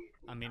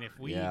 I mean, if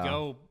we Yeah.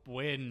 go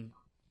win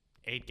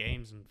 8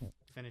 games and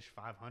finish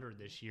 500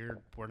 this year,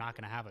 we're not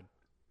going to have a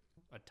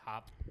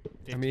top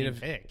 15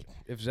 pick.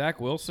 If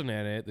Zach Wilson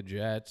had it, the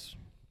Jets,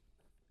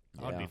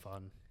 That would Yeah. be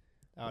fun.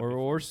 That would be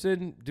or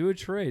do a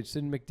trade,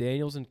 send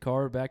McDaniels and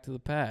Carr back to the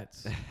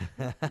Pats,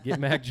 get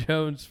Mac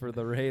Jones for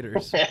the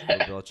Raiders. Bill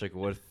Belichick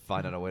would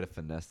find out a way to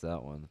finesse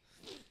that one.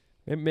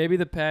 And maybe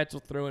the Pats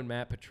will throw in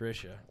Matt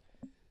Patricia.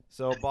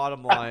 So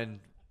bottom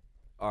line,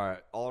 all right,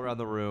 all around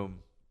the room,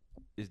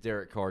 is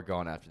Derek Carr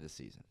gone after this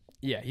season?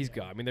 Yeah, he's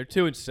gone. I mean, they're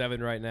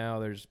 2-7 right now.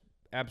 There's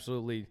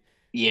absolutely not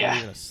Yeah.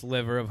 even a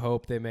sliver of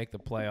hope they make the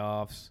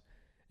playoffs.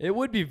 It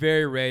would be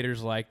very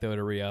Raiders-like though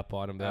to re-up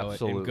on him though,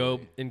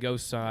 Absolutely. and go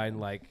sign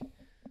like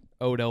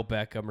Odell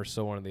Beckham or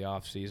so on in the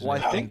offseason.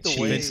 Well, I think the way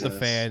convince the Jesus.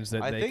 fans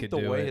that I they think could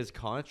the do way it. his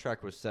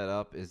contract was set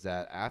up is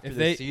that after If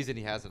this they- season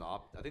he has an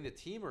opt. I think the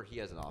team or he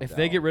has an opt. If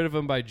they get rid of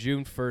him by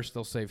June 1st,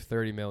 they'll save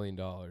 $30 million.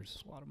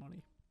 That's a lot of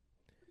money.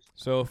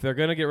 So if they're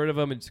gonna get rid of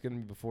him, it's gonna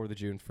be before the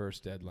June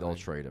 1st deadline. they'll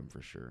trade him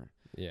for sure.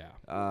 Yeah.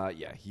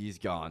 Yeah, he's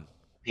gone.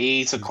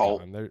 He's a He's Colt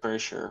gone. They're- for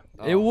sure.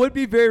 It would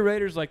be very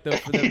Raiders like though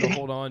for them to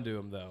hold on to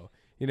him though.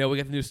 You know, we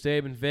got the new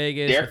stadium in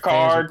Vegas. Derek the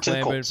fans Carr are to the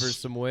clamoring Colts. for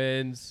some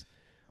wins.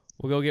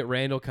 We'll go get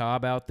Randall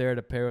Cobb out there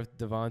to pair with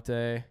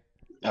Devontae.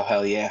 Oh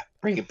hell yeah!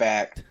 Bring it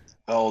back.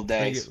 The old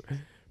days.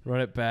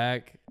 Run it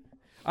back.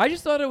 I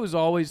just thought it was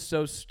always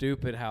so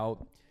stupid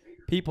how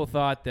people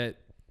thought that,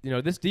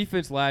 this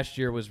defense last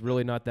year was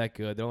really not that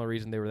good. The only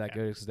reason they were that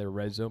good is because their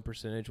red zone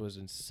percentage was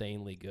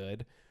insanely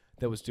good.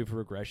 That was due for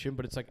regression.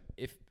 But it's like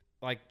if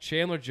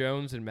Chandler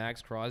Jones and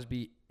Max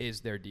Crosby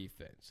is their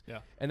defense. Yeah.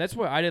 And that's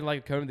why I didn't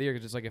like Code of the Year,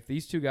 because it's like if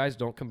these two guys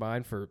don't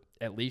combine for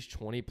at least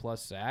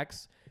 20-plus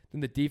sacks,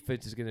 then the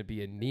defense is going to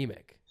be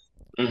anemic.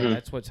 Mm-hmm. And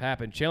that's what's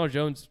happened. Chandler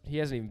Jones, he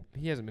hasn't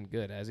been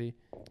good, has he?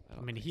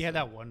 I mean, he had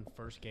that one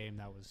first game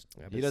that was.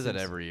 He does that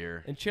every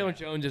year. And Chandler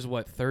Jones is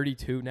what,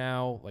 32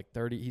 now? Like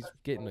 30.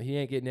 He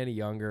ain't getting any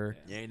younger.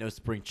 You ain't no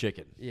spring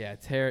chicken. Yeah,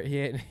 he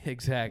ain't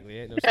exactly. He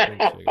ain't no spring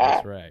chicken.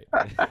 That's right.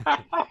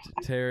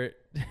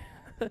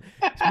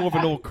 He's more of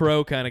an old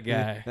crow kind of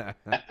guy.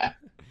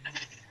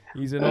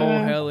 He's an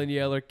old Helen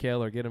Yeller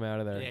killer. Get him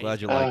out of there.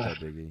 Glad you like that,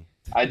 Biggie.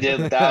 I did.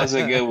 That was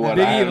a good one.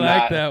 Biggie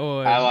liked that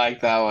one. I like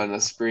that one.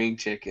 A spring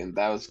chicken.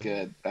 That was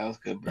good. That was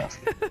good, bro.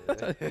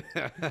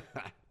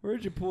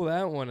 Where'd you pull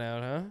that one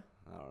out, huh?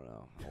 I don't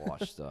know. I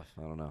watch stuff.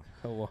 I don't know.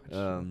 I watched.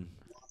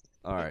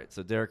 All right,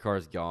 so Derek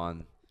Carr's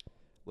gone.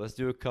 Let's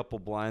do a couple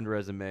blind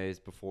resumes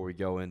before we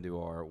go into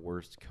our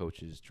worst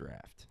coaches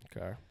draft.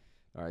 Okay.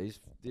 All right,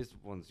 these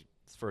ones.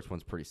 This first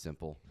one's pretty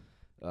simple.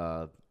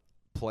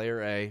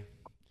 Player A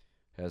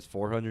has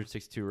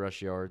 462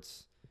 rush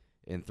yards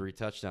and 3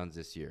 touchdowns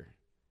this year.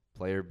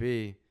 Player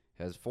B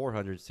has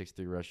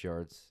 463 rush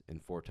yards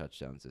and 4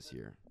 touchdowns this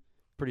year.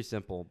 Pretty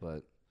simple,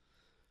 but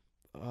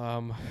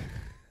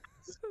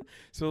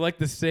so like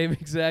the same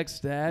exact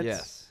stats?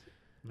 yes.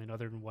 I mean,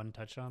 other than one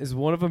touchdown. Is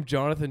one of them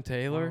Jonathan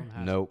Taylor?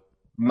 Nope.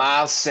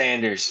 Miles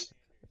Sanders.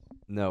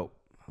 Nope.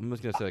 I'm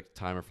just gonna set a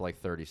timer for like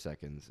 30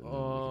 seconds, and then we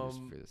can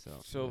just figure this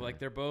out. So like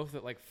they're both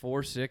at like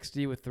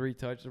 460 with 3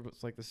 touchdowns.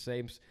 It's like the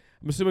same.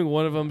 I'm assuming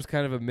one of them's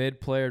kind of a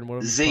mid player and one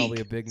of them's Zeke.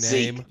 probably a big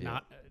Zeke. name. Yeah.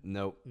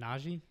 Nope.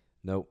 Najee?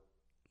 Nope.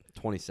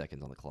 20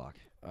 seconds on the clock.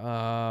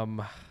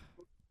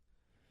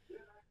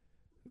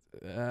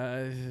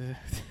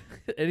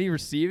 Any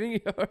receiving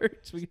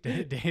yards?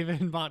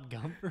 David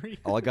Montgomery?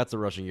 All I got's the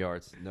rushing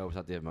yards. No, it's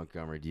not David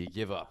Montgomery. Do you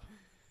give up?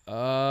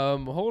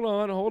 Hold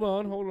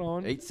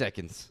on. 8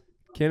 seconds.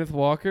 Kenneth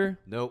Walker.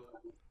 Nope.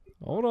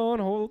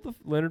 Hold the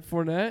Leonard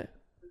Fournette.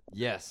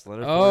 Yes,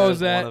 Leonard. Oh,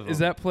 Fournette is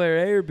that player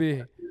A or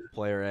B?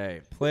 player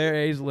A? Player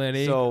A is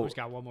Lenny. So Who's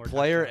got one more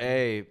player touchdown?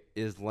 A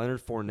is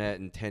Leonard Fournette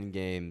in 10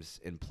 games,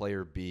 and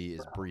player B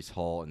is Breece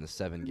Hall in the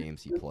 7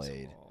 games he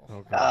played.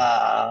 Okay.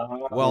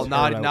 Well,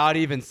 Heard not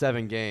even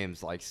 7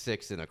 games, like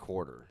 6 and a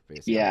quarter,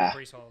 basically. Yeah.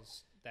 Brees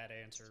Hall's that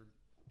answer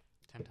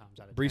 10 times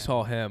out of 10. Brees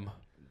Hall, him.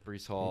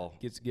 Breece Hall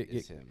Get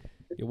him.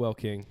 well,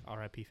 King.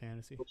 R.I.P.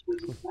 Fantasy.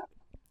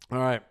 All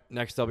right,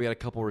 next up, we got a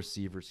couple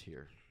receivers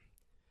here.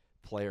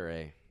 Player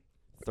A,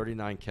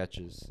 39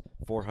 catches,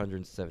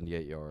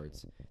 478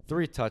 yards,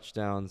 3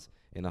 touchdowns,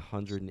 and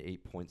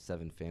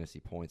 108.7 fantasy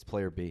points.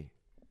 Player B,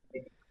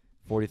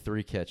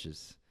 43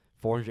 catches,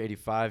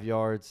 485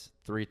 yards,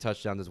 3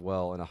 touchdowns as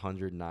well, and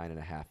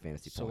 109.5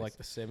 fantasy So points. like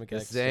the same The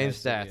exact same stats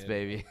stats, again.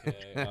 baby.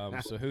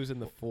 Okay. So who's in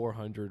the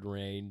 400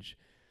 range?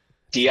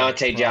 Deontay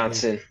Probably-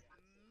 Johnson.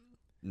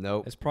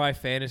 Nope. It's probably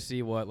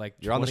fantasy. What, like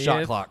You're on the shot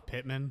 20th? clock.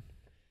 Pittman.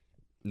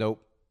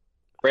 Nope.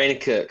 Brandon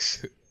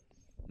Cooks.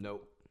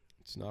 Nope.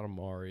 It's not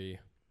Amari.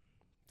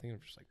 I think I'm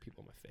just like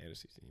people on my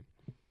fantasy team.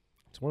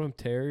 It's one of them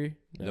Terry.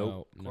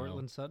 Nope. No.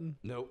 Cortland Sutton.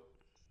 Nope.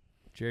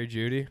 Jerry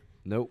Judy.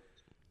 Nope.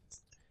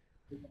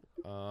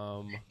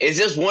 Is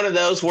this one of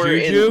those where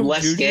Juju? in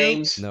less Juju?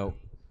 games? Nope.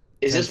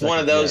 Is 10 this one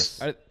of seconds,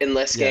 those yes. in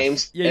less Yes.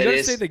 games? Yeah, you It gotta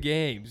is? say the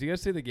games. You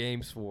gotta say the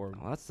games for him.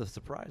 Well, that's the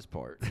surprise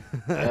part.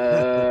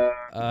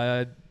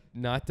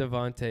 Not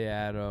Devontae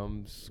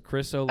Adams.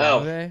 Chris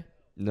Olave.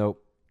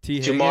 Nope. T.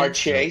 Jamar Higgins?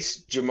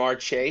 Chase. Jamar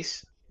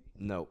Chase.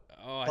 Nope.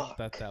 Oh, I Fuck.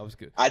 thought that was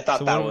good. I thought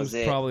So that one of was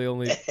them's it. probably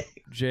only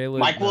Jalen.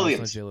 Mike no,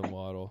 Williams. It's not Jalen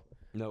Waddle.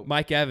 Nope.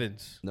 Mike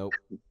Evans. Nope.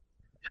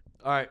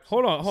 All right.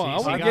 Hold on.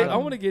 CeeDee I Lamb.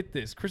 want to get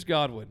this. Chris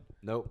Godwin.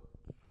 Nope.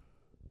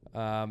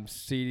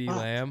 C.D.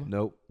 Lamb.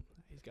 Nope.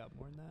 He's got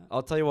more than that.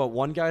 I'll tell you what.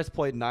 One guy's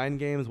played 9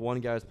 games. One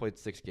guy's played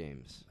 6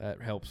 games.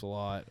 That helps a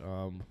lot.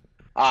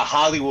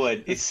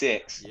 Hollywood is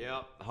 6.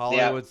 Yep.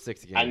 Hollywood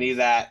 6 games. I knew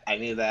that.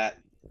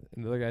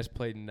 And the other guy's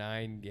played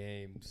 9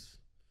 games.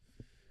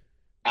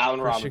 Allen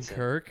Christian Robinson.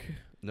 Kirk.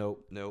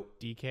 Nope. Nope.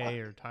 DK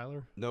or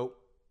Tyler. Nope.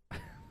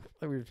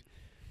 There's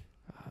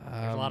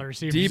a lot of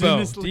receivers in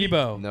this league.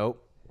 Debo.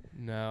 Nope.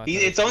 No. I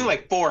It's thought- only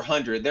like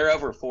 400. They're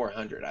over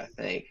 400, I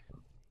think.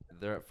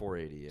 They're at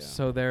 480. Yeah.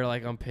 So they're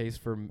like on pace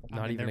for not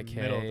I mean, even a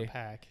they're middle of the K.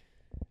 pack.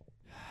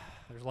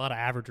 There's a lot of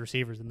average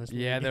receivers in this league.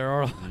 Yeah, there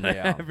are a lot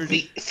Yeah. of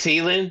average.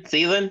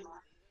 Thielen?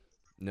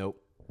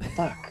 Nope.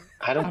 Fuck.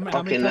 I don't How many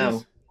fucking know.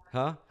 tutties?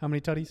 Huh? How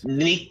many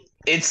tutties?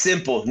 It's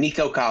simple.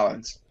 Nico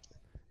Collins.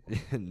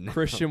 No.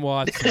 Christian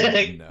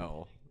Watson.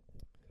 No.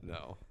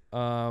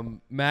 No.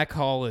 Mac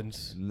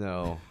Hollins.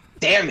 No.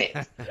 Damn it.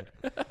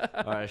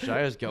 All right. Should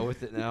I just go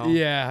with it now?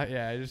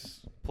 Yeah.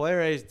 Just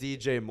Player A is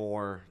DJ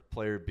Moore.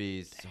 Player B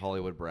is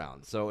Hollywood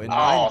Brown. So in 9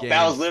 Oh, games,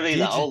 that was literally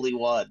the DJ only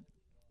one.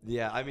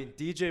 Yeah, I mean,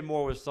 DJ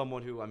Moore was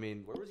someone who, I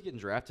mean, where was he getting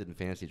drafted in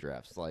fantasy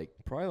drafts? Like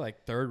Probably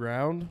like third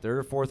round. third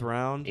or fourth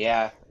round?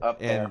 Yeah, up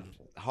there. And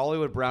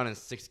Hollywood Brown in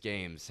 6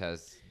 games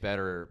has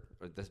better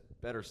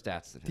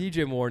stats than him.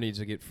 DJ Moore needs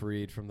to get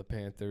freed from the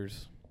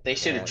Panthers. They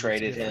should have Yeah,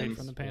 traded Get him.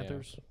 from the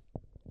Panthers.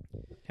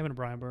 Him and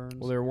Brian Burns.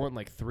 Well, they were wanting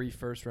like 3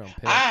 first-round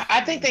picks.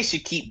 I think they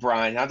should keep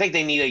Brian. I think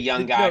they need a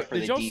young guy for the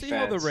did y'all defense. see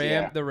how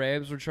Yeah. the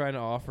Rams were trying to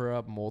offer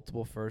up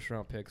multiple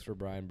first-round picks for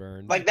Brian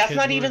Burns? Like that's Kids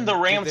not were- even the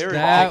Rams' they're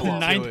problem. that-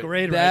 ninth to it.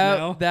 grade right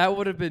now. that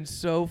would have been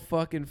so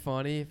fucking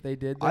funny if they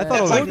did that. I thought it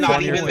That's was like like not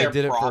funnier even if they their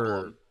did it for.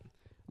 problem.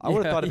 I would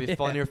have Yeah, thought it'd be yeah.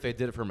 funnier if they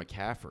did it for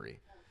McCaffrey,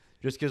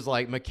 just because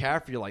like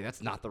McCaffrey, like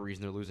that's not the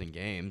reason they're losing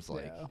games.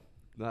 Like Yeah.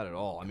 not at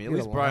all. I mean, at Get a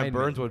least Brian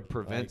lineman, Burns would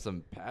prevent like-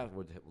 some pass.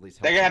 Would at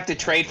least. They're help gonna have to some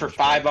trade pass for rush,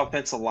 5 but-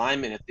 offensive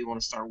linemen if they want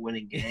to start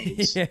winning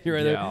games. yeah, you're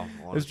right. Yeah,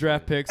 Those honestly.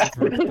 draft picks are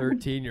for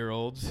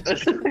 13-year-olds.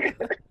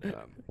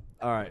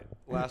 All right,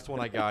 last one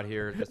I got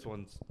here. This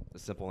one's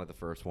simple like the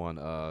first one.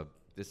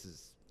 This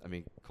is, I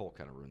mean, Cole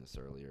kind of ruined this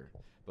earlier,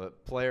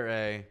 but player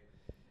A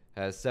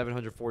has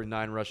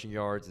 749 rushing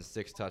yards and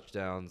 6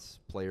 touchdowns.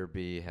 Player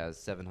B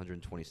has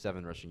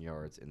 727 rushing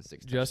yards and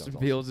 6 Justin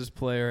touchdowns. Fields is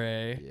player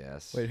A.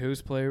 Yes. Wait,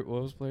 what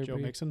was player Joe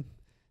B? Mixon.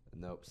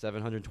 Nope.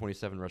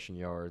 727 rushing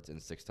yards and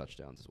 6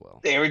 touchdowns as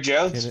well. Aaron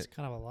Jones. Kenneth, It's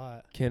kind of a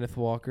lot. Kenneth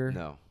Walker.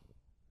 No.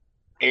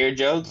 Aaron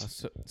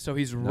Jones. So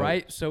he's No.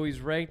 right. So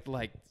he's ranked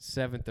like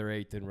 7th or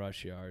 8th in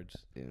rush yards.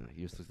 Yeah,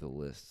 he just looked at the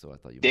list, so I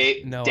thought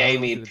you. No,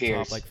 Damian I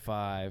Pierce. top like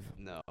 5.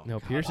 No. No,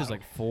 Pierce is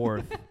like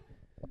 4th.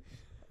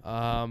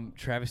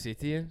 Travis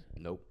Etienne.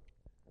 Nope.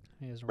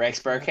 He has Rex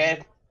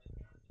Burkhead.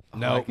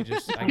 No, I could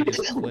just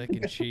click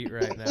and cheat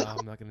right now.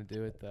 I'm not gonna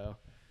do it though.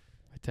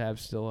 My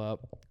tab's still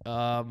up.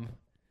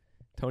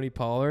 Tony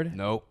Pollard.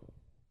 Nope.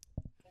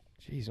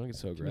 Jeez, don't get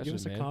so Can you give aggressive,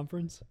 us a man.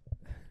 conference?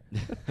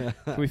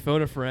 Can we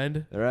phone a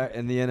friend? All right,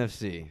 in the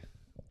NFC.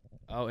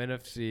 Oh,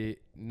 NFC.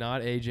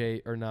 Not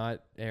AJ or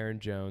not Aaron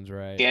Jones,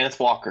 right? Kenneth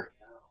Walker.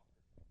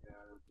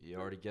 You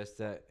already guessed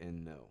that,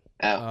 and no.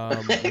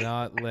 Oh.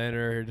 Not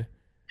Leonard.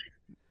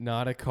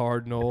 Not a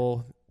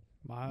Cardinal.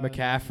 My-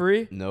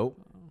 McCaffrey. Nope.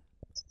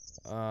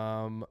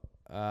 Yeah.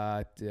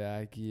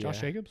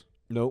 Josh Jacobs.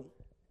 Nope.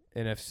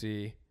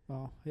 NFC.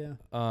 Oh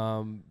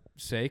yeah.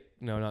 Sake?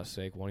 No, not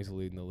Sake. He's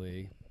leading the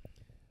league.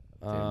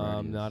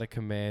 right he is. Not a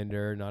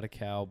Commander. Not a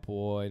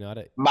Cowboy. Not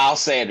a.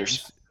 Miles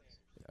Sanders.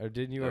 Or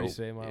didn't you already Nope.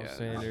 say Miles Yeah,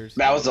 Sanders?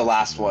 That was the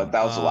last one.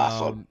 That was the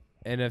last one.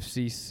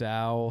 NFC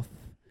South.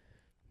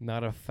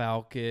 Not a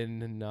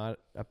Falcon. Not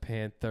a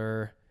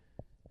Panther.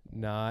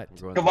 Not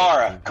We're going to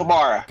Kamara. the-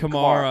 Kamara.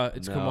 Kamara.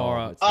 It's No,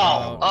 Kamara. it's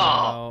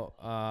not.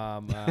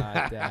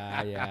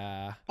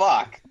 Yeah.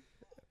 Fuck.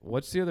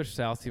 What's the other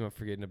South team I'm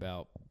forgetting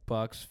about?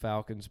 Bucs,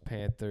 Falcons, It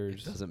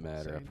Panthers. doesn't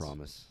matter, Saints. I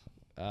promise.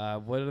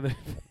 What are the?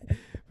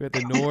 We got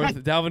the North.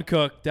 Dalvin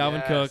Cook.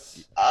 Dalvin Cook.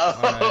 Yes.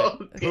 Oh.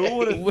 Who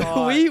would've We-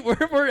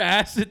 thought? we're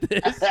asked at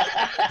this.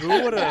 Who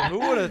would have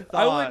thought?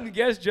 I wouldn't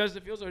guess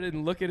Justin Fields. I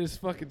didn't look at his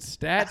fucking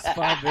stats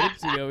 5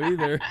 minutes ago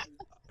either.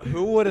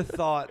 Who would have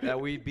thought that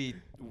we'd be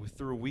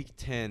through week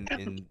 10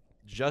 and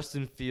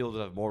Justin Fields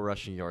would have more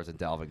rushing yards than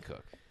Dalvin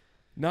Cook?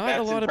 Not That's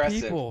a lot impressive.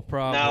 of people,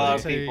 probably. Not a lot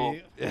of Say people.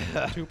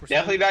 2%.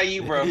 Definitely not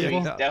you, Brophy.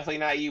 Yeah. Definitely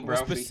not you, Well,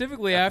 Brophy.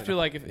 specifically after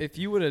like if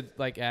you would have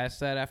like asked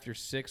that after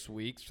 6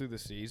 weeks through the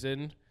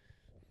season,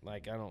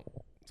 like I don't.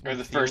 Or when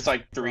the first Fields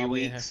like 3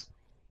 probably weeks.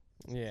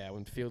 Yeah,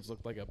 when Fields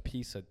looked like a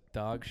piece of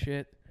dog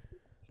shit.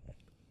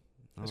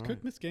 Has All Cook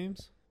right. missed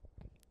games?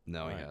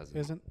 No, he Alright. hasn't.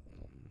 Isn't?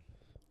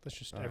 That's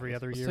just Alright, every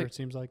other let's year. take- It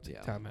seems like.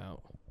 Yeah.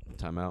 Timeout.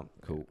 Timeout.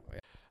 Cool.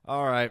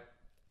 All right.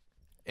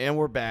 And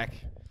we're back.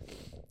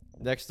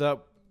 Next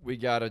up, we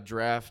got a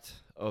draft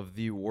of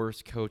the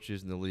worst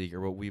coaches in the league,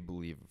 or what we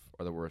believe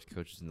are the worst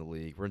coaches in the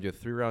league. We're going to do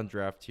a 3-round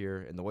draft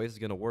here, and the way this is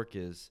going to work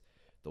is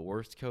the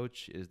worst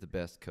coach is the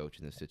best coach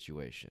in this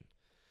situation.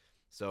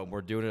 So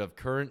we're doing it of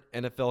current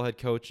NFL head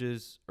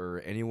coaches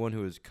or anyone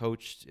who has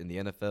coached in the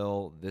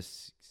NFL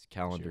this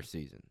calendar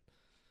season.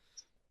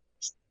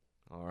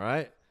 All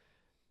right.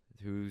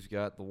 Who's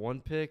got the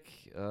 1 pick?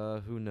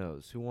 Who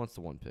knows? Who wants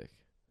the 1 pick?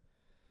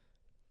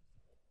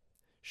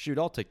 Shoot,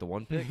 I'll take the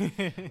 1 pick.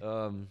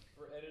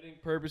 For editing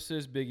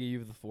purposes, Biggie, you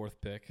have the 4th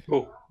pick.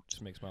 Cool.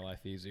 Just makes my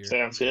life easier.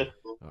 Sounds good.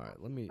 All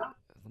right, let me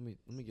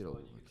get over.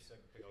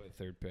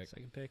 Third pick.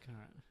 Second pick.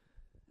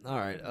 All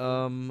right.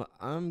 All right,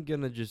 I'm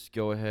gonna just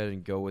go ahead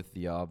and go with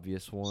the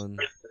obvious one,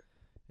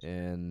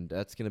 and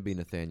that's gonna be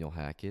Nathaniel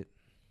Hackett.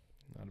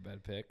 Not a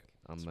bad pick.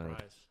 I'm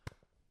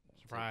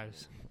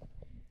Surprise.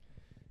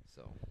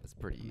 so it's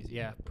pretty easy.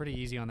 Yeah, pretty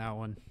easy on that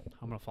one.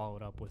 I'm gonna follow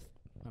it up with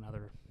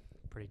another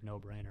pretty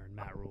no-brainer, and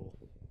Matt Rule.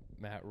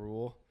 Matt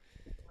Rule.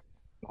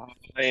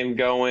 I am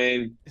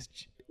going.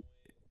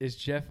 Is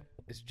Jeff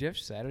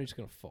Saturday just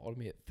gonna fall to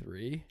me at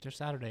 3? Just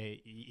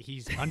Saturday,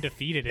 he's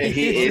undefeated.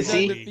 Is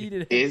he?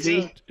 Undefeated head Is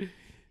he? coach.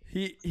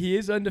 He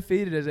is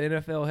undefeated as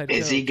NFL head coach.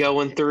 Is he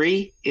going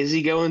 3? Is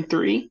he going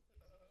 3?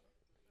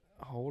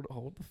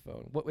 Hold the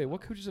phone. Wait,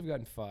 what coaches have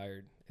gotten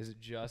fired? Is it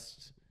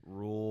just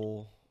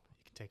Rule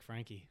You can take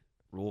Frankie.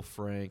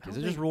 Frank. I Is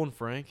don't it just think- Rule and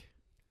Frank?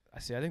 I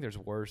see. I think there's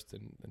worse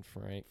than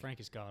Frank. Frank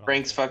is god.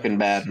 Frank's awful. fucking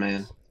bad,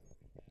 man.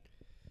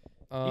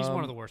 He's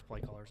one of the worst play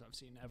callers I've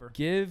seen ever.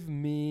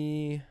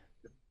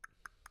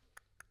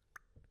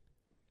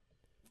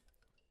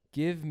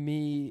 Give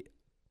me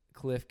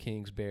Cliff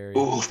Kingsbury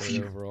Ooh, third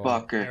you overall.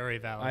 fucker. Very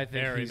valid. I think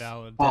very he's-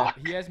 valid. Fuck.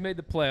 He has made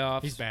the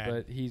playoffs. He's bad.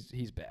 But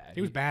he's bad.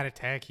 He was bad at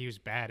Tech. He was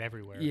bad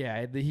everywhere.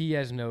 Yeah, he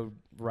has no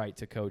right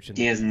to coach.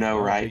 He has no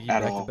right Biggie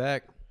at back all. to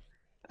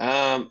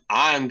back.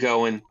 I'm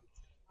going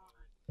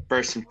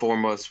first and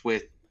foremost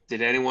with.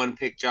 Did anyone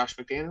pick Josh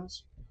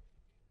McDaniels?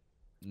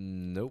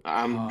 Nope.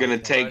 I'm gonna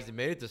take Surprised he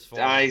made it this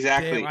far.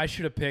 exactly. Damn, I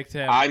should have picked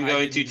him. I'm I going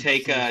didn't to even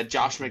take see his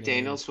Josh fucking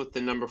name. McDaniels with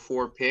the number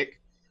 4 pick,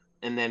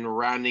 and then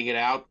rounding it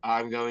out,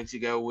 I'm going to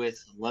go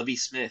with Lovie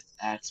Smith.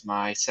 That's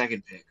my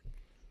second pick.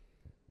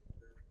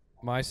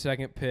 My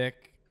second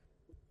pick,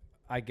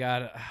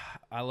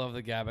 I love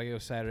the guy, but I go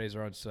Saturdays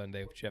are on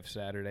Sunday with Jeff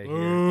Saturday here.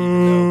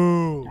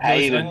 Ooh. Even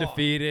Hate though him. he's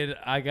undefeated,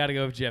 I got to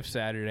go with Jeff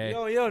Saturday.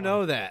 You don't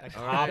know that.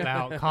 all Cop right?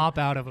 out. Cop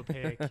out of a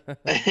pick.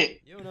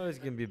 You don't know he's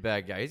gonna be a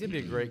bad guy. He's gonna be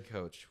a great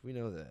coach. We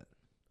know that.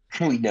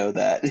 We know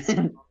that.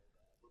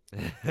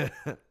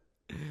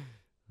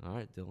 All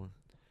right, Dylan.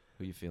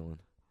 Who you feeling?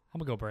 I'm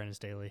gonna go Brandon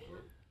Staley.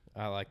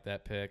 I like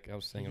that pick. I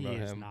was thinking He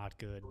about is him. not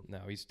good.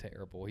 No, he's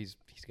terrible. He's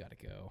got to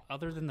go.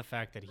 Other than the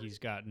fact that he's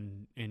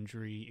gotten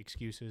injury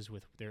excuses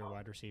with their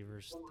wide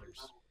receivers,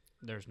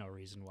 there's no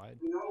reason why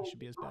he should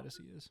be as bad as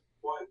he is.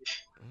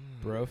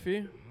 Brophy?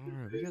 All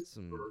right, we got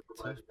some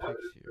tough picks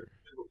here.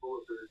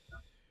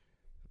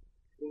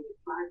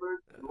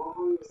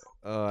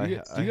 Do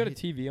you got a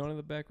TV on in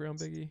the background,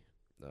 Biggie?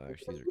 No,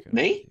 actually, these are kind of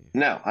Me?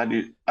 No, I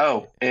do.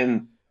 Oh,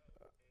 and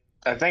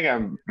I think I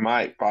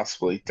might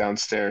possibly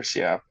downstairs.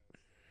 Yeah.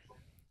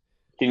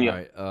 Can All you?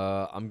 right,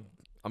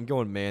 I'm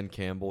going Man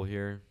Campbell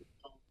here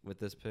with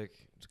this pick.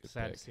 It's a good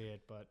Sad pick. to see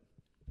it, but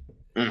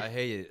I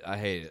hate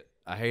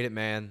it,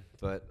 man.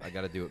 But I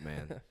got to do it,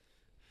 man.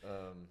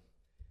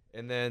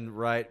 And then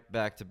right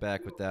back to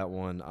back with that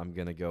one, I'm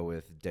gonna go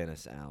with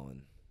Dennis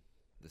Allen,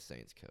 the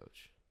Saints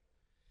coach.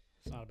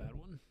 it's not a bad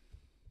one.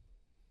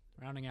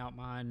 Rounding out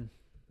mine,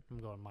 I'm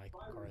going Mike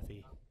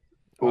McCarthy.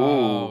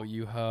 Oh,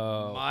 you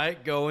ho.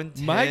 Mike going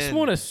 10. Mike's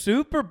won a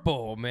Super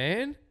Bowl,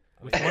 man.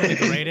 With one of the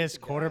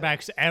greatest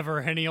quarterbacks ever,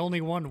 and he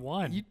only won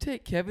one. You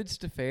take Kevin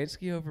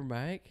Stefanski over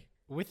Mike?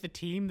 With the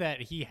team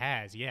that he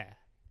has, yeah.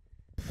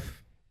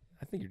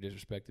 I think you're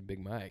disrespecting Big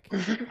Mike.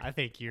 I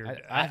think you're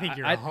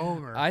a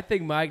homer. I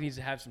think Mike needs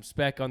to have some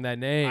spec on that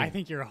name. I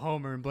think you're a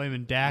homer and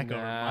blaming Dak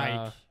over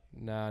Mike.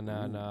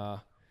 Nah.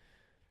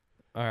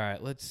 All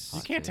right, let's.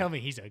 You can't tell me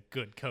he's a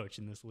good coach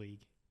in this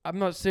league. I'm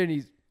not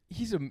saying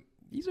he's a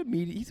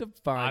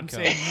fine I'm coach.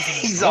 saying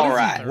He's all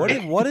right.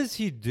 What does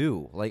he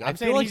do? Like I I'm feel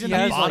saying like he's he in the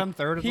has bottom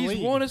third of the He's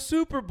league. won a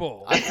Super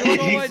Bowl. I That's feel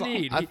all like I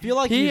need. I feel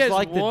like he he's has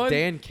like won- the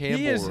Dan he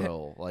Campbell has-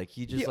 role. Like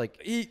he just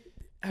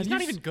He's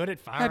not even good at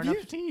firing have up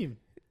you- the team.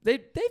 They've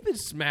been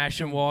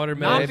smashing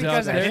watermelons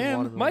because out of there.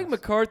 him. Mike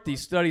McCarthy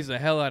studies the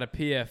hell out of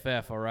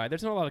PFF. All right,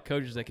 there's not a lot of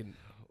coaches that can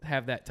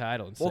have that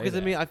title. And well, say because I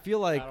that. mean, I feel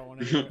like I don't want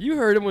to hear it. You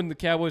heard him when the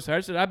Cowboys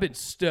hired. Said I've been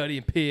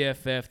studying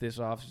PFF this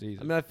offseason.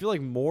 I mean, I feel like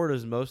Moore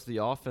does most of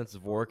the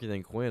offensive work, and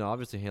then Quinn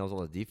obviously handles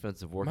all the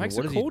defensive work. Mike's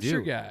what a does he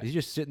culture do? guy. He's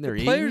just sitting there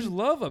The players eating,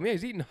 love him. Yeah,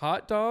 he's eating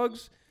hot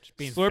dogs, Just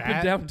being slurping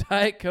fat. down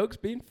Diet Cokes,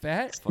 being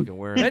fat. fucking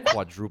wearing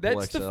quadruple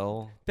that's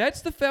XL.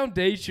 That's the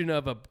foundation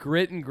of a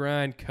grit and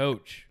grind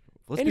coach.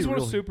 Let's and be he's won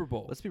a real- Super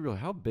Bowl. Let's be real.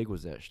 How big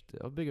was that?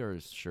 How big are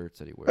his shirts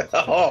that he wears?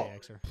 Oh.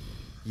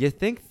 You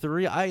think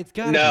 3? It's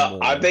got to No, be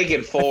more. I'm thinking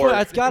I feel 4.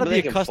 like it's got to I'm be a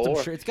thinking custom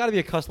 4. shirt. It's got to be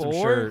a custom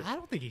 4? shirt. I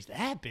don't think he's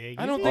that big.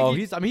 I don't is think Oh, he?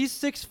 he's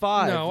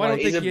 6'5". No, I don't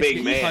He's think a he big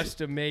has man.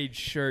 custom-made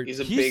shirts. He's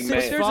a He's big six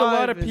man. There's a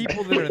lot of and-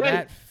 people that are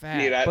that fat.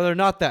 Dude, But they're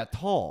not that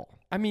tall.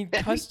 I mean,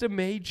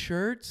 custom-made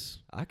shirts.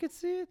 I could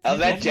see it. Oh,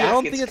 that I don't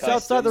jacket's think it's custom,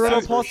 outside the realm of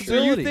that's for sure. So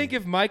possibility. you think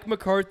if Mike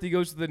McCarthy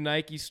goes to the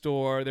Nike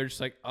store, they're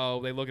just like,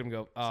 oh, they look at him and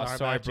go, oh, Sorry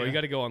sorry about bro, ya." you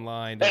got to go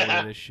online to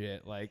order this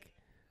shit. Like,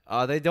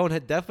 They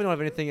definitely don't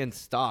have anything in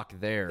stock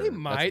there. they That's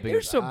might. big.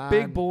 There's some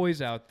big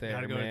boys out there,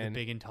 Gotta go to the man.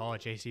 big and tall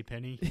at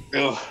JCPenney.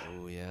 Ugh.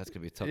 Oh yeah, that's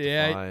gonna be tough to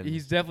Yeah, find.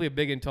 he's definitely a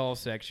big and tall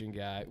section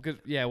guy. Because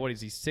what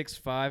is he?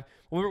 6'5"?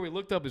 Remember we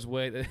looked up his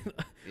weight.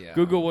 Yeah.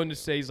 Google wanted to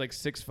say he's like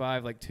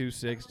 6'5", like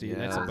 260.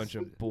 And that's a Yes. bunch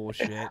of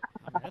bullshit.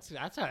 That's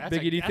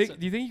Biggie,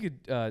 do you think you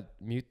could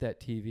mute that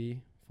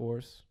TV for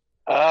us?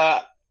 Uh,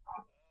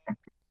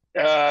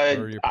 Or uh,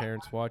 are your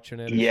parents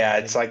watching it? or yeah,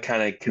 something? it's like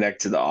kind of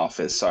connected to the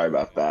office. Sorry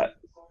about that.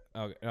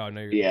 Oh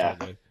no, you're Yeah.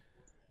 it's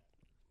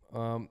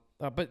all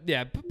good. But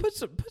yeah, put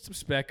some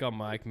spec on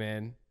Mike,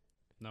 man.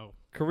 No.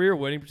 Career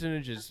winning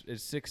percentage is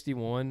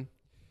 61.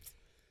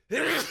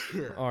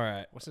 All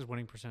right, What's his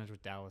winning percentage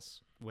with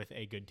Dallas with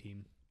a good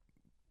team?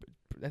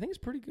 I think it's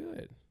pretty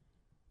good.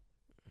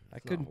 I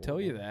not couldn't tell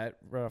you horrible. that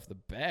right off the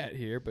bat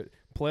here, but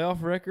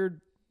playoff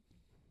record.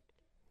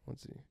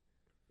 Let's see.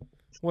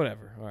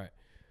 Whatever. All right.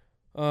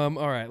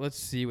 All right. Let's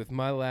see. With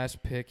my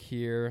last pick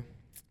here,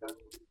 How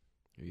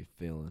you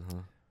feeling, huh?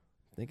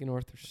 thinking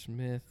Arthur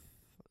Smith.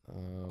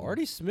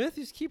 Artie Smith,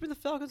 he's keeping the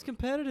Falcons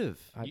competitive.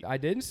 I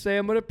didn't say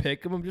I'm going to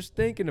pick him. I'm just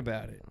thinking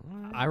about it.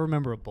 I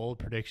remember a bold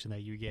prediction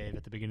that you gave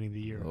at the beginning of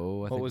the year. Oh,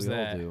 I What think was we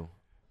that? all do.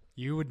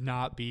 You would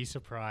not be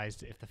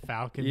surprised if the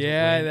Falcons went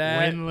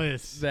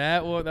winless.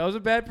 That was a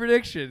bad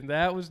prediction.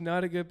 That was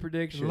not a good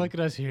prediction. Look at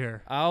us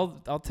here. I'll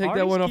take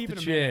that Artie's one off the keeping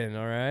 'em chin,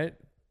 all right?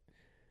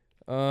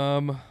 There's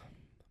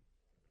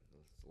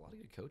a lot of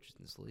good coaches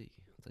in this league.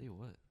 I'll tell you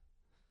what.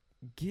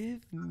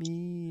 Give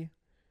me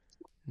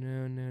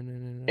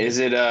No. Is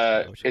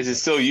it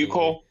still you,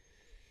 Cole?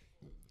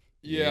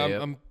 Yeah,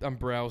 Yep. I'm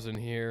browsing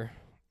here.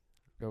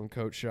 Going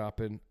coach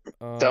shopping.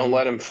 Don't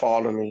let him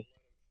fall to me.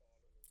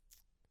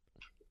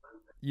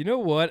 You know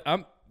what?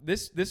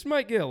 This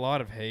might get a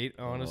lot of hate,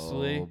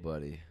 honestly. Oh,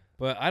 buddy.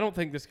 But I don't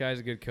think this guy's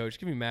a good coach.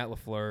 Give me Matt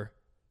LaFleur.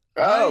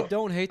 Oh, I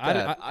don't hate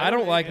that. I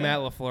don't like Matt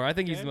LaFleur. I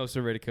think he's the most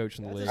overrated coach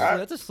in the league.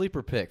 That's a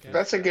sleeper pick.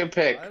 that's a good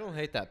pick. I don't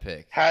hate that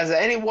pick. Has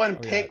anyone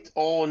yeah. picked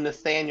old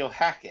Nathaniel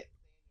Hackett?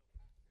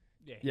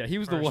 Yeah, he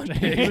was the First one.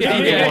 pick. Yeah.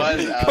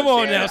 He was? Come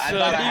on Okay, now, I son.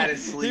 thought I had a He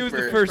was the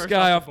sleeper. first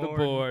guy off First the off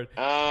the board.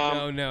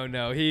 board.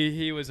 No.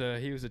 He was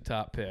a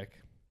top pick.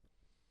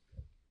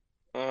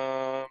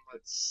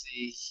 Let's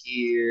see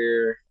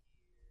here.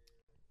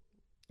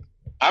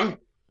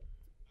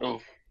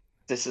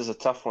 This is a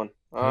tough one.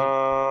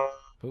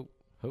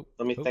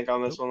 Let me think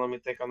on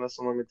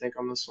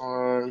this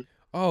one.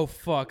 Oh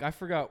fuck! I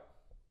forgot.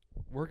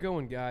 We're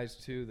going guys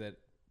too that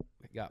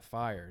got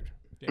fired.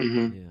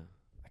 Mhm. Yeah.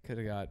 I could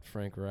have got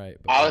Frank Wright.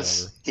 But I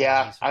was,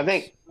 yeah, I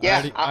think,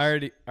 yeah. I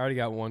already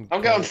got one.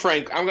 I'm going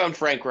Frank. I'm going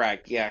Frank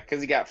Reich. Yeah,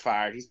 because he got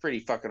fired. He's pretty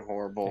fucking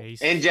horrible. Yeah,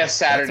 he's And Jeff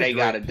sucks. Saturday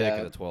got That's a a great pick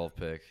dub. at the 12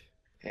 pick.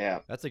 Yeah.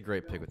 That's a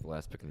great pick with the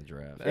last pick in the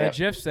draft. Yeah.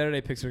 Jeff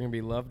Saturday picks are gonna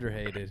be loved or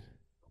hated.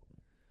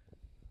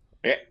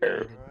 Yeah.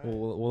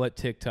 We'll let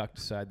TikTok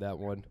decide that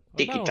one.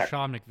 What about Tiki-taka.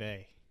 Sean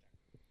McVay?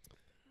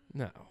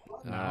 No.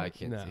 Nah, I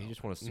can't No. say. He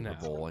just won a Super No.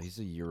 Bowl. He's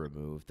a year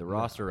removed. The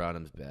roster around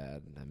him's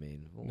bad. I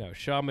mean, No,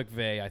 Sean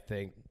McVay, I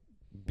think,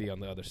 be on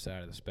the other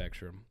side of the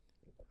spectrum.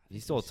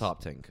 he's still a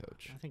top 10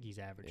 coach. I think he's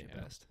average Yeah.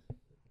 at best.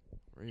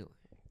 Really?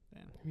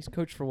 He's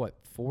coached for what,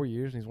 4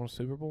 years, and he's won a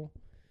Super Bowl.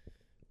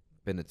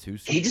 Been to 2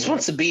 Super He just Bowls?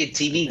 wants to be a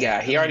TV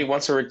guy. He already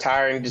wants to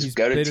retire and just He's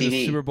go to been in the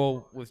TV. Super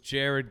Bowl with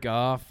Jared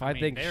Goff. I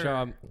mean, think they're-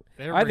 Sean.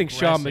 They're I think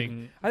Sean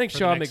regressing I think for the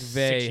Sean next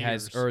McVay 6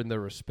 has years. earned the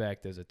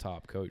respect as a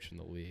top coach in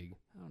the league.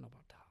 I don't know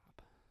about top.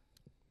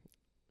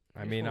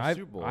 I mean, Won a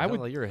Super Bowl. I would.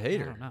 Like you're a I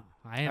hater. don't know.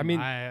 I'm not. I mean,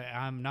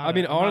 I'm not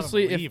a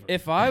honestly, believer.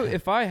 if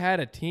I had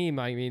a team,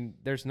 I mean,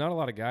 there's not a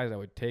lot of guys I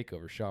would take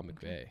over Sean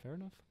McVay. Fair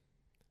enough.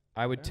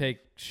 I would take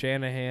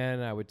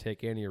Shanahan. I would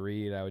take Andy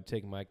Reid. I would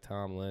take Mike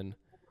Tomlin,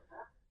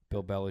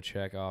 Bill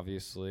Belichick,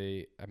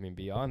 obviously. I mean,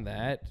 beyond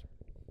that,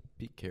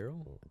 Pete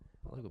Carroll?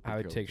 I, like what Pete I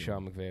would Carroll's take doing.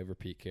 Sean McVay over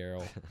Pete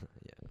Carroll.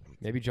 Yeah.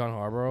 Maybe John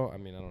Harbaugh. I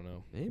mean, I don't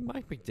know. Maybe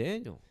Mike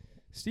McDaniel.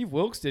 Steve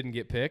Wilkes didn't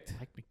get picked.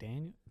 Mike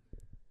McDaniel.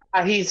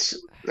 I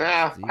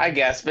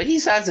guess, but he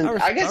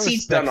hasn't. I guess he's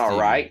respect done all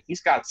Steve. right.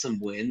 He's got some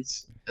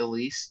wins at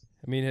least.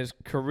 I mean, his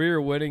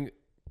career winning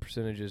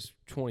percentage is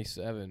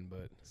 27,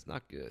 but It's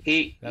not good.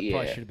 He that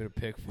probably should have been a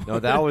pick for No,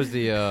 that was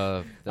the.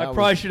 I that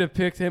probably was, should have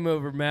picked him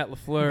over Matt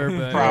LaFleur,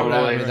 but Probably.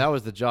 I mean, that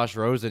was the Josh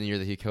Rosen year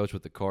that he coached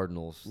with the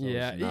Cardinals. So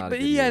yeah, it's not a but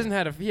good he year. hasn't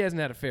had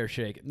a fair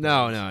shake. At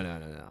No.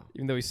 things,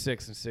 Even though he's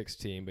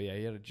 6-16, but yeah,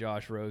 he had a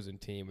Josh Rosen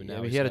team, and Yeah, now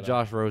I mean, he's he had a got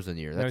Josh Rosen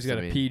year. Now That's he's got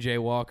I a mean, PJ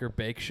Walker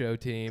Bake Show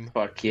team.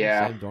 Fuck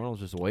yeah. Sam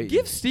Darnold's just waiting.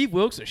 Give Steve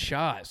Wilkes a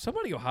shot.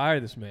 Somebody go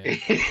hire this man.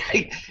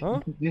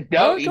 Huh?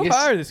 No, Go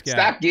hire this guy.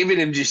 Stop giving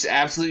him just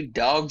absolute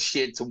dog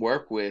shit to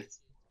work with.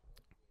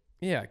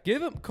 Yeah,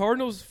 give him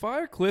Cardinals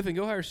fire Cliff and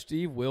go hire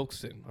Steve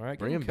Wilkson. All right,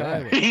 Bring give him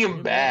back. Kyler. Bring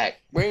him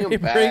back. Bring him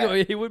Bring back.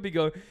 him- he would be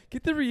going.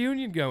 Get the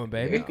reunion going,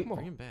 baby. Yeah. Come Bring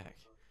on. him back.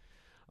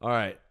 All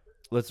right,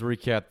 let's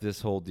recap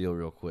this whole deal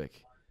real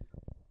quick.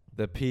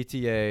 The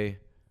PTA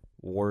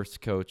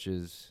worst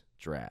coaches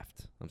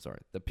draft. I'm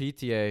sorry. The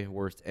PTA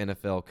worst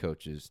NFL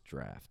coaches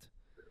draft.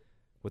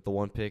 With the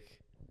one pick,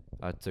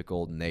 I took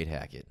old Nate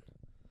Hackett.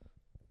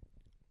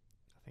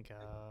 I think.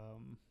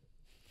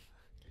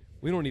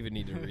 We don't even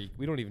need to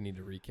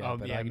recap.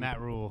 Oh it. yeah, I can, Matt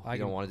Rule. I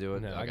You don't want to do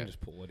it? No, I Okay. can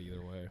just pull it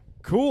either way.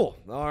 Cool.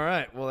 All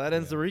right. Well, that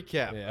ends the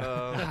recap.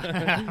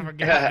 Yeah. I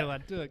forgot who I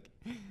took.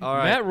 all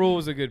right. Matt Rule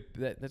is a good.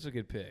 That's a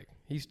good pick.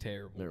 He's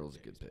terrible. Matt Rule's a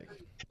good pick.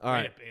 All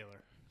right.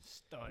 Baylor.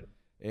 Stud.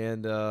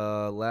 And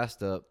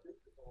last up,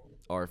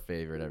 our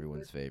favorite,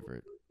 everyone's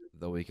favorite,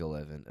 the Week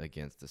 11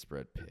 against the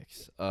spread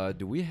picks.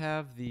 Do we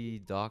have the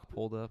doc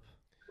pulled up?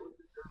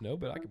 No,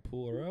 but I can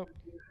pull her up.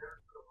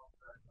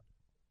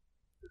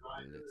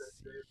 Let's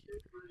see here.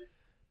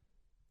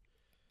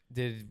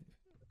 Did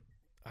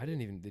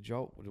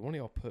one of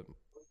y'all put?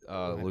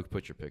 Luke,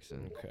 put your picks in.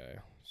 Okay,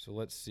 so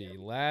let's see.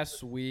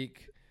 Last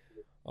week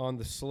on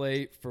the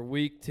slate for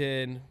Week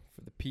 10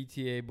 for the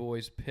PTA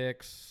boys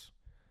picks,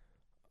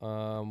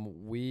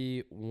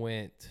 we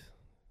went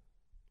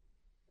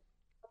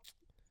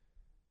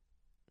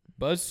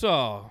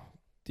Buzzsaw,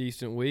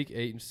 decent week,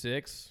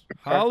 8-6.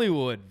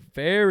 Hollywood,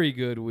 very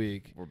good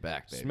week. We're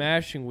back, baby.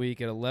 Smashing week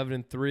at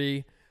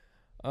 11-3.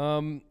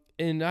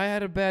 And I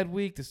had a bad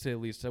week to say the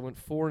least. I went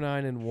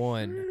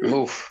 4-9-1.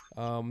 Oof.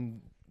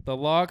 The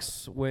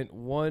Locks went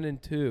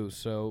 1-2.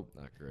 So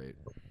Not great.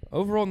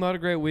 overall, not a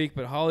great week.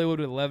 But Hollywood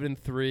with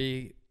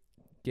 11-3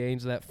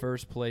 gains that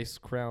first place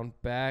crown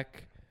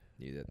back.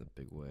 Need that in a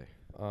big way.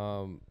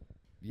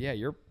 Yeah,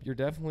 you're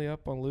definitely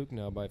up on Luke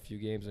now by a few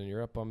games, and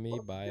you're up on me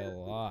by a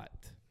lot.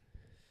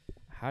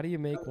 How do you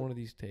make one of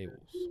these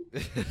tables?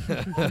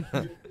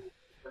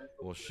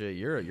 Well, shit,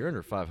 you're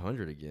under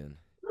 500 again.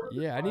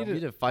 Yeah, I You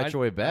need to fight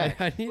your way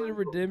back. I need a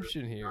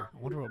redemption here. I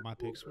wonder what my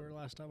picks were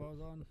last time I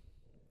was on.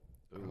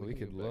 Ooh, we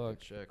could go back and look.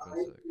 check 1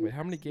 second. Wait,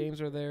 how many games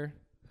are there?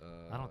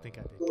 I don't think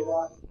I did good.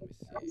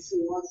 Let me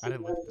see. I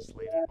didn't look at the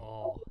slate at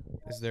all.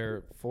 Is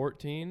there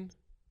 14?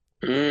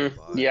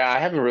 Yeah, I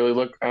haven't really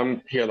looked.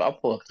 Here, I'll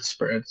pull up the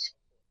spreads.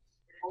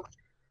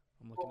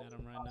 I'm looking at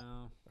them right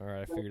now. All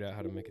right, I figured out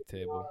how to make a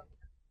table.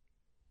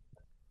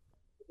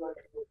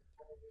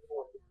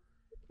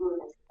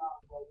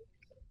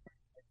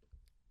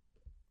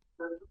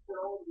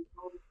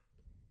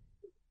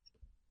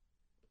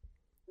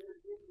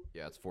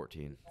 Yeah, it's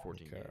 14.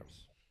 14 Okay.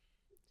 games.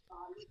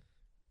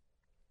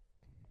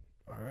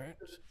 All right.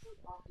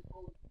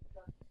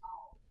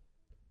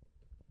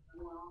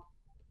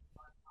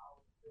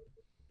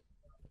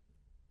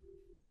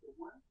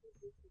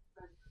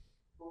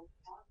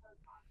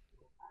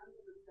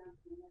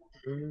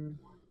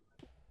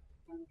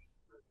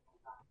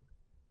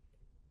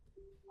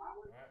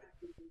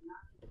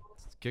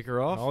 Kick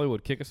her off.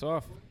 Hollywood, kick us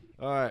off.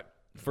 All right.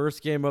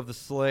 First game of the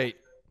slate.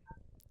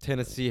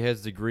 Tennessee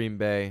heads to Green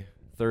Bay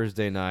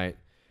Thursday night.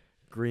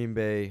 Green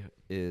Bay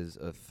is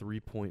a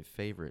 3-point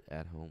favorite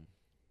at home.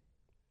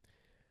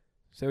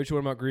 Say what you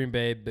want about Green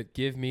Bay, but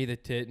give me the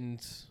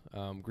Titans.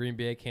 Green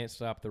Bay can't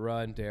stop the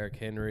run. Derrick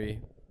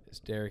Henry is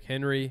Derrick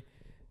Henry.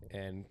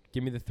 And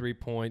give me the 3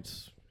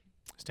 points.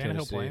 Tannehill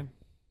Tennessee. playing?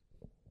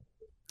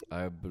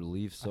 I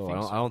believe so. think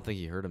I so. don't think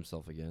he hurt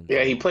himself again.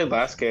 Yeah, so he I played think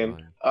last he's game.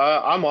 fine.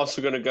 I'm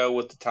also gonna go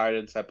with the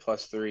Titans at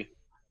 +3.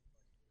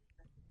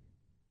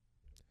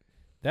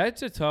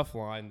 That's a tough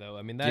line, though.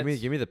 I mean, that's,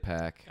 Give me the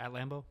pack At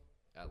Lambeau?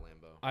 at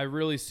Lambeau. I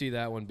really see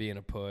that one being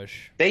a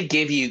push. They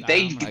give you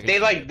I can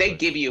they push.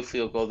 give you a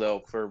field goal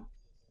though for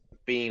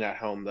being at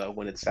home though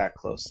when it's that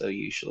close though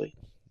usually.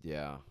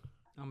 Yeah.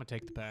 I'm going to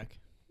take the pack.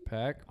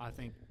 Pack. I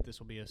think this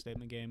will be a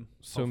statement game.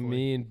 So hopefully.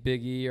 me and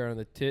Big E are on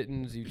the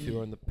Titans. You two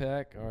are on the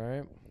Pack. All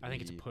right. I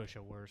think it's a push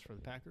at worst for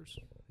the Packers.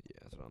 Yeah,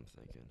 that's what I'm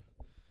thinking.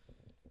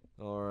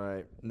 All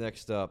right.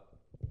 Next up,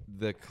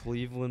 the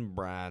Cleveland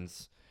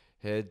Browns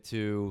head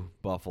to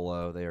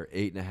Buffalo. They are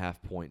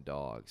 8.5-point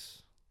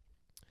dogs.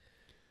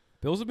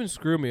 Bills have been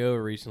screwing me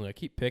over recently. I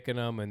keep picking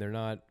them, and they're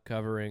not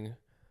covering.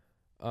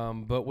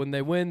 But when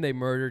they win, they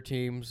murder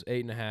teams.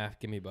 8.5.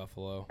 Give me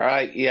Buffalo. All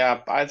right,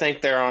 yeah, I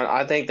think they're on.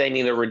 I think they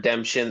need a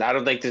redemption. I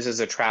don't think this is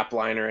a trap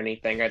line or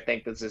anything. I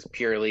think this is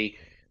purely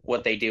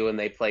what they do when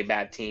they play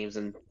bad teams,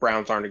 and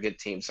Browns aren't a good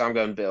team. So I'm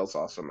going Bills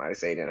also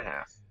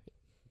 -8.5.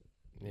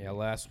 Yeah,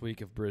 last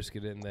week of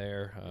Brisket in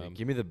there.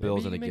 Give me the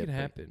Bills and a maybe you get can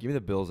make it back. happen. Give me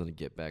the Bills and a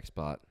get back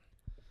spot.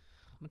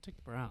 I'm going to take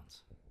the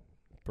Browns.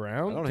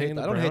 Brown. I don't taking hate.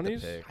 the I don't hate the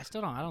Brownies?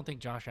 pick. I don't think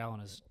Josh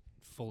Allen is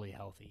fully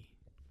healthy.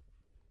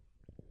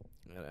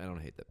 I don't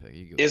hate that pick.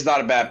 You go It's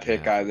not a bad 8.5.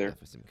 pick either.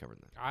 Definitely covered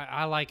that.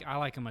 I like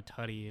him a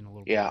tutty and a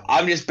little Yeah, bit.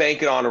 I'm just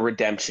banking on a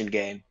redemption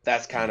game.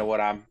 That's kind of what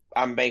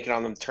I'm banking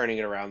on them turning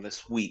it around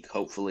this week,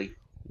 hopefully.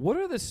 What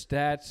are the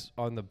stats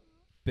on the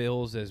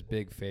Bills as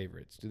big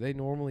favorites? Do they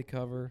normally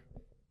cover?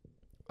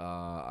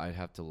 I'd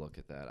have to look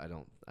at that.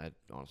 I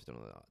honestly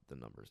don't know the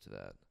numbers to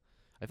that.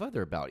 I thought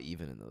they're about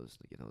even in those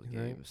Right.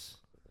 games.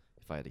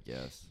 If I had to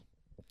guess.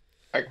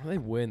 When they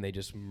win, they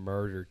just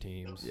murder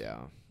teams.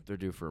 Yeah, they're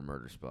due for a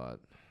murder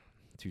spot.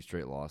 2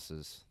 straight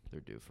losses.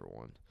 They're due for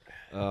one.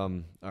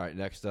 All right,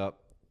 next up,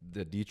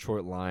 the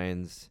Detroit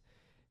Lions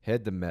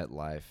head to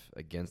MetLife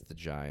against the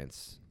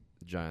Giants.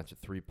 The Giants are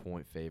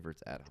 3-point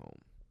favorites at home.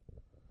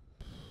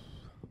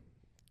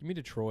 Give me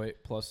Detroit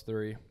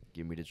 +3.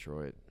 Give me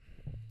Detroit.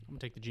 I'm going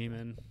to take the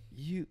G-Men.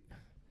 You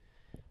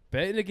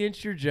betting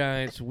against your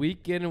Giants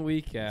week in and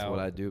week out. That's what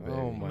I do, baby.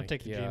 Oh I'm my gonna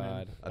take the G-Men.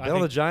 God! I I bet on the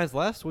think- Giants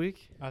last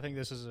week. I think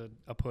this is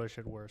a push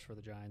at worst for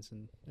the Giants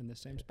in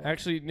this same spot.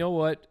 Actually, you know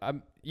what?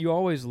 You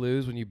always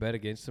lose when you bet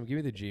against them. Give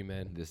me the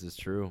G-men. This is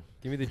true.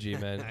 Give me the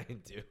G-men. I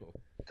do.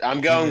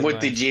 I'm going with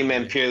the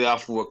G-Men. G-Men purely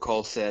off of what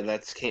Cole said.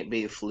 That can't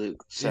be a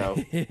fluke. So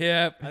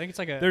Yeah. I think it's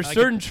like a. There's like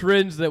certain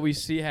trends that we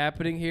see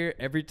happening here.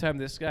 Every time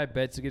this guy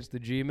bets against the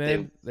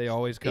G-men, they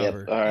always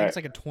cover. all I think right. it's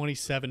like a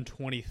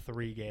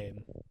 27-23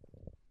 game.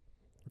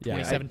 Yeah,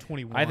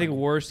 27-21. I think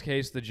worst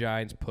case the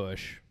Giants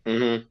push.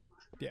 Mm-hmm.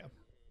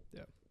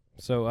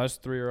 So us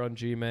three are on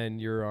G-men.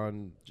 You're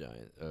on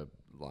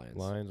Lions.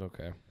 Lions.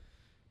 Okay.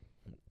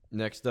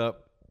 Next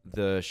up,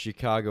 the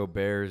Chicago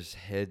Bears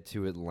head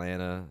to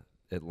Atlanta.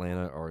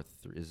 Atlanta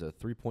is a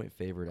 3-point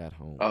favorite at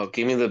home. Oh,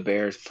 give me the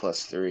Bears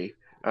 +3.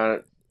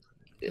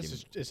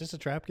 Is this a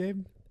trap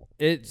game?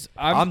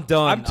 I'm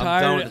done. I'm tired.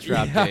 I'm done with the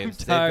trap yeah, games.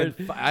 I'm tired.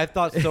 I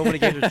thought so many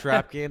games were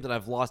trap games, and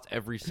I've lost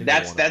every single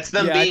one. That's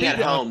them Yeah, I being think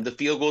at home. The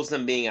field goals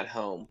them being at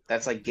home.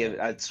 That's like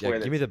I swear.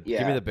 Give me the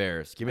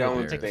Bears. Give me Going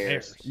the with the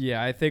Bears. Bears.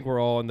 Yeah, I think we're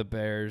all in the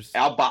Bears.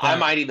 I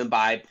might even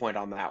buy a point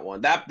on that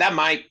one. That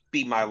might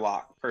be my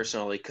lock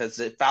personally because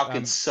the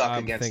Falcons suck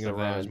I'm against thinking the of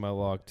that as run. my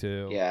log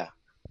too. Yeah,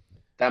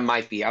 that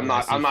might be. I'm Yeah,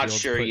 I see not Fields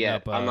sure putting yet.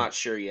 up I'm not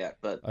sure yet,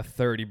 but A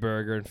 30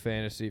 burger in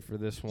fantasy for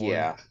this one.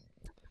 yeah,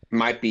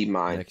 might be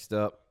mine. Next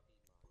up,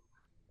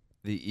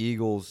 the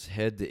Eagles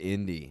head to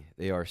Indy.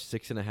 They are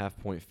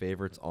 6.5-point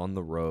favorites on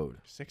the road.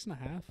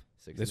 6.5.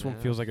 This one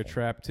feels like a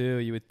trap too.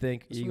 You would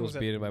think This Eagles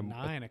beat it by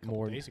 9 a couple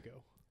more. days ago.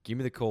 Give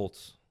me the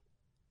Colts.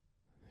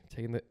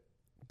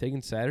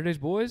 Taking Saturdays,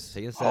 boys.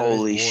 Taking Saturday's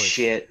Holy boys.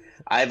 shit!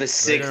 I have a They're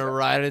sick gonna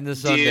ride into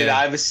Sunday. dude.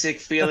 I have a sick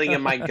feeling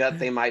in my gut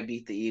they might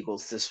beat the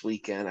Eagles this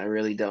weekend. I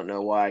really don't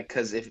know why.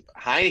 Because if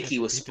Heineke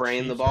was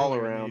spraying the ball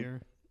around.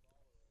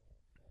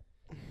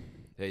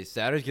 Hey,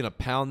 Saturday's gonna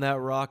pound that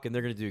rock, and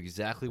they're gonna do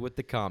exactly what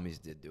the commies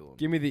did to them.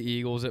 Give me the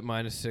Eagles at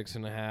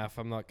 -6.5.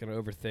 I'm not going to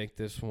overthink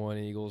this one.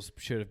 Eagles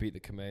should have beat the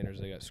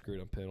Commanders. They got screwed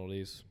on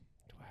penalties.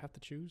 Do I have to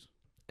choose?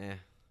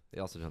 They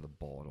also don't have the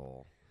ball at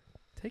all.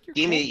 Take your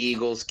Give me Colts.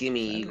 Eagles. Give me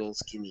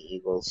Eagles. Give me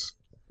Eagles.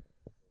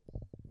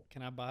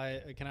 Can I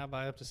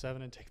buy up to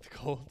 7 and take the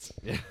Colts?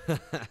 Yeah.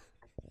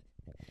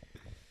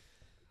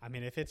 I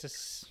mean, if it's a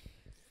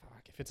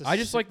I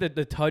just like the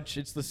touch.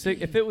 It's the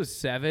 6. If it was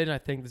 7, I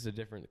think this is a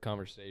different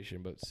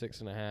conversation. But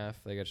 6.5,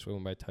 they got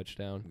swung by a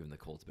touchdown. I'm giving the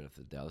Colts benefit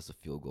of the doubt. This is a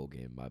field goal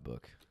game in my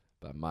book,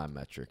 by my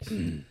metrics.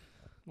 I'm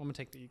gonna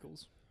take the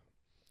Eagles.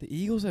 The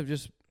Eagles have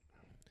just.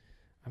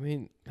 I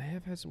mean, they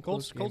have had some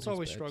Colts close games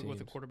always against bad struggle with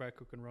a teams. quarterback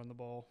who can run the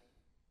ball.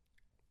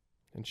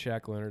 And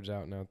Shaq Leonard's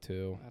out now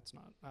too. That's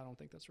not. I don't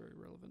think that's very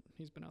relevant.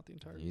 He's been out the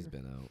entire He's year.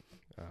 been out.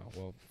 Oh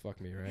well, fuck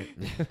me, right?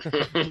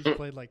 He's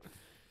played like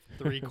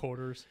 3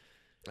 quarters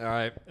All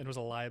right. and was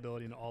a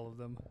liability in all of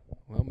them.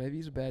 Well, maybe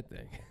he's a bad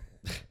thing.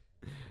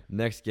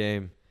 Next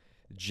game,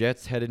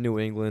 Jets head to New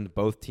England.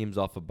 Both teams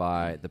off a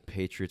bye. The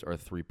Patriots are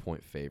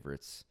 3-point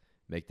favorites.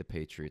 Make the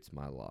Patriots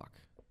my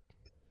lock.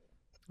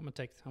 I'm gonna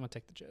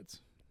take the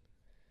Jets.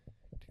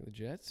 Take the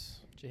Jets.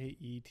 Jet.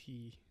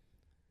 Jets.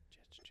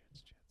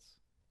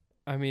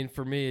 I mean,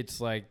 for me, it's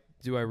like,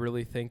 do I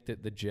really think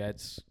that the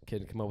Jets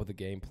can come up with a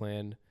game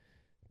plan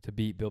to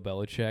beat Bill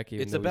Belichick?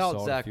 It's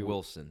about Zach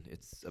Wilson.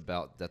 It's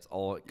about that's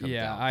all it comes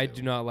down to. I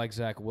do not like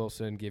Zach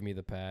Wilson. Give me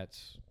the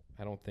Pats.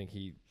 I don't think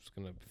he's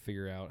gonna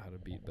figure out how to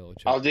beat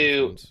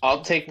Belichick.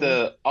 I'll take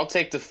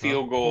the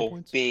field 4 goal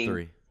points? being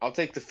 3. I'll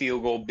take the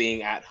field goal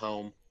being at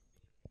home.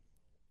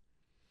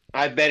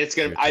 I bet it's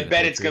You're gonna taking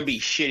the be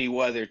Patriots? shitty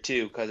weather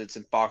too because it's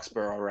in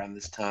Foxborough around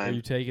this Are you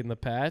time. taking the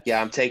Pats?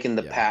 Yeah, I'm taking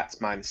the Yeah. Pats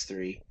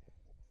 -3.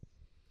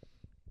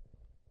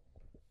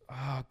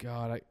 Oh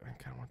God, I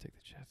kind of want to take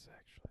the Jets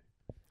actually.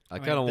 I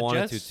mean, kind of the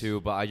wanted Jets- to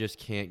too, but I just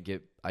can't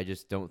get. I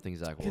just don't think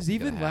Zach Wilson. Because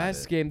even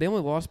last game, they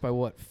only lost by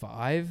what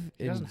 5,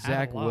 He and doesn't have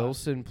Zach a lot.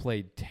 Wilson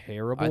played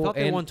terrible. I thought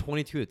they and won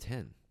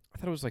 22-10. I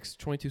thought it was like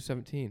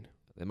 22-17.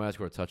 They might have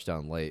scored a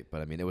touchdown late,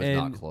 but I mean it was And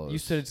not close. you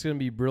said it's going to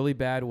be really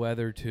bad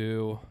weather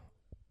too.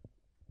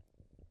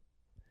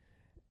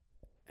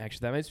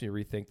 Actually, that makes me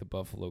rethink the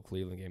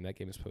Buffalo-Cleveland game. That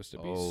game is supposed to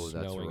be Oh,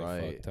 that's snowing a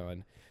right. fuck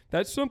ton.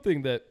 That's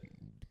something that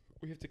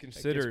we have to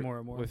consider more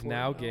and more with important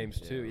now now. games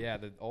too. Yeah.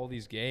 Yeah, all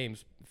these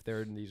games, if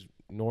they're in these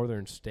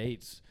northern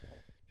states,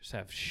 just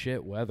have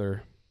shit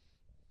weather.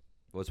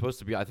 well, it's supposed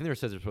to be. I think they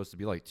said there's supposed to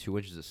be like 2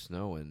 inches of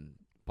snow and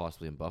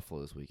possibly in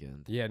Buffalo this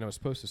weekend. Yeah, no, it's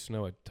supposed to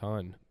snow a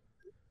ton.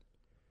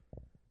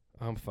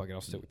 I'll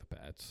stick with the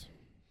Pats.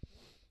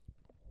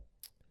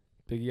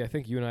 Biggie, I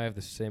think you and I have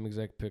the same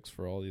exact picks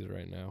for all these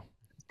right now.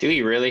 Do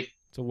you really?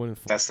 It's a winning.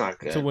 That's not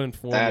good. It's a winning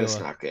formula. That is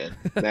not good.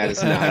 That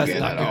is not That's good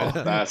not at all.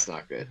 good. That's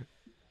not good.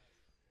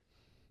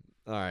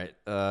 All right,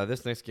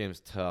 this next game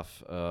is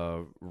tough.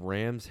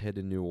 Rams head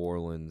to New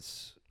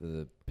Orleans.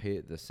 The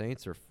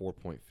Saints are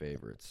 4-point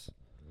favorites.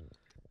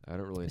 I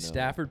don't really know. Is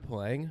Stafford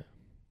playing?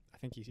 I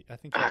think he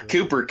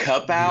Cooper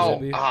Cup out.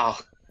 Maybe.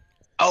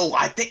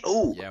 I think.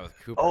 Yeah, with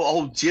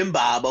Cooper. Jim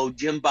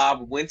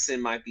Bob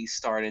Winston might be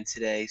starting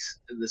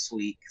this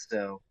week.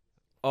 So.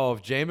 Oh,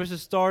 if Jameis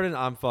is starting,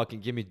 I'm fucking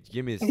give me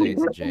the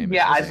Saints and Jameis.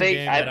 Yeah, I This is a think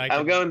game that I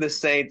I'm could- going to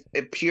Saints.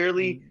 It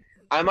purely,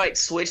 I might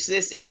switch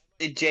this.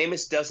 If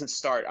Jameis doesn't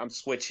start, I'm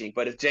switching.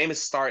 But if Jameis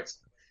starts,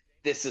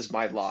 this is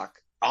my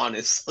lock.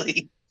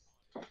 Honestly.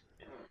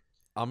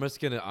 I'm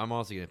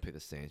honestly gonna pick the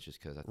Saints just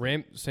because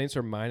Saints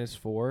are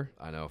 -4.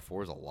 I know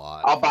 4 is a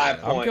lot. I'll buy a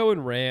Yeah. point. I'm going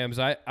Rams.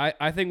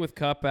 I think with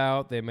Cup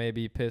out, they may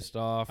be pissed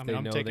off. I mean, they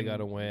I'm know they taking got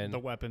to win. the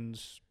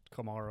weapons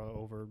Kamara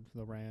over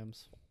the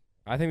Rams.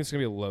 I think it's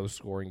gonna be a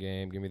low-scoring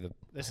game. Give me the.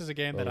 This is a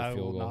game that Over I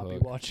field will goal not be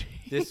hook. watching.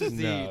 This is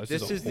the No,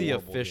 this a is the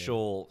horrible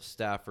official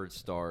Stafford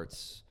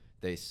starts.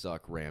 They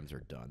suck. Rams are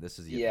done. This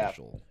is the Yeah.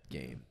 official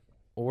game.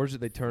 Or is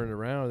it they turn it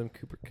around and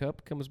Cooper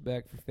Cup comes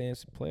back for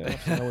fantasy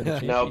playoffs? and I win the No,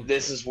 championship?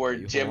 this is where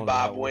You Jim hold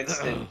Bob out.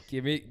 Winston,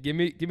 Give me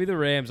the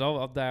Rams.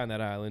 I'll die on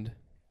that island.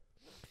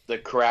 the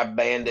Crab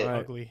Bandit, All right.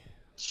 Ugly.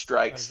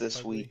 strikes That is this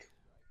ugly. week.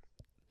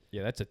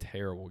 Yeah, that's a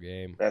terrible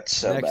game. That's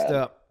so Next bad.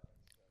 up,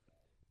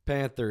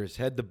 Panthers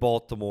head to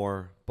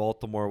Baltimore.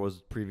 Baltimore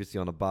was previously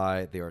on a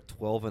bye. They are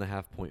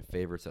 12.5-point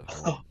favorites at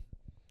home.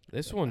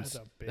 This one's.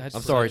 That's a big That's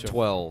I'm sorry, such a-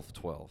 12.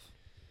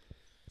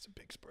 It's a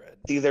big spread.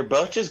 See, they're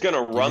both just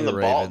gonna run me the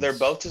the ball. Ravens. They're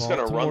both just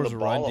gonna run Baltimore's the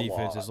ball run a defense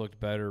lot. has looked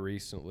better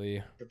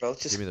recently. They're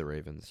both just Give me the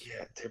Ravens.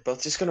 yeah. They're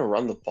both just gonna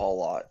run the ball a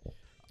lot.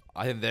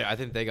 I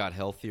think they got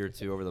healthier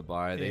too over the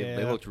bye. They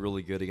Yeah. looked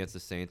really good against the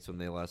Saints when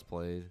they last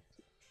played.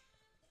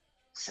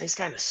 Saints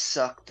kind of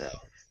suck though,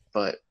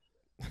 but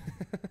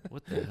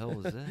What the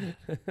hell is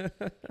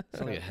that?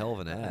 Sounds like a hell of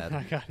an I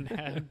ad. got an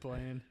ad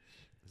playing.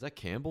 Is that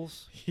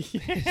Campbell's?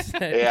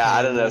 yeah,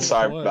 I don't know.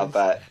 Sorry about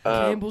that.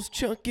 Campbell's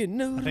chunking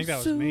noodle I think that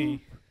was soup.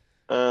 me.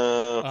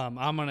 Uh,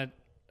 I'm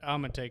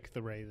gonna take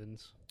the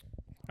Ravens.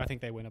 I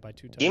think they win it by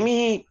 2 touchdowns. give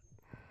me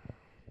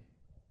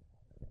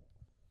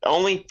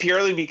only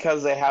purely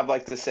because they have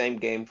like the same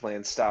game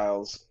plan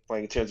styles,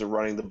 like in terms of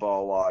running the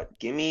ball a lot.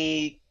 Give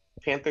me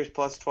Panthers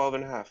plus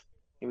 12.5.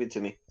 Give it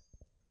to me.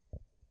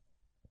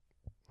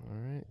 All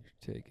right,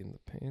 you're taking the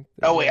Panthers.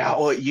 Oh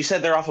wait, you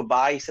said they're off a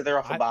bye. You said they're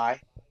off a bye.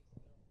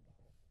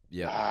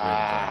 Yeah.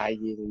 I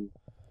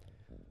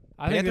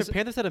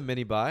Panthers had a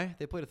mini bye.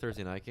 They played a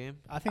Thursday night game.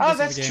 I think Oh, this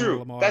that's is a game where true.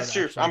 Lamar That's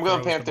true. actually I'm going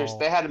throws the Panthers. ball.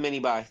 They had a mini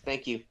bye.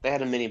 Thank you. They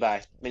had a mini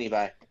bye. Mini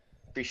bye.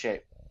 Appreciate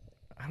it.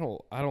 I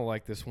don't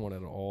like this one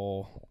at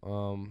all.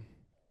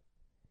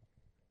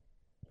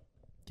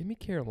 Give me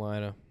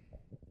Carolina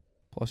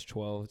plus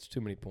 12. It's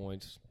too many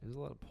points. There's a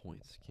lot of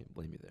points. Can't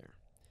blame you there.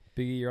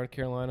 Biggie, you're on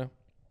Carolina.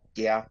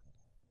 Yeah.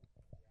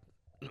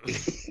 All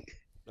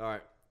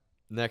right.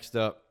 Next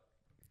up,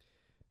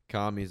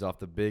 Commies off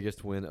the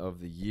biggest win of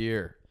the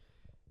year.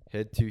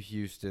 Head to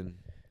Houston.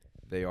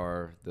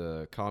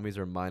 The Commies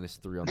are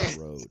 -3 on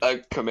the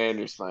road.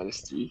 Commanders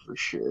 -3 for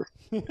sure.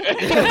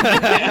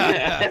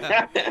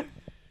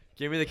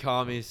 Give me the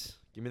Commies.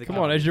 Come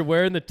on, as you're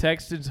wearing the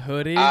Texans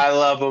hoodie. I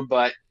love them,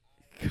 but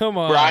Come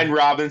on. Brian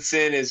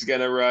Robinson is going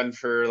to run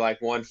for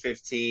like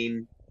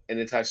 115 and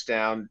a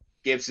touchdown.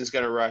 Gibson's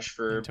going to rush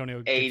for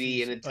Antonio 80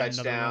 Gibson's and a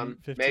touchdown.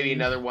 115. Maybe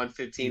another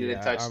 115 and Yeah,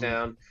 a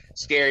touchdown.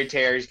 Scary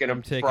Terry's going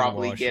I'm to taking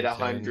probably get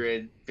Washington.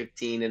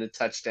 115 and a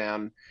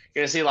touchdown.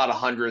 You're going to see a lot of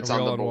hundreds Are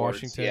we on the all in boards.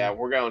 Washington? Yeah,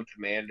 we're going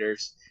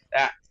Commanders.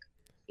 Yeah,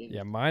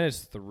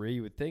 -3.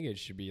 You would think it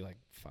should be like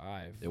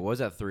 5. It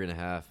was at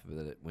 3.5, but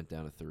then it went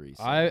down to 3.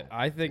 So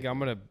I think I'm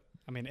gonna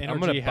I mean, I'm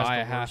gonna NRG has buy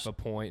the a half worst. a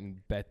point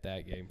and bet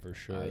that game for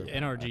sure. Yeah.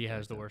 NRG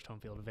has the worst home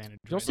field advantage.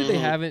 Don't right see now. they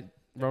haven't.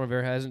 Ron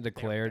Rivera hasn't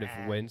declared if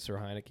bad. Wentz or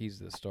Heineke's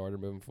the starter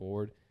moving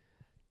forward.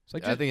 It's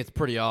like I think it's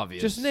pretty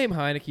obvious. just name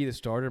Heineke the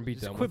starter and be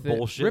Just done quit with it.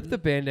 bullshitting. Rip the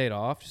Band-Aid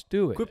off. Just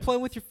do it. Quit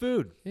playing with your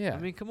food. Yeah. I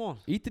mean, come on.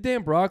 Eat the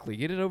damn broccoli.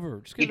 Get it over.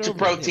 Just get Eat it the over.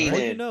 protein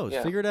Hold in. your nose.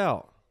 Yeah. Figure it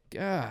out.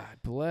 God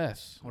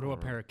bless. Wonder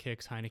what pair of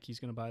kicks Heineke's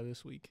going to buy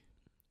this week.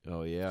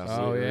 Oh yeah. Oh,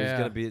 So yeah.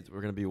 We're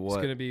gonna be what?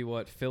 It's gonna be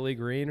what, Philly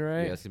green,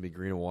 right? Yeah, it's gonna be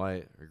green and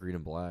white or green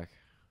and black.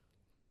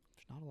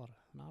 There's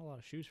not a lot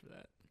of shoes for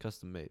that.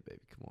 Custom made,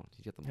 baby. Come on.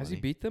 You get the money. Has he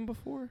beat them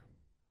before?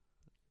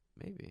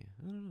 Maybe.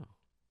 I don't know.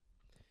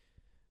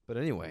 But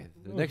anyway,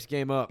 the next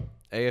game up,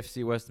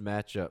 AFC West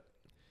matchup.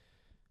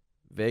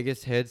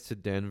 Vegas heads to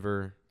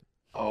Denver.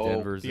 Oh,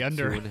 Denver's the a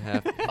under.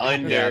 2.5.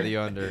 Under. Yeah, the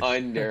under.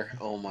 under.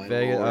 Oh, my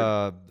Vegas,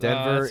 Lord.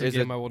 Denver that's a is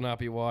game I will not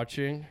be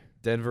watching.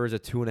 Denver is a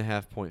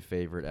 2.5-point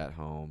favorite at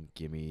home.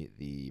 Give me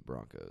the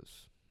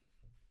Broncos.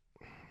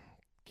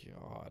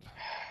 God.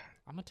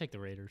 I'm going to take the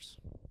Raiders.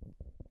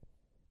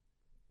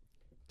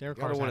 Derek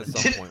Gotta Carr's win had at it.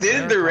 some point,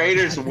 Didn't right? the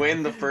Raiders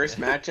win the first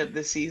matchup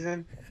this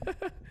season?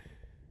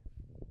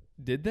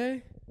 Did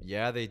they?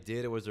 Yeah, they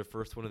did. It was their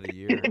first one of the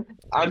year.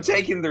 I'm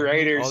taking the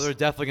Raiders. Oh, they're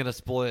definitely gonna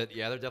split.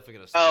 Yeah, they're definitely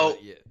gonna split. Oh,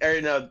 Yeah.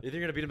 or no. You think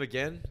you're gonna beat them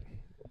again?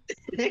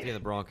 Taking the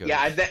Broncos. Yeah,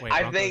 I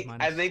Broncos think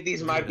minus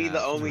these might be the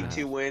 2.5, only 2.5.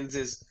 two wins.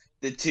 Is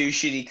the two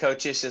shitty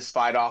coaches just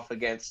fight off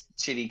against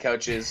shitty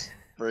coaches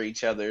for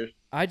each other?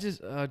 I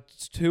just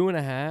it's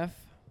 2.5.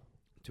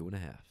 2.5.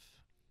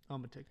 I'm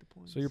going to take the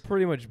points. So you're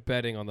pretty much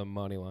betting on the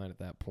money line at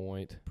that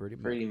point.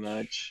 Pretty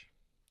much.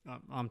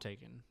 I'm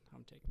taking.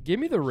 Give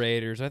me the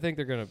Raiders. I think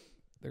they're gonna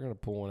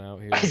pull one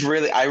out here.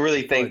 I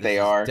really think they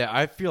are.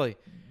 I feel like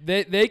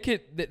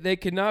They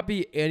could not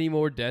be any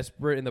more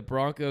desperate, and the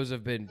Broncos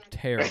have been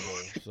terrible.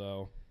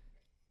 So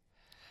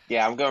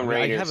Yeah, I'm going I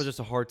Raiders. have just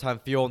a hard time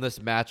feeling this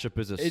matchup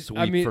is a sweep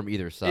I mean, from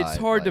either side. it's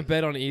hard to like,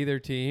 bet on either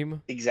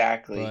team,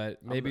 Exactly.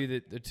 but maybe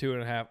the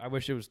 2.5. I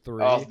wish it was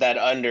 3. Oh, that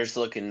under's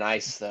looking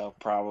nice though.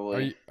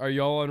 Probably. Are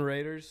y'all on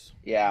Raiders?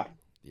 Yeah.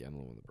 Yeah, I'm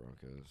going with the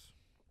Broncos.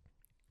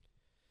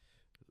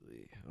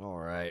 All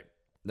right.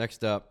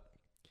 Next up,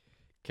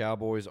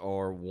 Cowboys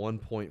are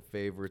 1-point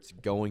favorites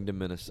going to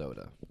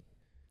Minnesota.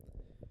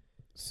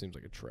 Seems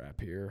like a trap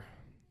here.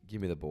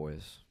 Give me the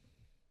boys.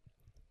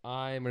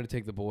 I'm going to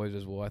take the boys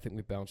as well. I think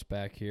we bounce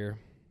back here.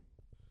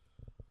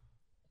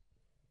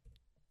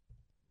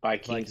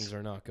 Vikings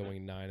are not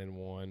going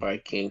 9-1.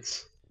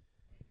 Vikings.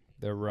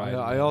 They're right.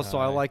 I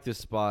like this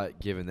spot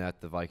given that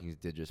the Vikings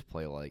did just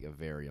play like a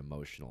very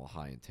emotional,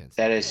 high intensity.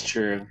 That is game.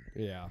 true.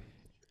 Yeah.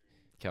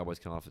 Cowboys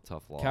coming off a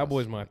tough loss.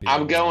 Cowboys might be.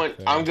 I'm the lock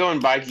there. going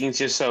Vikings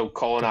just so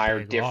Cole and It's a I are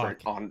big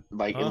different lock. on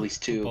like Huh? at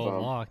least two Bold of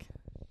them. lock.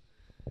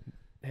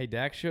 Hey,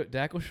 Dak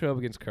will show up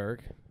against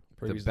Kirk. The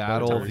Proves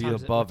battle better of team. the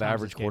What above time's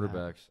average this game at?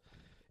 quarterbacks.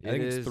 I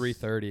think it's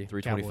 3:30.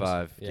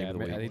 325. Yeah, Game of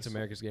the I week. think it's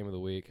America's game of the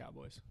week.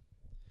 Cowboys.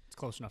 It's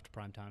close enough to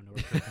prime time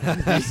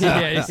to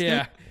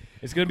yeah.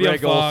 It's gonna be Greg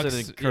a Fox. Olsen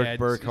and Kirk yeah,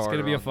 Burkhardt it's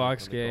gonna be are a on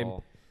Fox the game.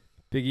 call.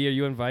 Big E, are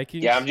you in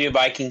Vikings? Yeah, I'm doing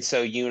Vikings,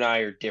 so you and I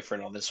are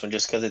different on this one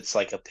just because it's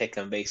like a pick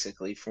 'em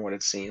basically from what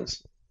it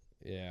seems.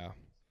 Yeah.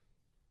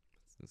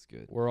 That's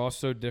good. We're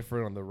also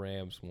different on the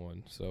Rams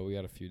one, so we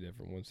got a few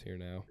different ones here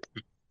now.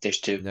 There's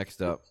two.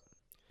 Next up,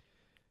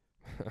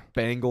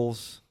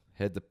 Bengals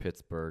head to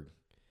Pittsburgh.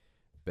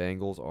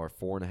 Bengals are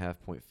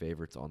 4.5-point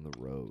favorites on the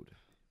road.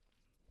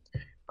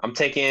 I'm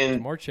taking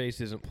Jamar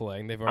Chase isn't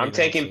playing. They've already I'm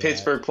taking announced that.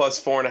 Pittsburgh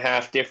plus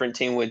 4.5. Different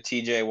team with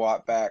TJ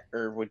Watt back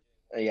or with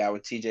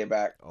TJ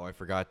back. Oh, I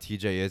forgot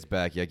TJ is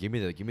back. Yeah, give me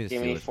the Give me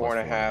Steelers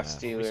 4.5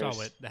 plus We saw Steelers.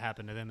 what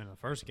happened to them in the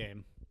first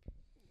game.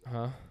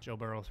 Huh? Joe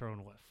Burrow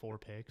throwing 4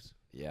 picks.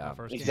 Yeah,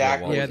 First game.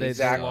 Exactly. Yeah, they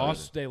exactly.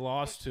 lost. They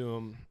lost to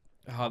him.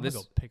 I'm This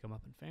gonna go pick them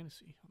up in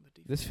fantasy on the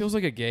defense. this feels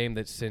like a game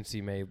that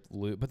Cincy may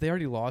lose, but they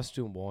already lost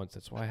to him once.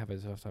 That's why I have a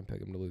tough time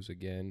picking them to lose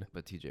again.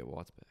 but TJ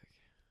Watt's back.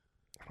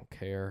 I don't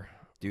care.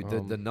 Dude,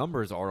 Um, the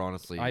numbers are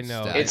honestly I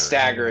know. It's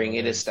staggering. I know,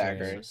 It is it's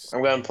staggering. insane.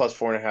 I'm going plus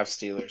 4.5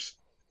 Steelers.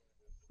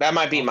 That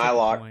might be I'll my take the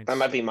lock. points. That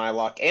might be my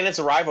lock. And it's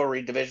a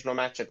rivalry divisional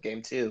matchup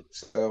game too.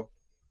 So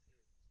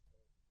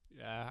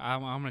Yeah,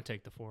 I'm gonna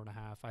take the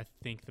 4.5. I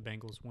think the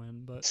Bengals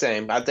win, but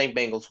same. I think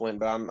Bengals win,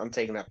 but I'm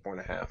taking that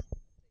 4.5.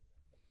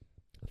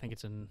 I think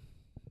it's an.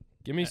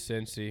 Give me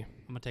Cincy.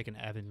 I'm gonna take an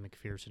Evan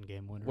McPherson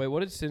game winner. Wait,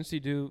 what did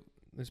Cincy do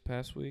this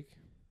past week?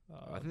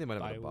 I think they might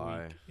have had a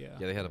bye. week. Yeah.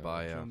 Yeah, they had a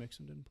bye. Joe Yeah.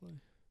 Mixon didn't play.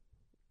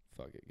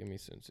 Fuck it. Give me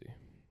Cincy.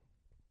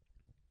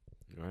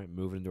 All right,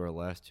 moving into our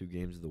last two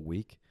games of the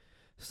week.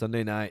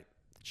 Sunday night,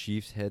 the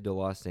Chiefs head to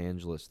Los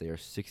Angeles. They are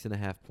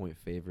 6.5-point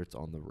favorites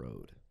on the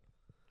road.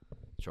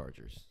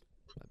 Chargers.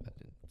 I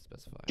didn't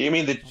specify. Give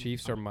me the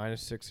Chiefs are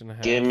minus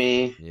 6.5. give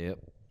me Yep.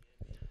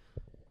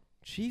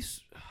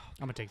 Chiefs.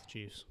 I'm gonna take the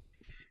Chiefs.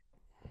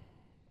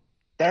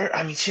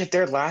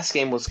 their last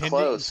game was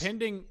close.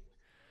 Pending.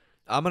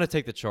 I'm gonna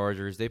take the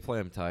Chargers. They play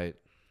them tight.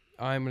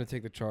 I'm gonna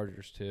take the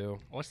Chargers too.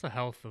 What's the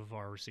health of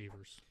our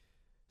receivers?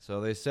 So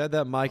they said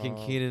that Mike and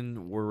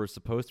Keenan were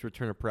supposed to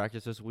return to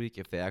practice this week.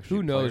 If they actually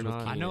Who knows play or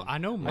with not. Keenan? I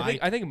know Mike.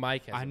 I think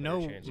Mike has. I a better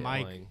know chance of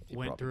Mike playing. He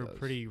went probably through does. a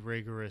pretty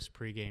rigorous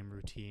pregame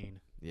routine.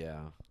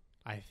 Yeah.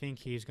 I think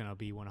he's gonna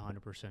be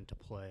 100% to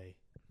play.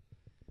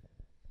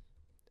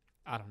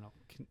 I don't know.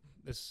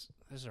 This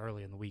is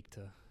early in the week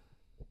to.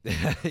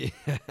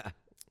 Yeah.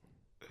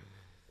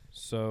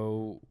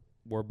 So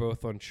we're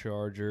both on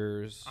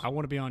Chargers. I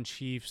want to be on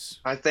Chiefs.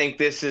 I think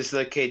this is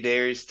the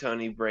Kadarius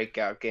Toney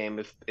breakout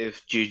game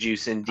if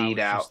Juju's indeed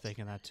I was out. just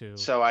thinking that too.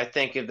 So I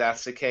think if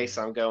that's the case,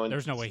 I'm going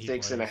There's no way he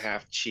 6.5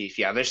 plays. Chief.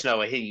 Yeah, there's no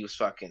way he was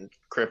fucking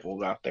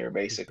crippled out there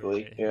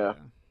basically. Yeah.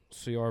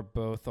 So you are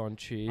both on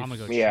Chiefs. I'm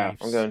gonna go Yeah,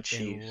 Chiefs. I'm going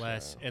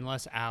Chiefs.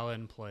 Unless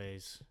Allen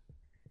plays,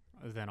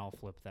 then I'll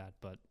flip that.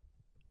 But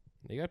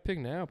You got to pick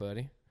now,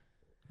 buddy.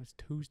 it's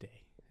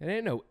Tuesday. It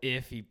ain't no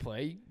if he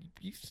play.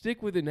 You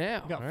stick with it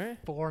now, We got all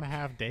right?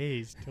 4.5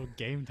 days till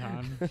game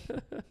time.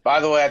 By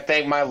the way, I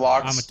think my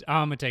locks.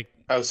 I'm gonna take.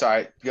 Oh,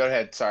 sorry. Go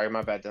ahead. Sorry,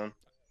 my bad, Dylan.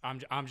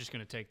 I'm just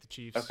gonna take the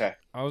Chiefs. Okay.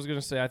 I was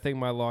gonna say I think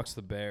my lock's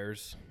the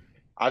Bears.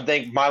 I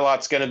think my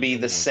lot's going to be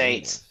the Everyone's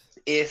Saints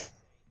if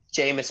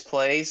Jameis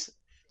plays.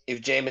 If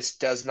Jameis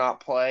does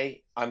not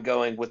play, I'm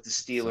going with the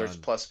Steelers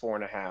Son. plus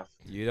 4.5.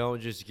 You don't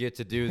just get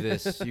to do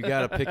this. You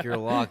got to pick your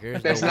lock.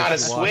 There's no not a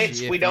wishy-washy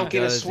switch. if We he don't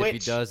get a does, If he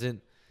switch. doesn't.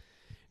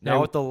 Hey,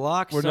 Now with the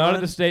lock, We're son, not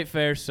at the state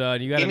fair,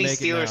 son. You got to Give me make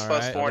Steelers it now,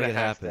 plus all right? Make it 4.5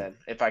 happen. then,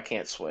 if I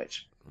can't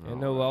switch. And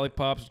no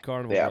lollipops and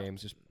carnival Yeah.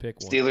 games. Just pick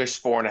one. Steelers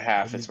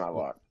 4.5 is my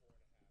lock.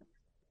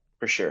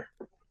 For sure.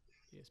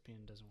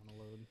 ESPN doesn't want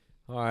to load.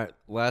 All right,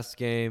 last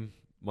game,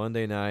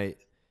 Monday night.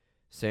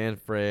 San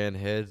Fran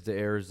heads to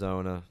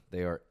Arizona.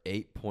 They are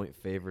 8-point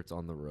favorites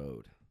on the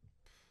road.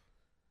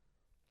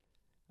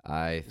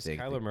 I Is think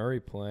Kyler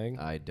Murray playing?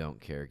 I don't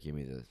care. Give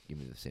me the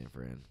San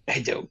Fran. I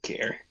don't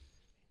care.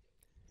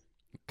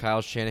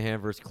 Kyle Shanahan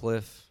versus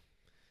Cliff.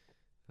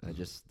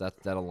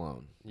 That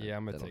alone. Yeah,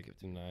 I'm gonna That'll take it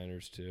to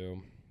Niners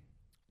too.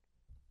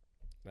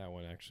 That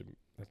one actually,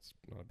 that's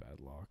not a bad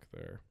lock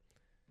there.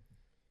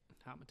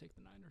 I'm gonna take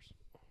the Niners.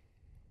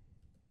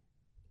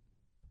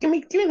 Give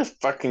me the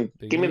fucking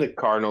Big give me E? the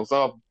Cardinals.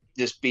 I'll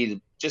just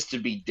to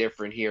be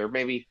different here.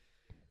 Maybe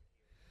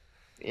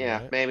yeah,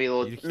 Alright. maybe a You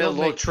little, can little,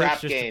 still make trap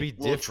picks just to game. be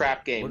Little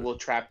trap different. game. What- Little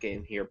trap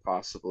game here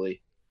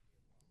possibly.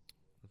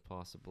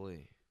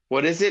 Possibly.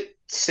 What is it?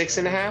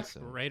 6.5?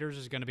 So, Raiders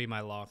is gonna be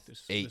my lock.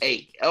 This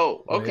 8.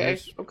 Oh, okay.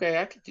 Raiders. Okay,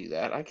 I could do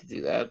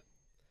that.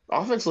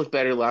 Offense looked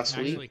better last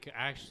week.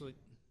 Actually,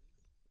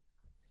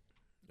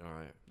 all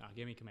right. no.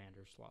 Give me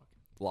Commanders lock.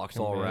 Locks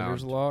all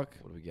Commanders around. lock.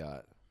 What do we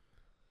got?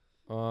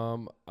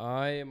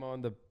 I am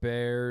on the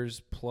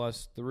Bears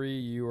plus 3.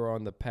 You are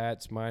on the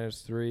Pats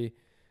minus 3.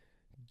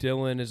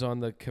 Dylan is on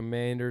the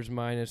Commanders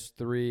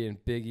 -3,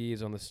 and Big E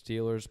is on the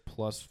Steelers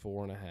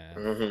 +4.5.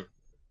 Mhm.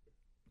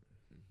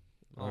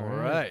 All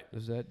right.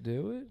 Does that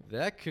do it?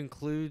 That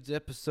concludes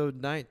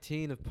episode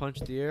 19 of Punch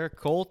the Air.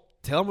 Cole,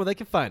 tell them where they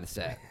can find us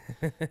at.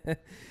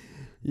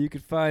 You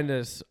can find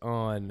us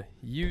on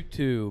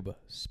YouTube,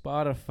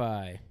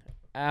 Spotify,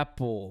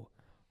 Apple,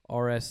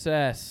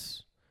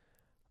 RSS.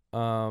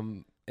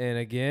 And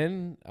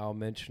again, I'll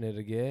mention it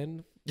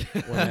again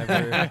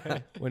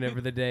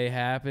whenever the day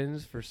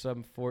happens for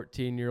some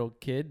 14-year-old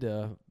kid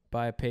to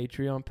buy a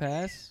Patreon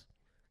pass.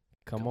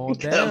 Come on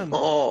down. Come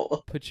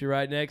on. Put you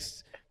right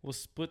next. We'll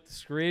split the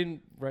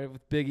screen right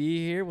with Big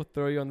E here. We'll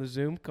throw you on the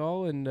Zoom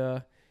call, and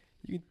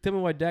you can tell me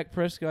why Dak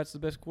Prescott's the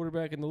best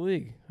quarterback in the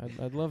league.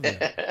 I'd love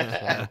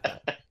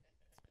that.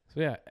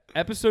 So yeah,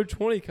 episode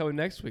 20 coming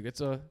next week.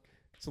 It's a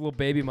little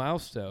baby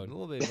milestone. A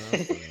little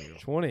bit.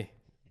 20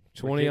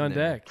 getting on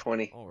there. deck.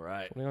 20. All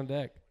right. 20 on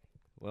deck.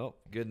 Well,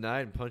 good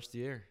night and punch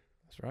the air.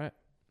 That's right.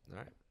 All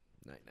right.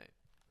 Night, night.